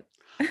street.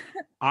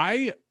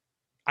 I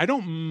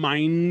don't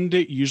mind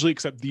it usually,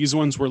 except these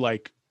ones were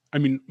like, I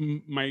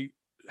mean, my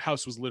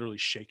house was literally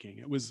shaking.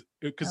 It was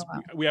because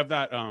we have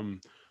that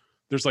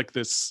there's like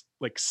this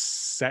like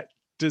set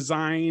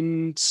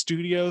design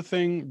studio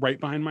thing right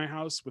behind my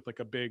house with like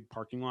a big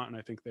parking lot, and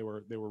I think they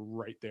were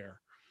right there.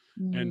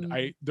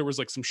 And there was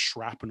like some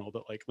shrapnel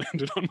that like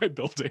landed on my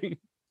building.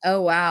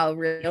 Oh wow,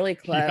 really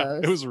close. Yeah,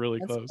 it was really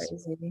close.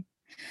 Crazy.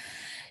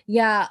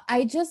 Yeah,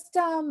 I just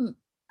I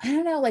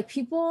don't know, like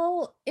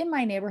people in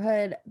my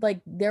neighborhood,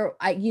 like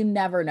you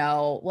never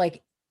know,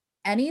 like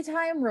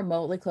anytime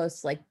remotely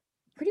close to like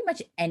pretty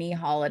much any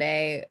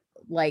holiday,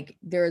 like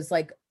there's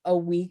like a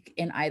week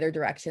in either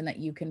direction that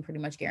you can pretty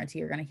much guarantee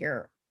you're going to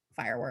hear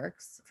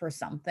fireworks for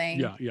something.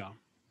 Yeah.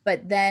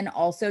 But then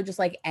also just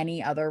like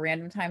any other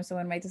random time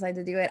someone might decide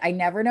to do it. I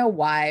never know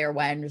why or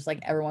when, just like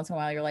every once in a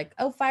while you're like,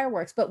 oh,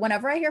 fireworks. But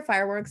whenever I hear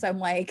fireworks, I'm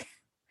like,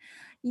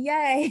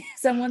 yay,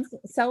 someone's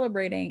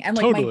celebrating. And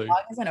like totally. My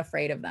dog isn't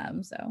afraid of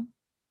them. So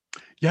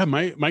yeah,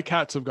 my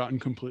cats have gotten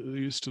completely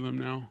used to them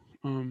now.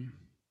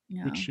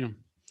 Which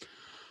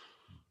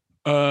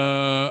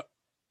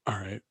all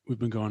right, we've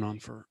been going on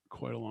for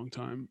quite a long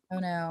time. Oh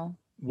no.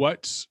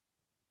 What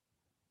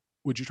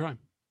would you try?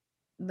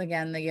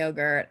 Again, the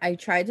yogurt. I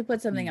tried to put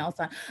something else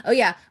on. Oh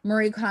yeah,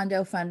 Marie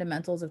Kondo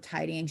Fundamentals of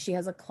Tidying. She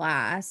has a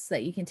class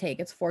that you can take.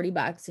 It's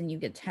 $40 and you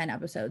get 10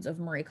 episodes of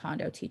Marie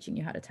Kondo teaching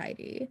you how to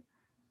tidy.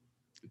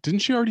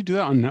 Didn't she already do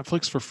that on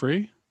Netflix for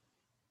free?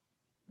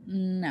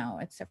 No,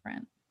 it's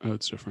different. Oh,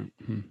 it's different.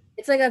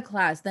 It's like a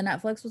class. The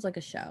Netflix was like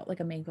a show, like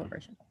a makeover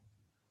version.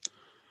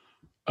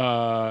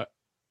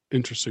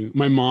 Interesting.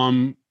 My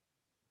mom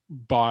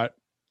bought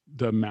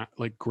the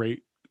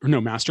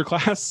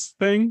masterclass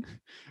thing,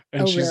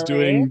 and she's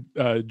doing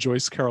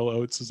Joyce Carol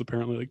Oates is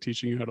apparently like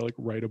teaching you how to like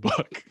write a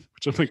book,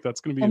 which I think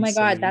that's going to be. Oh my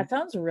insane. God, that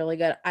sounds really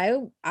good.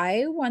 I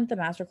want the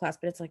masterclass,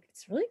 but it's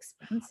really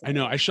expensive. I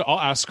know. I'll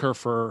ask her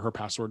for her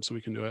password so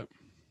we can do it.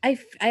 I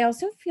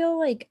also feel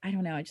like, I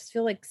don't know, I just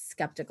feel like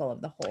skeptical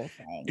of the whole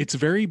thing. It's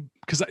very,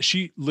 because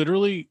she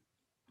literally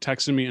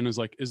texted me and was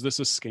like, is this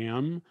a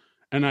scam?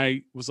 And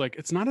I was like,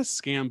 it's not a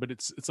scam, but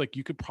it's like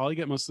you could probably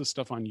get most of this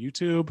stuff on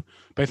YouTube.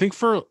 But I think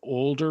for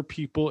older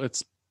people,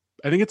 it's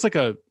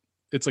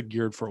like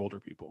geared for older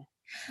people.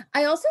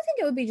 I also think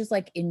it would be just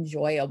like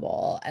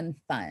enjoyable and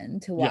fun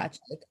to watch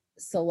like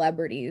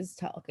celebrities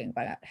talking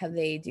about how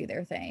they do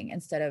their thing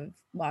instead of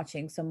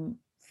watching some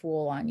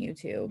fool on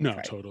YouTube. No,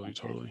 totally.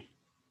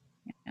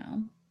 Yeah.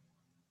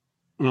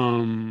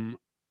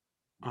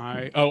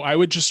 I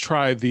would just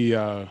try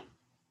the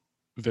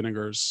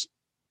vinegars.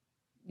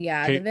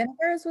 Yeah, the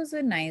vinegars was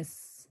a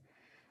nice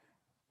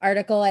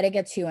article. I didn't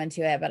get too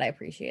into it, but I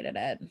appreciated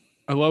it.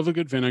 I love a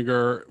good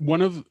vinegar.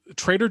 One of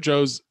Trader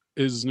Joe's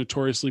is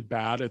notoriously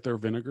bad at their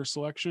vinegar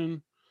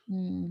selection.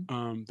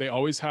 They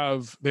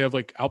have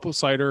like apple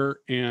cider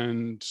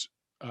and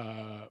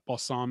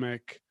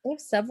balsamic. They have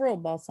several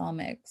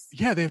balsamics.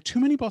 Yeah, they have too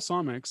many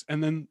balsamics.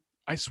 And then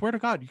I swear to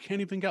God, you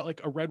can't even get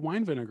like a red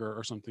wine vinegar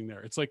or something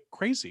there. It's like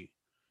crazy.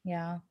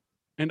 Yeah.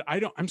 And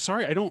I'm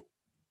sorry, I don't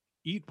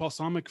eat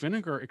balsamic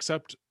vinegar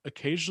except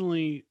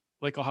occasionally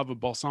like I'll have a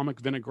balsamic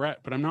vinaigrette,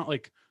 but I'm not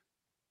like,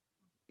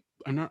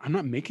 I'm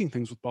not making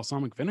things with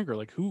balsamic vinegar.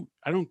 Like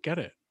I don't get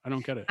it. I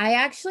don't get it. I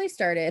actually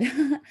started,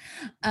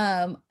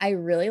 I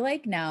really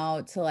like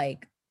now to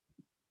like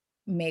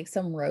make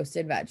some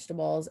roasted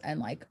vegetables and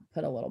like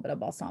put a little bit of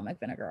balsamic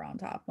vinegar on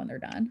top when they're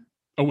done.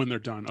 Oh, when they're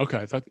done.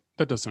 Okay.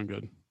 That does sound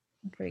good.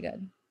 Pretty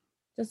good.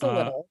 Just a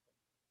little.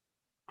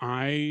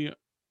 I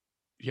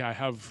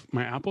have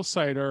my apple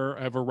cider.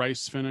 I have a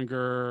rice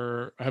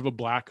vinegar. I have a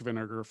black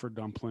vinegar for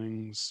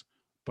dumplings,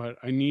 but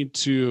I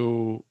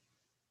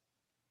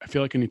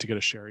feel like I need to get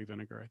a sherry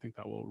vinegar. I think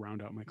that will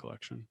round out my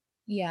collection.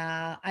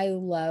 Yeah, I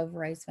love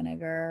rice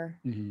vinegar.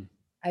 Mm-hmm.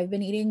 I've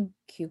been eating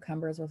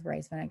cucumbers with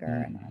rice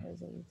vinegar, and that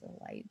is a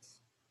delight.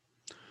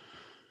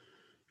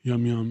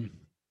 Yum, yum.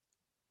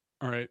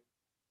 All right.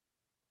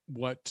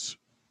 What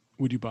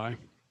would you buy?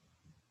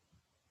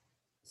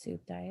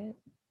 Soup diet.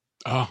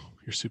 Oh,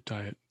 your soup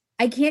diet.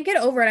 I can't get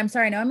over it. I'm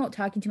sorry. I know I'm not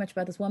talking too much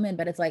about this woman,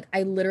 but it's like,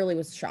 I literally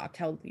was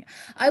shocked.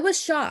 I was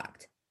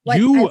shocked.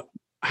 Like,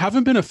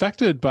 haven't been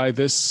affected by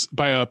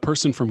a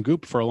person from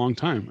Goop for a long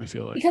time, I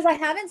feel like. Because I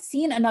haven't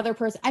seen another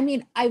person. I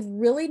mean, I've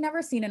really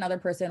never seen another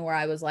person where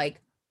I was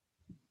like,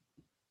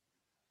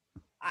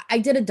 I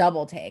did a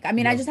double take. I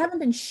mean, I just haven't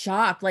been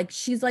shocked. Like,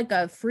 she's like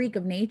a freak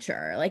of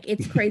nature. Like,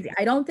 it's crazy.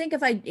 I don't think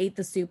if I ate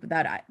the soup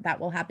that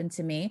will happen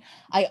to me.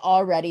 I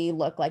already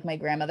look like my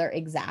grandmother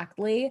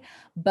exactly.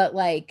 But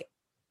like,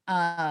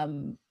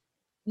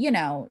 you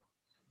know,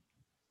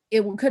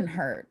 it couldn't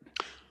hurt.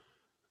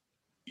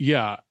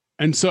 Yeah.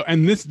 And so,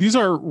 these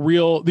are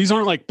real, these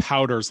aren't like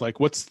powders. Like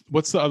what's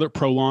the other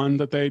Prolon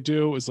that they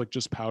do is like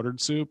just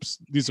powdered soups.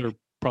 These are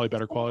probably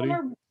better quality.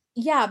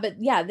 Yeah. But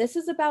yeah, this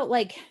is about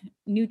like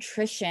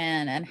nutrition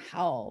and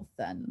health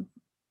and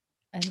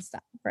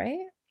stuff, right?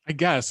 I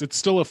guess it's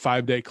still a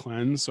 5-day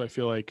cleanse. So I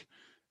feel like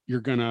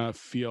you're going to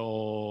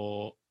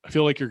feel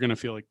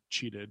like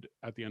cheated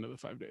at the end of the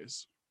 5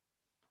 days.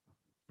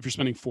 If you're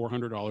spending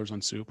 $400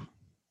 on soup.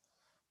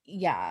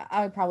 Yeah,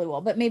 I probably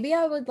will, but maybe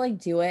I would like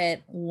do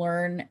it,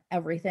 learn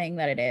everything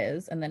that it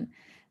is, and then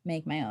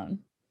make my own.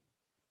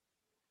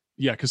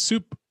 Yeah, because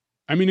soup,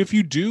 I mean, if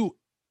you do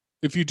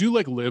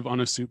like live on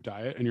a soup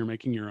diet and you're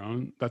making your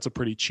own, that's a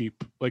pretty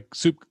cheap, like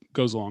soup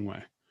goes a long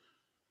way.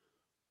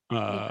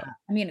 Yeah.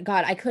 I mean,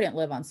 God, I couldn't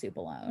live on soup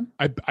alone.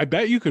 I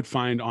bet you could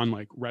find on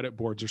like Reddit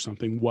boards or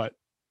something what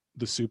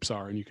the soups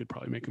are, and you could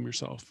probably make them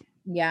yourself.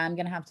 Yeah, I'm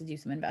gonna have to do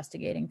some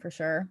investigating for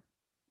sure.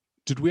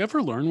 Did we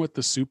ever learn what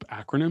the soup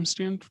acronym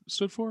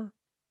stood for?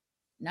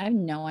 I have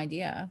no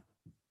idea.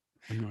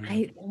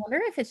 I wonder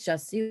if it's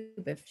just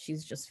soup, if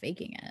she's just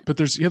faking it. But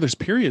there's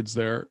periods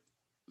there.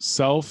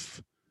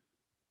 Self,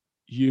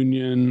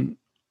 union,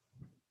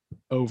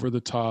 over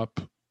the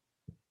top,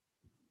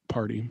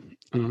 party.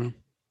 I don't know.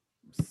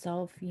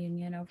 Self,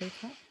 union, over the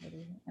top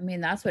party. I mean,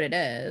 that's what it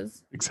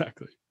is.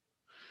 Exactly.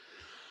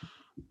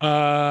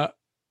 What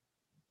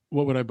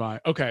would I buy?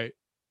 Okay.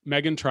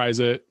 Megan tries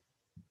it.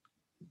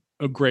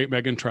 A great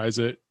Megan tries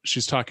it.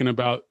 She's talking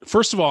about,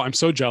 first of all, I'm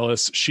so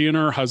jealous. She and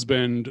her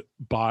husband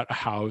bought a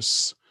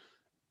house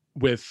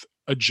with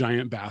a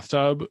giant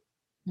bathtub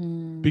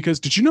because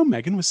did you know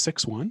Megan was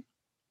 6'1"?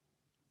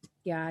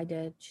 Yeah, I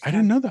did. I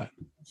didn't know that.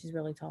 She's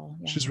really tall.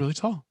 Yeah. She's really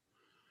tall.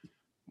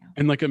 Yeah.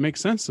 And like, it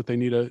makes sense that they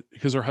need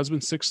because her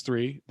husband's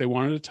 6'3". They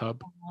wanted a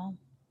tub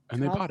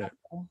and they bought it.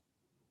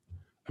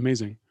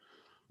 Amazing.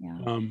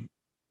 Yeah.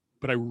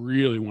 But I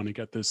really want to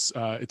get this.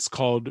 It's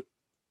called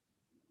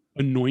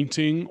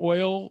anointing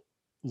oil,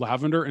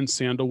 lavender and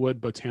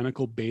sandalwood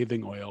botanical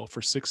bathing oil for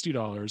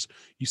 $60.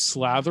 You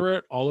slather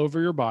it all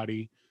over your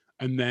body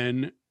and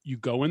then you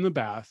go in the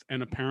bath,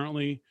 and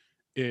apparently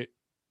it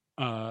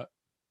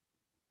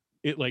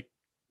like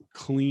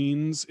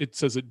cleans. It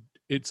says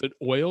it's an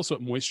oil, so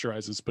it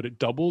moisturizes, but it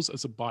doubles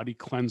as a body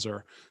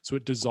cleanser. So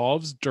it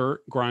dissolves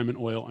dirt, grime, and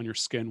oil on your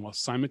skin while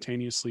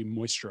simultaneously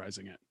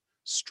moisturizing it.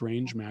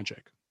 Strange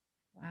magic.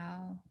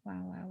 Wow.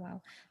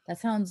 That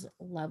sounds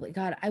lovely.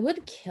 God, I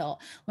would kill.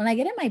 When I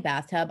get in my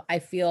bathtub, I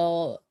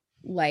feel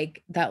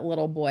like that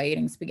little boy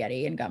eating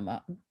spaghetti and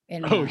gumbo.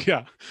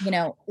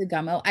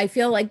 Gumbo. I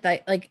feel like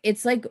that, like,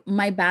 it's like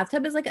my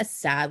bathtub is like a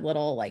sad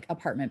little like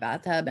apartment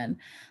bathtub. And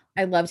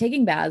I love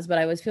taking baths, but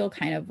I always feel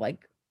kind of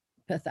like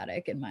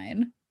pathetic in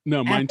mine.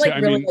 No, mine too.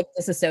 Like, really, I mean, like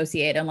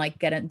disassosiate and like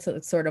get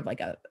into sort of like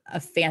a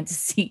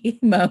fantasy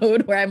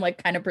mode where I'm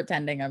like kind of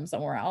pretending I'm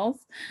somewhere else.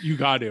 You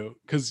got to,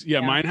 because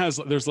mine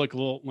there's like a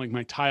little, like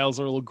my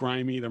tiles are a little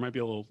grimy. There might be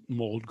a little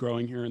mold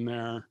growing here and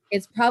there.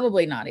 It's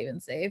probably not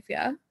even safe.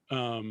 Yeah.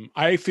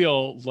 I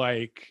feel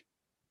like,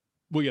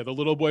 the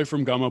little boy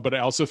from Gummo, but I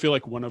also feel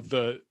like one of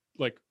the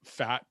like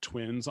fat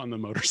twins on the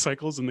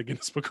motorcycles in the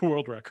Guinness Book of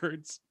World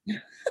Records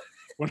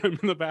when I'm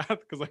in the bath,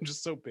 because I'm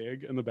just so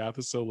big and the bath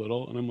is so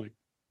little and I'm like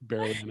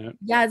barely in it.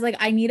 Yeah, it's like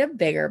I need a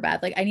bigger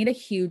bath. Like I need a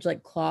huge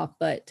like claw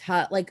foot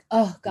like,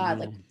 oh God,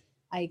 like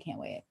I can't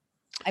wait.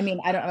 I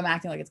mean, I'm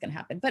acting like it's gonna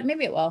happen, but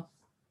maybe it will.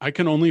 I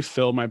can only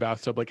fill my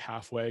bathtub like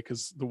halfway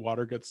because the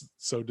water gets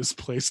so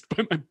displaced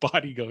by my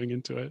body going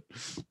into it.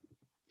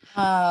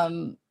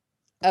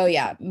 Oh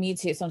yeah, me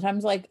too.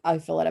 Sometimes like I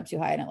fill it up too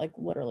high and it like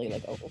literally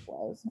like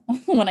overflows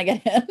when I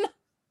get in.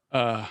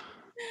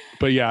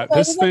 But yeah, So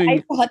this thing.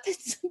 I thought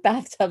that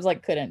bathtubs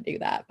like couldn't do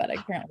that, but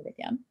apparently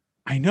they can.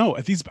 I know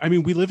these. I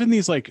mean, we live in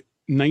these like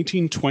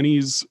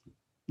 1920s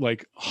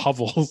like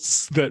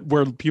hovels that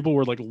where people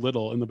were like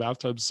little, and the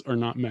bathtubs are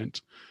not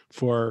meant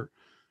for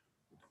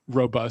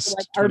robust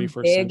Like our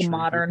 21st big century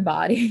modern people.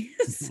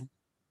 bodies.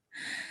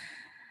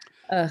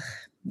 Ugh.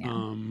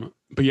 Yeah.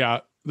 But yeah,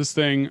 this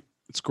thing,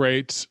 it's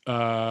great.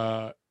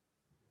 It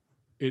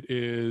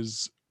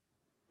is.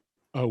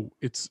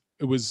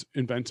 It was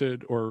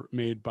invented or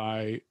made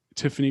by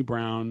Tiffany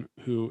Brown,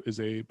 who is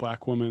a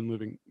Black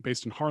woman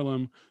based in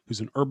Harlem, who's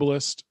an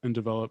herbalist and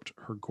developed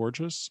her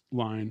gorgeous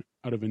line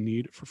out of a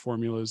need for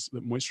formulas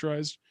that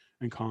moisturized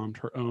and calmed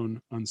her own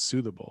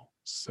unsoothable,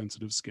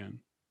 sensitive skin.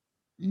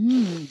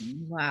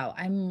 Wow.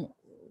 I'm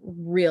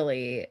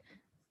really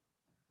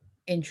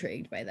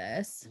intrigued by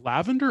this.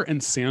 Lavender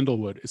and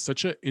sandalwood is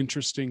such an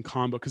interesting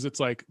combo because it's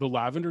like the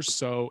lavender's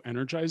so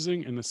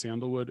energizing and the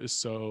sandalwood is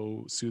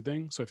so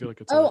soothing. So I feel like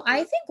it's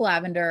I think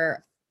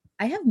lavender,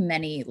 I have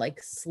many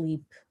like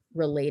sleep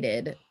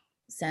related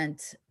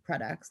scent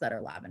products that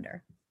are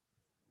lavender.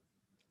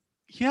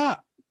 Yeah.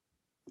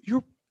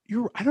 You're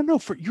I don't know,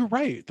 you're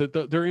right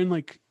that they're in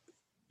like,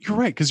 you're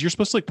right, because you're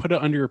supposed to like put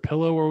it under your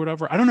pillow or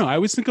whatever. I don't know. I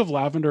always think of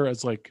lavender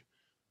as like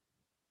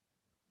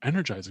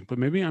energizing, but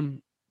maybe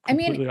I'm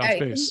completely off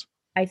base.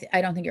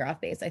 I don't think you're off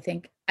base.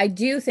 I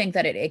do think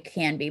that it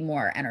can be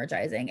more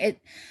energizing.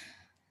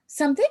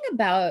 Something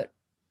about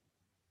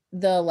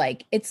the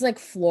like, it's like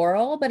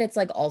floral, but it's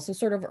like also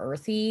sort of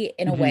earthy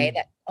in a way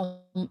that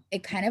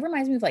it kind of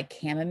reminds me of like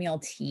chamomile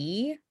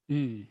tea.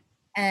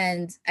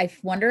 And I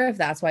wonder if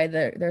that's why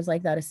there's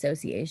like that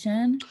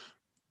association.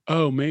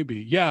 Oh, maybe.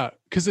 Yeah.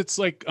 Cause it's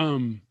like,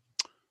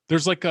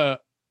 there's like a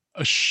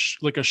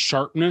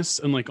sharpness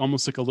and like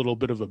almost like a little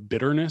bit of a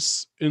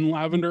bitterness in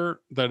lavender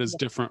that is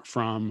different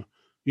from,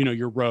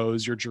 your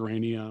rose, your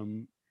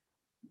geranium.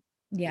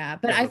 Yeah.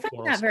 But I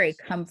find that very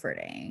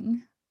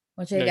comforting,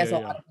 which I guess a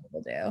lot of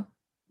people do.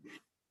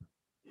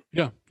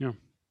 Yeah. Yeah.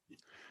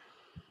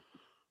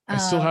 I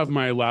still have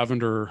my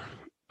lavender,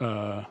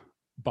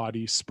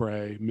 body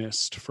spray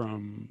mist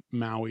from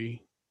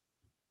Maui,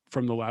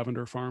 from the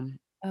lavender farm.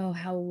 Oh,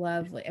 how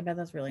lovely. I bet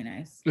that's really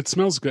nice. It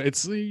smells good.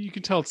 You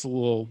can tell it's a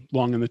little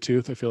long in the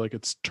tooth. I feel like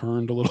it's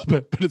turned a little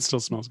bit, but it still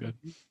smells good.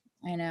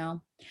 I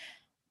know.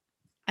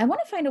 I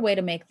want to find a way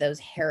to make those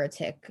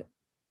Heretic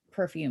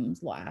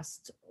perfumes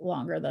last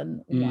longer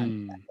than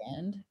 1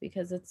 second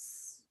because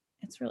it's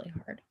really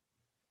hard.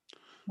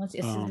 As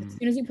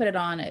soon as you put it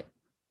on, it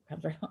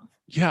comes right off.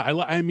 Yeah,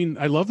 I mean,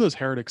 I love those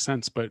Heretic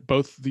scents, but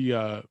both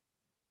the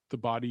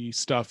body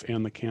stuff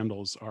and the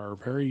candles are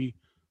very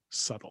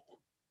subtle.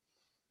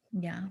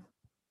 Yeah.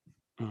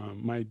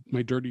 My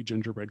dirty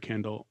gingerbread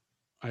candle,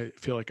 I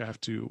feel like I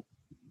have to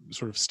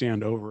sort of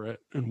stand over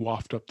it and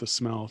waft up the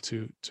smell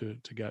to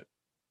get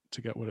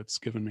what it's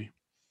given me.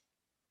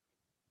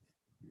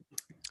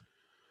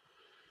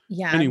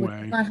 Yeah.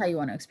 Anyway, not how you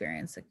want to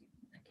experience a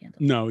candle.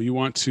 No, you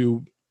want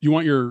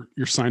your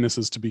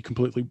sinuses to be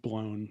completely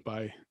blown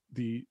by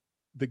the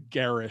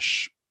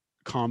garish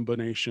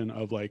combination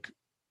of like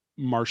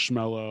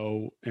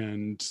marshmallow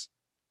and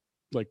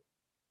like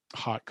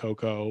hot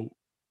cocoa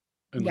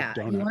and like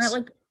donuts. You want it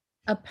like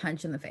a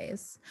punch in the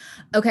face.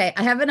 Okay,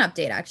 I have an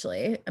update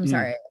actually. I'm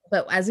sorry,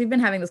 but as we've been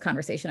having this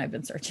conversation, I've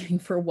been searching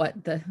for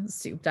what the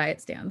soup diet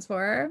stands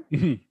for.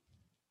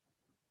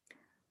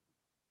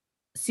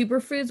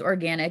 Superfoods,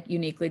 organic,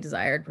 uniquely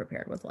desired,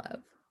 prepared with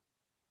love.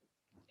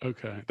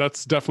 Okay,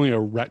 that's definitely a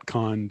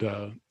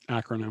retconned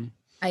acronym.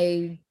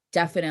 I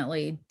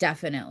definitely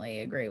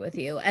agree with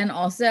you. And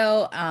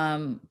also,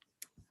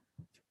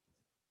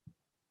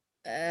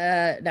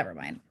 never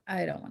mind.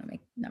 I don't want to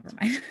make. Never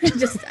mind.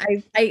 Just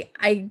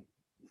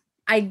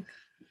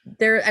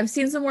I've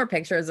seen some more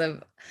pictures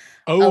of.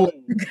 Oh,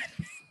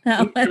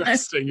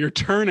 interesting. You're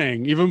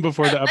turning even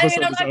before the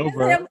episode is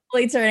over. I'm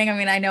really turning. I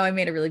mean, I know I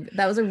made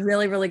that was a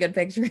really, really good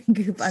picture in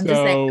Goop. I'm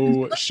just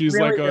saying. She's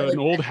really, like an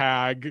old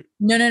hag.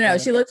 No.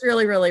 She looks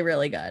really, really,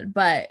 really good.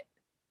 But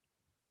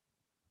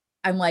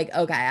I'm like,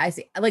 okay, I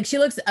see. Like, she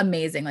looks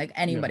amazing. Like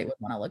anybody would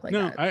want to look like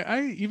that. No,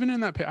 I even in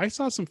that, I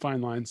saw some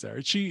fine lines there.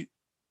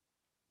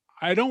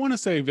 I don't want to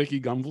say Vicky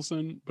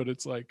Gunvalson, but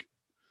it's like.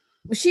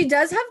 She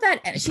does have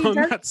that. She does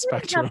that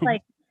spectrum. Have,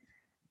 like,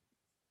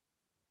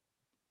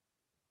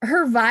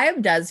 her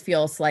vibe does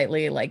feel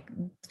slightly like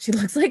she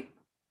looks like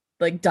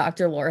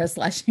Dr. Laura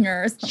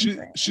Schlesinger or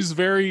something. She's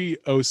very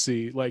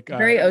OC, like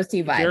very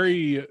OC vibe.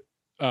 Very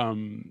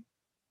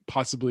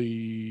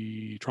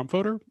possibly Trump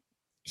voter.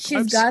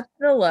 She's got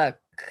the look.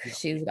 Yeah.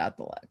 She's got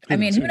the look. I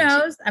mean, who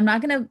knows? I'm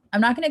not gonna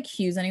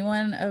accuse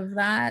anyone of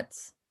that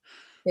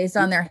based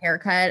on their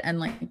haircut and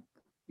like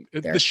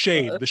the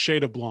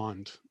shade of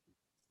blonde.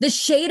 The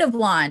shade of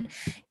blonde.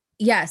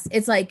 Yes,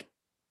 it's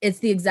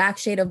the exact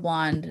shade of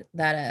blonde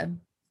that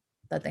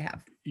they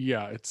have.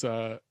 Yeah, it's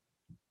a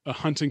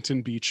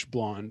Huntington Beach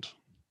blonde.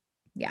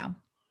 Yeah.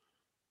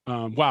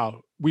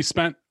 Wow, we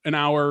spent an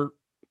hour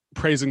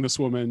praising this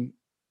woman.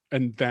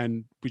 and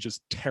then we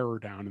just tear her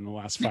down in the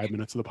last 5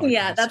 minutes of the podcast.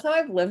 Yeah, that's how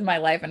I've lived my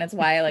life, and it's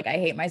why I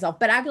hate myself.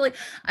 But actually,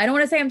 I don't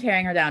want to say I'm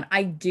tearing her down.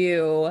 I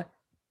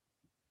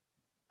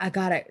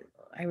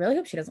really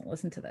hope she doesn't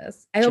listen to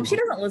this. I hope she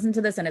doesn't listen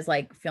to this and is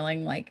like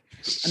feeling like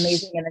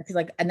amazing. And then she's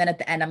like, and then at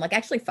the end, I'm like,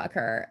 actually, fuck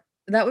her.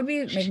 That would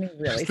make me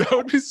really sad. That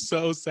would be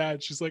so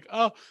sad. She's like,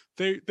 oh,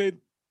 they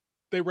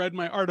read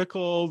my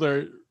article.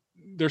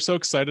 They're so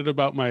excited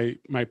about my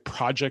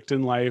project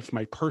in life.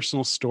 My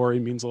personal story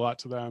means a lot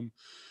to them.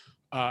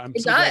 I'm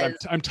so glad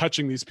I'm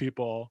touching these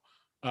people.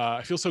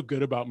 I feel so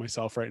good about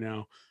myself right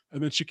now.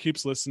 And then she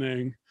keeps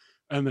listening.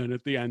 And then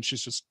at the end,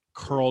 she's just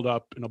curled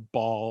up in a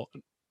ball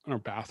in her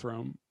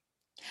bathroom.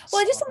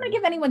 Well, I just don't want to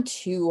give anyone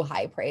too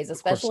high praise,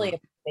 especially if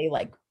they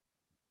like,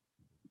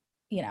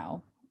 you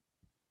know,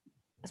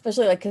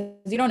 especially like,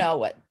 because you don't know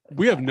what.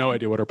 We have no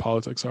idea what her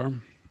politics are.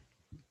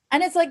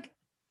 And it's like,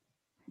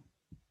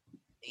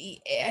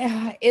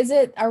 yeah,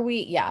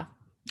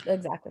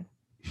 exactly.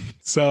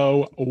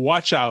 So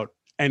watch out,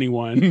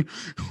 anyone.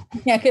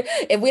 Yeah,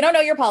 if we don't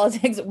know your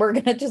politics, we're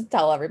gonna just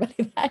tell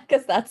everybody that,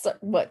 because that's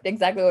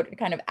exactly what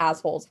kind of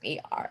assholes we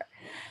are.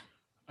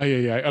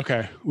 Yeah.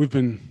 Okay, we've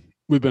been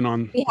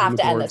on. We have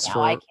to end this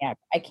now. I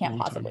can't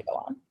possibly go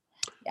on.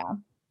 Yeah.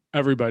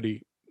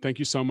 Everybody, thank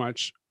you so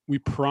much. We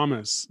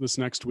promise this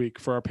next week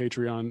for our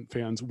Patreon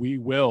fans, we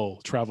will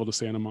travel to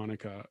Santa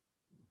Monica.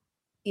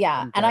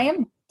 Yeah, and I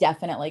am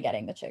definitely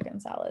getting the chicken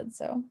salad.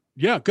 So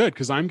yeah, good,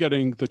 because I'm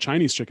getting the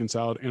Chinese chicken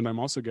salad, and I'm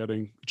also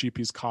getting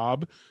GP's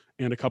Cobb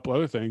and a couple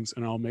other things,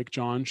 and I'll make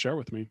John share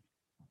with me.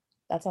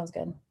 That sounds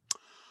good.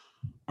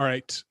 All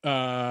right.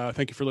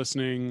 Thank you for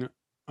listening.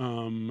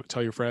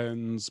 Tell your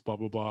friends, blah,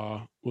 blah,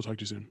 blah. We'll talk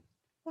to you soon.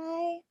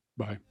 Bye.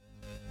 Bye.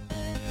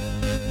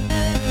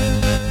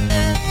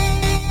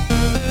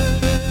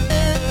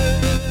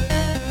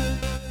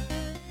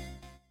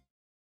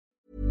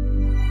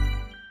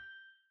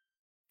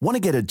 Want to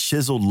get a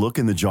chiseled look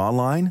in the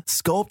jawline?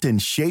 Sculpt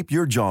and shape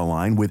your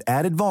jawline with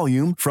added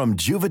volume from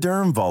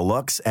Juvederm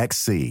Volux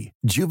XC.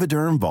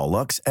 Juvederm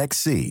Volux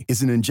XC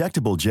is an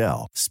injectable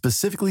gel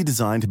specifically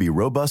designed to be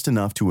robust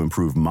enough to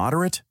improve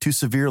moderate to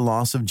severe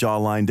loss of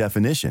jawline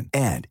definition.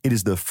 And it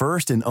is the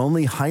first and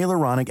only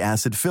hyaluronic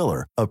acid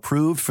filler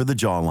approved for the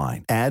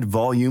jawline. Add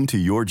volume to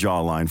your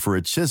jawline for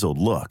a chiseled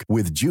look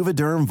with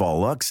Juvederm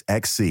Volux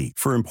XC.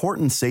 For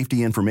important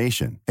safety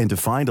information and to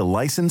find a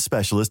licensed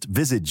specialist,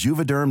 visit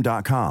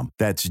juvederm.com.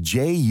 That's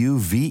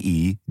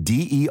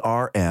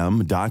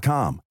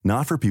JUVEDERM.com.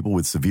 Not for people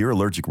with severe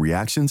allergic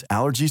reactions,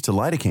 allergies to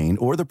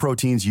lidocaine, or the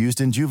proteins used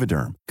in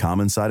Juvederm.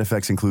 Common side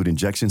effects include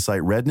injection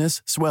site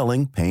redness,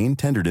 swelling, pain,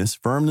 tenderness,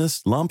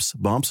 firmness, lumps,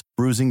 bumps,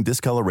 bruising,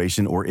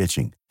 discoloration, or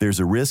itching. There's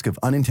a risk of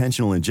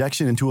unintentional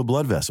injection into a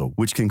blood vessel,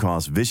 which can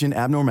cause vision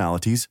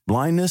abnormalities,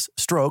 blindness,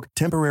 stroke,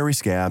 temporary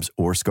scabs,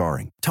 or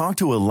scarring. Talk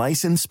to a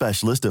licensed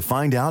specialist to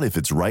find out if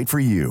it's right for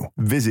you.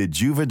 Visit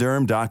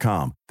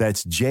Juvederm.com.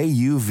 That's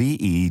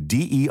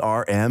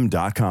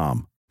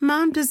JUVEDERM.com.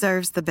 Mom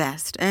deserves the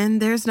best,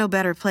 and there's no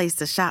better place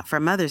to shop for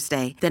Mother's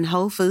Day than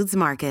Whole Foods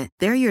Market.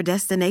 They're your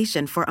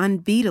destination for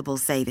unbeatable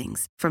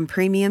savings, from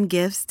premium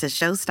gifts to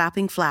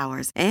show-stopping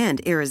flowers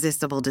and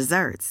irresistible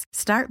desserts.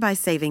 Start by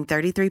saving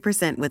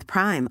 33% with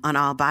Prime on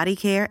all body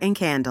care and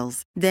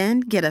candles.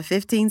 Then get a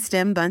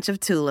 15-stem bunch of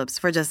tulips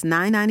for just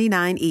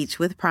 $9.99 each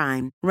with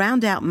Prime.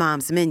 Round out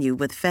Mom's menu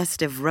with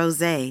festive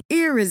rosé,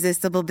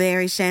 irresistible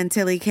berry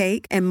chantilly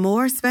cake, and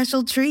more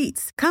special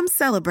treats. Come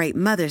celebrate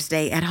Mother's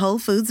Day at Whole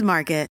Foods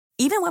Market.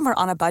 Even when we're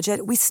on a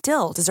budget, we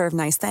still deserve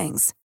nice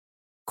things.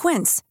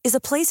 Quince is a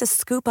place to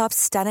scoop up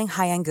stunning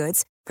high-end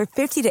goods for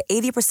 50 to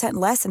 80%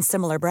 less than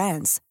similar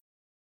brands.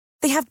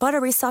 They have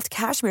buttery soft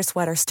cashmere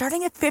sweaters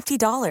starting at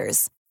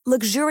 $50,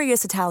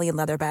 luxurious Italian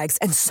leather bags,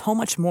 and so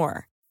much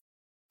more.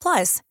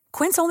 Plus,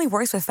 Quince only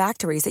works with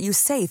factories that use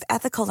safe,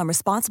 ethical, and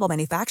responsible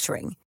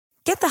manufacturing.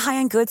 Get the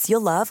high-end goods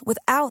you'll love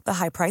without the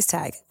high price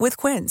tag with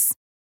Quince.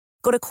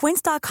 Go to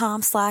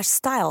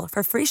quince.com/style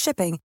for free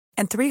shipping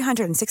and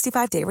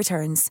 365-day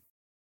returns.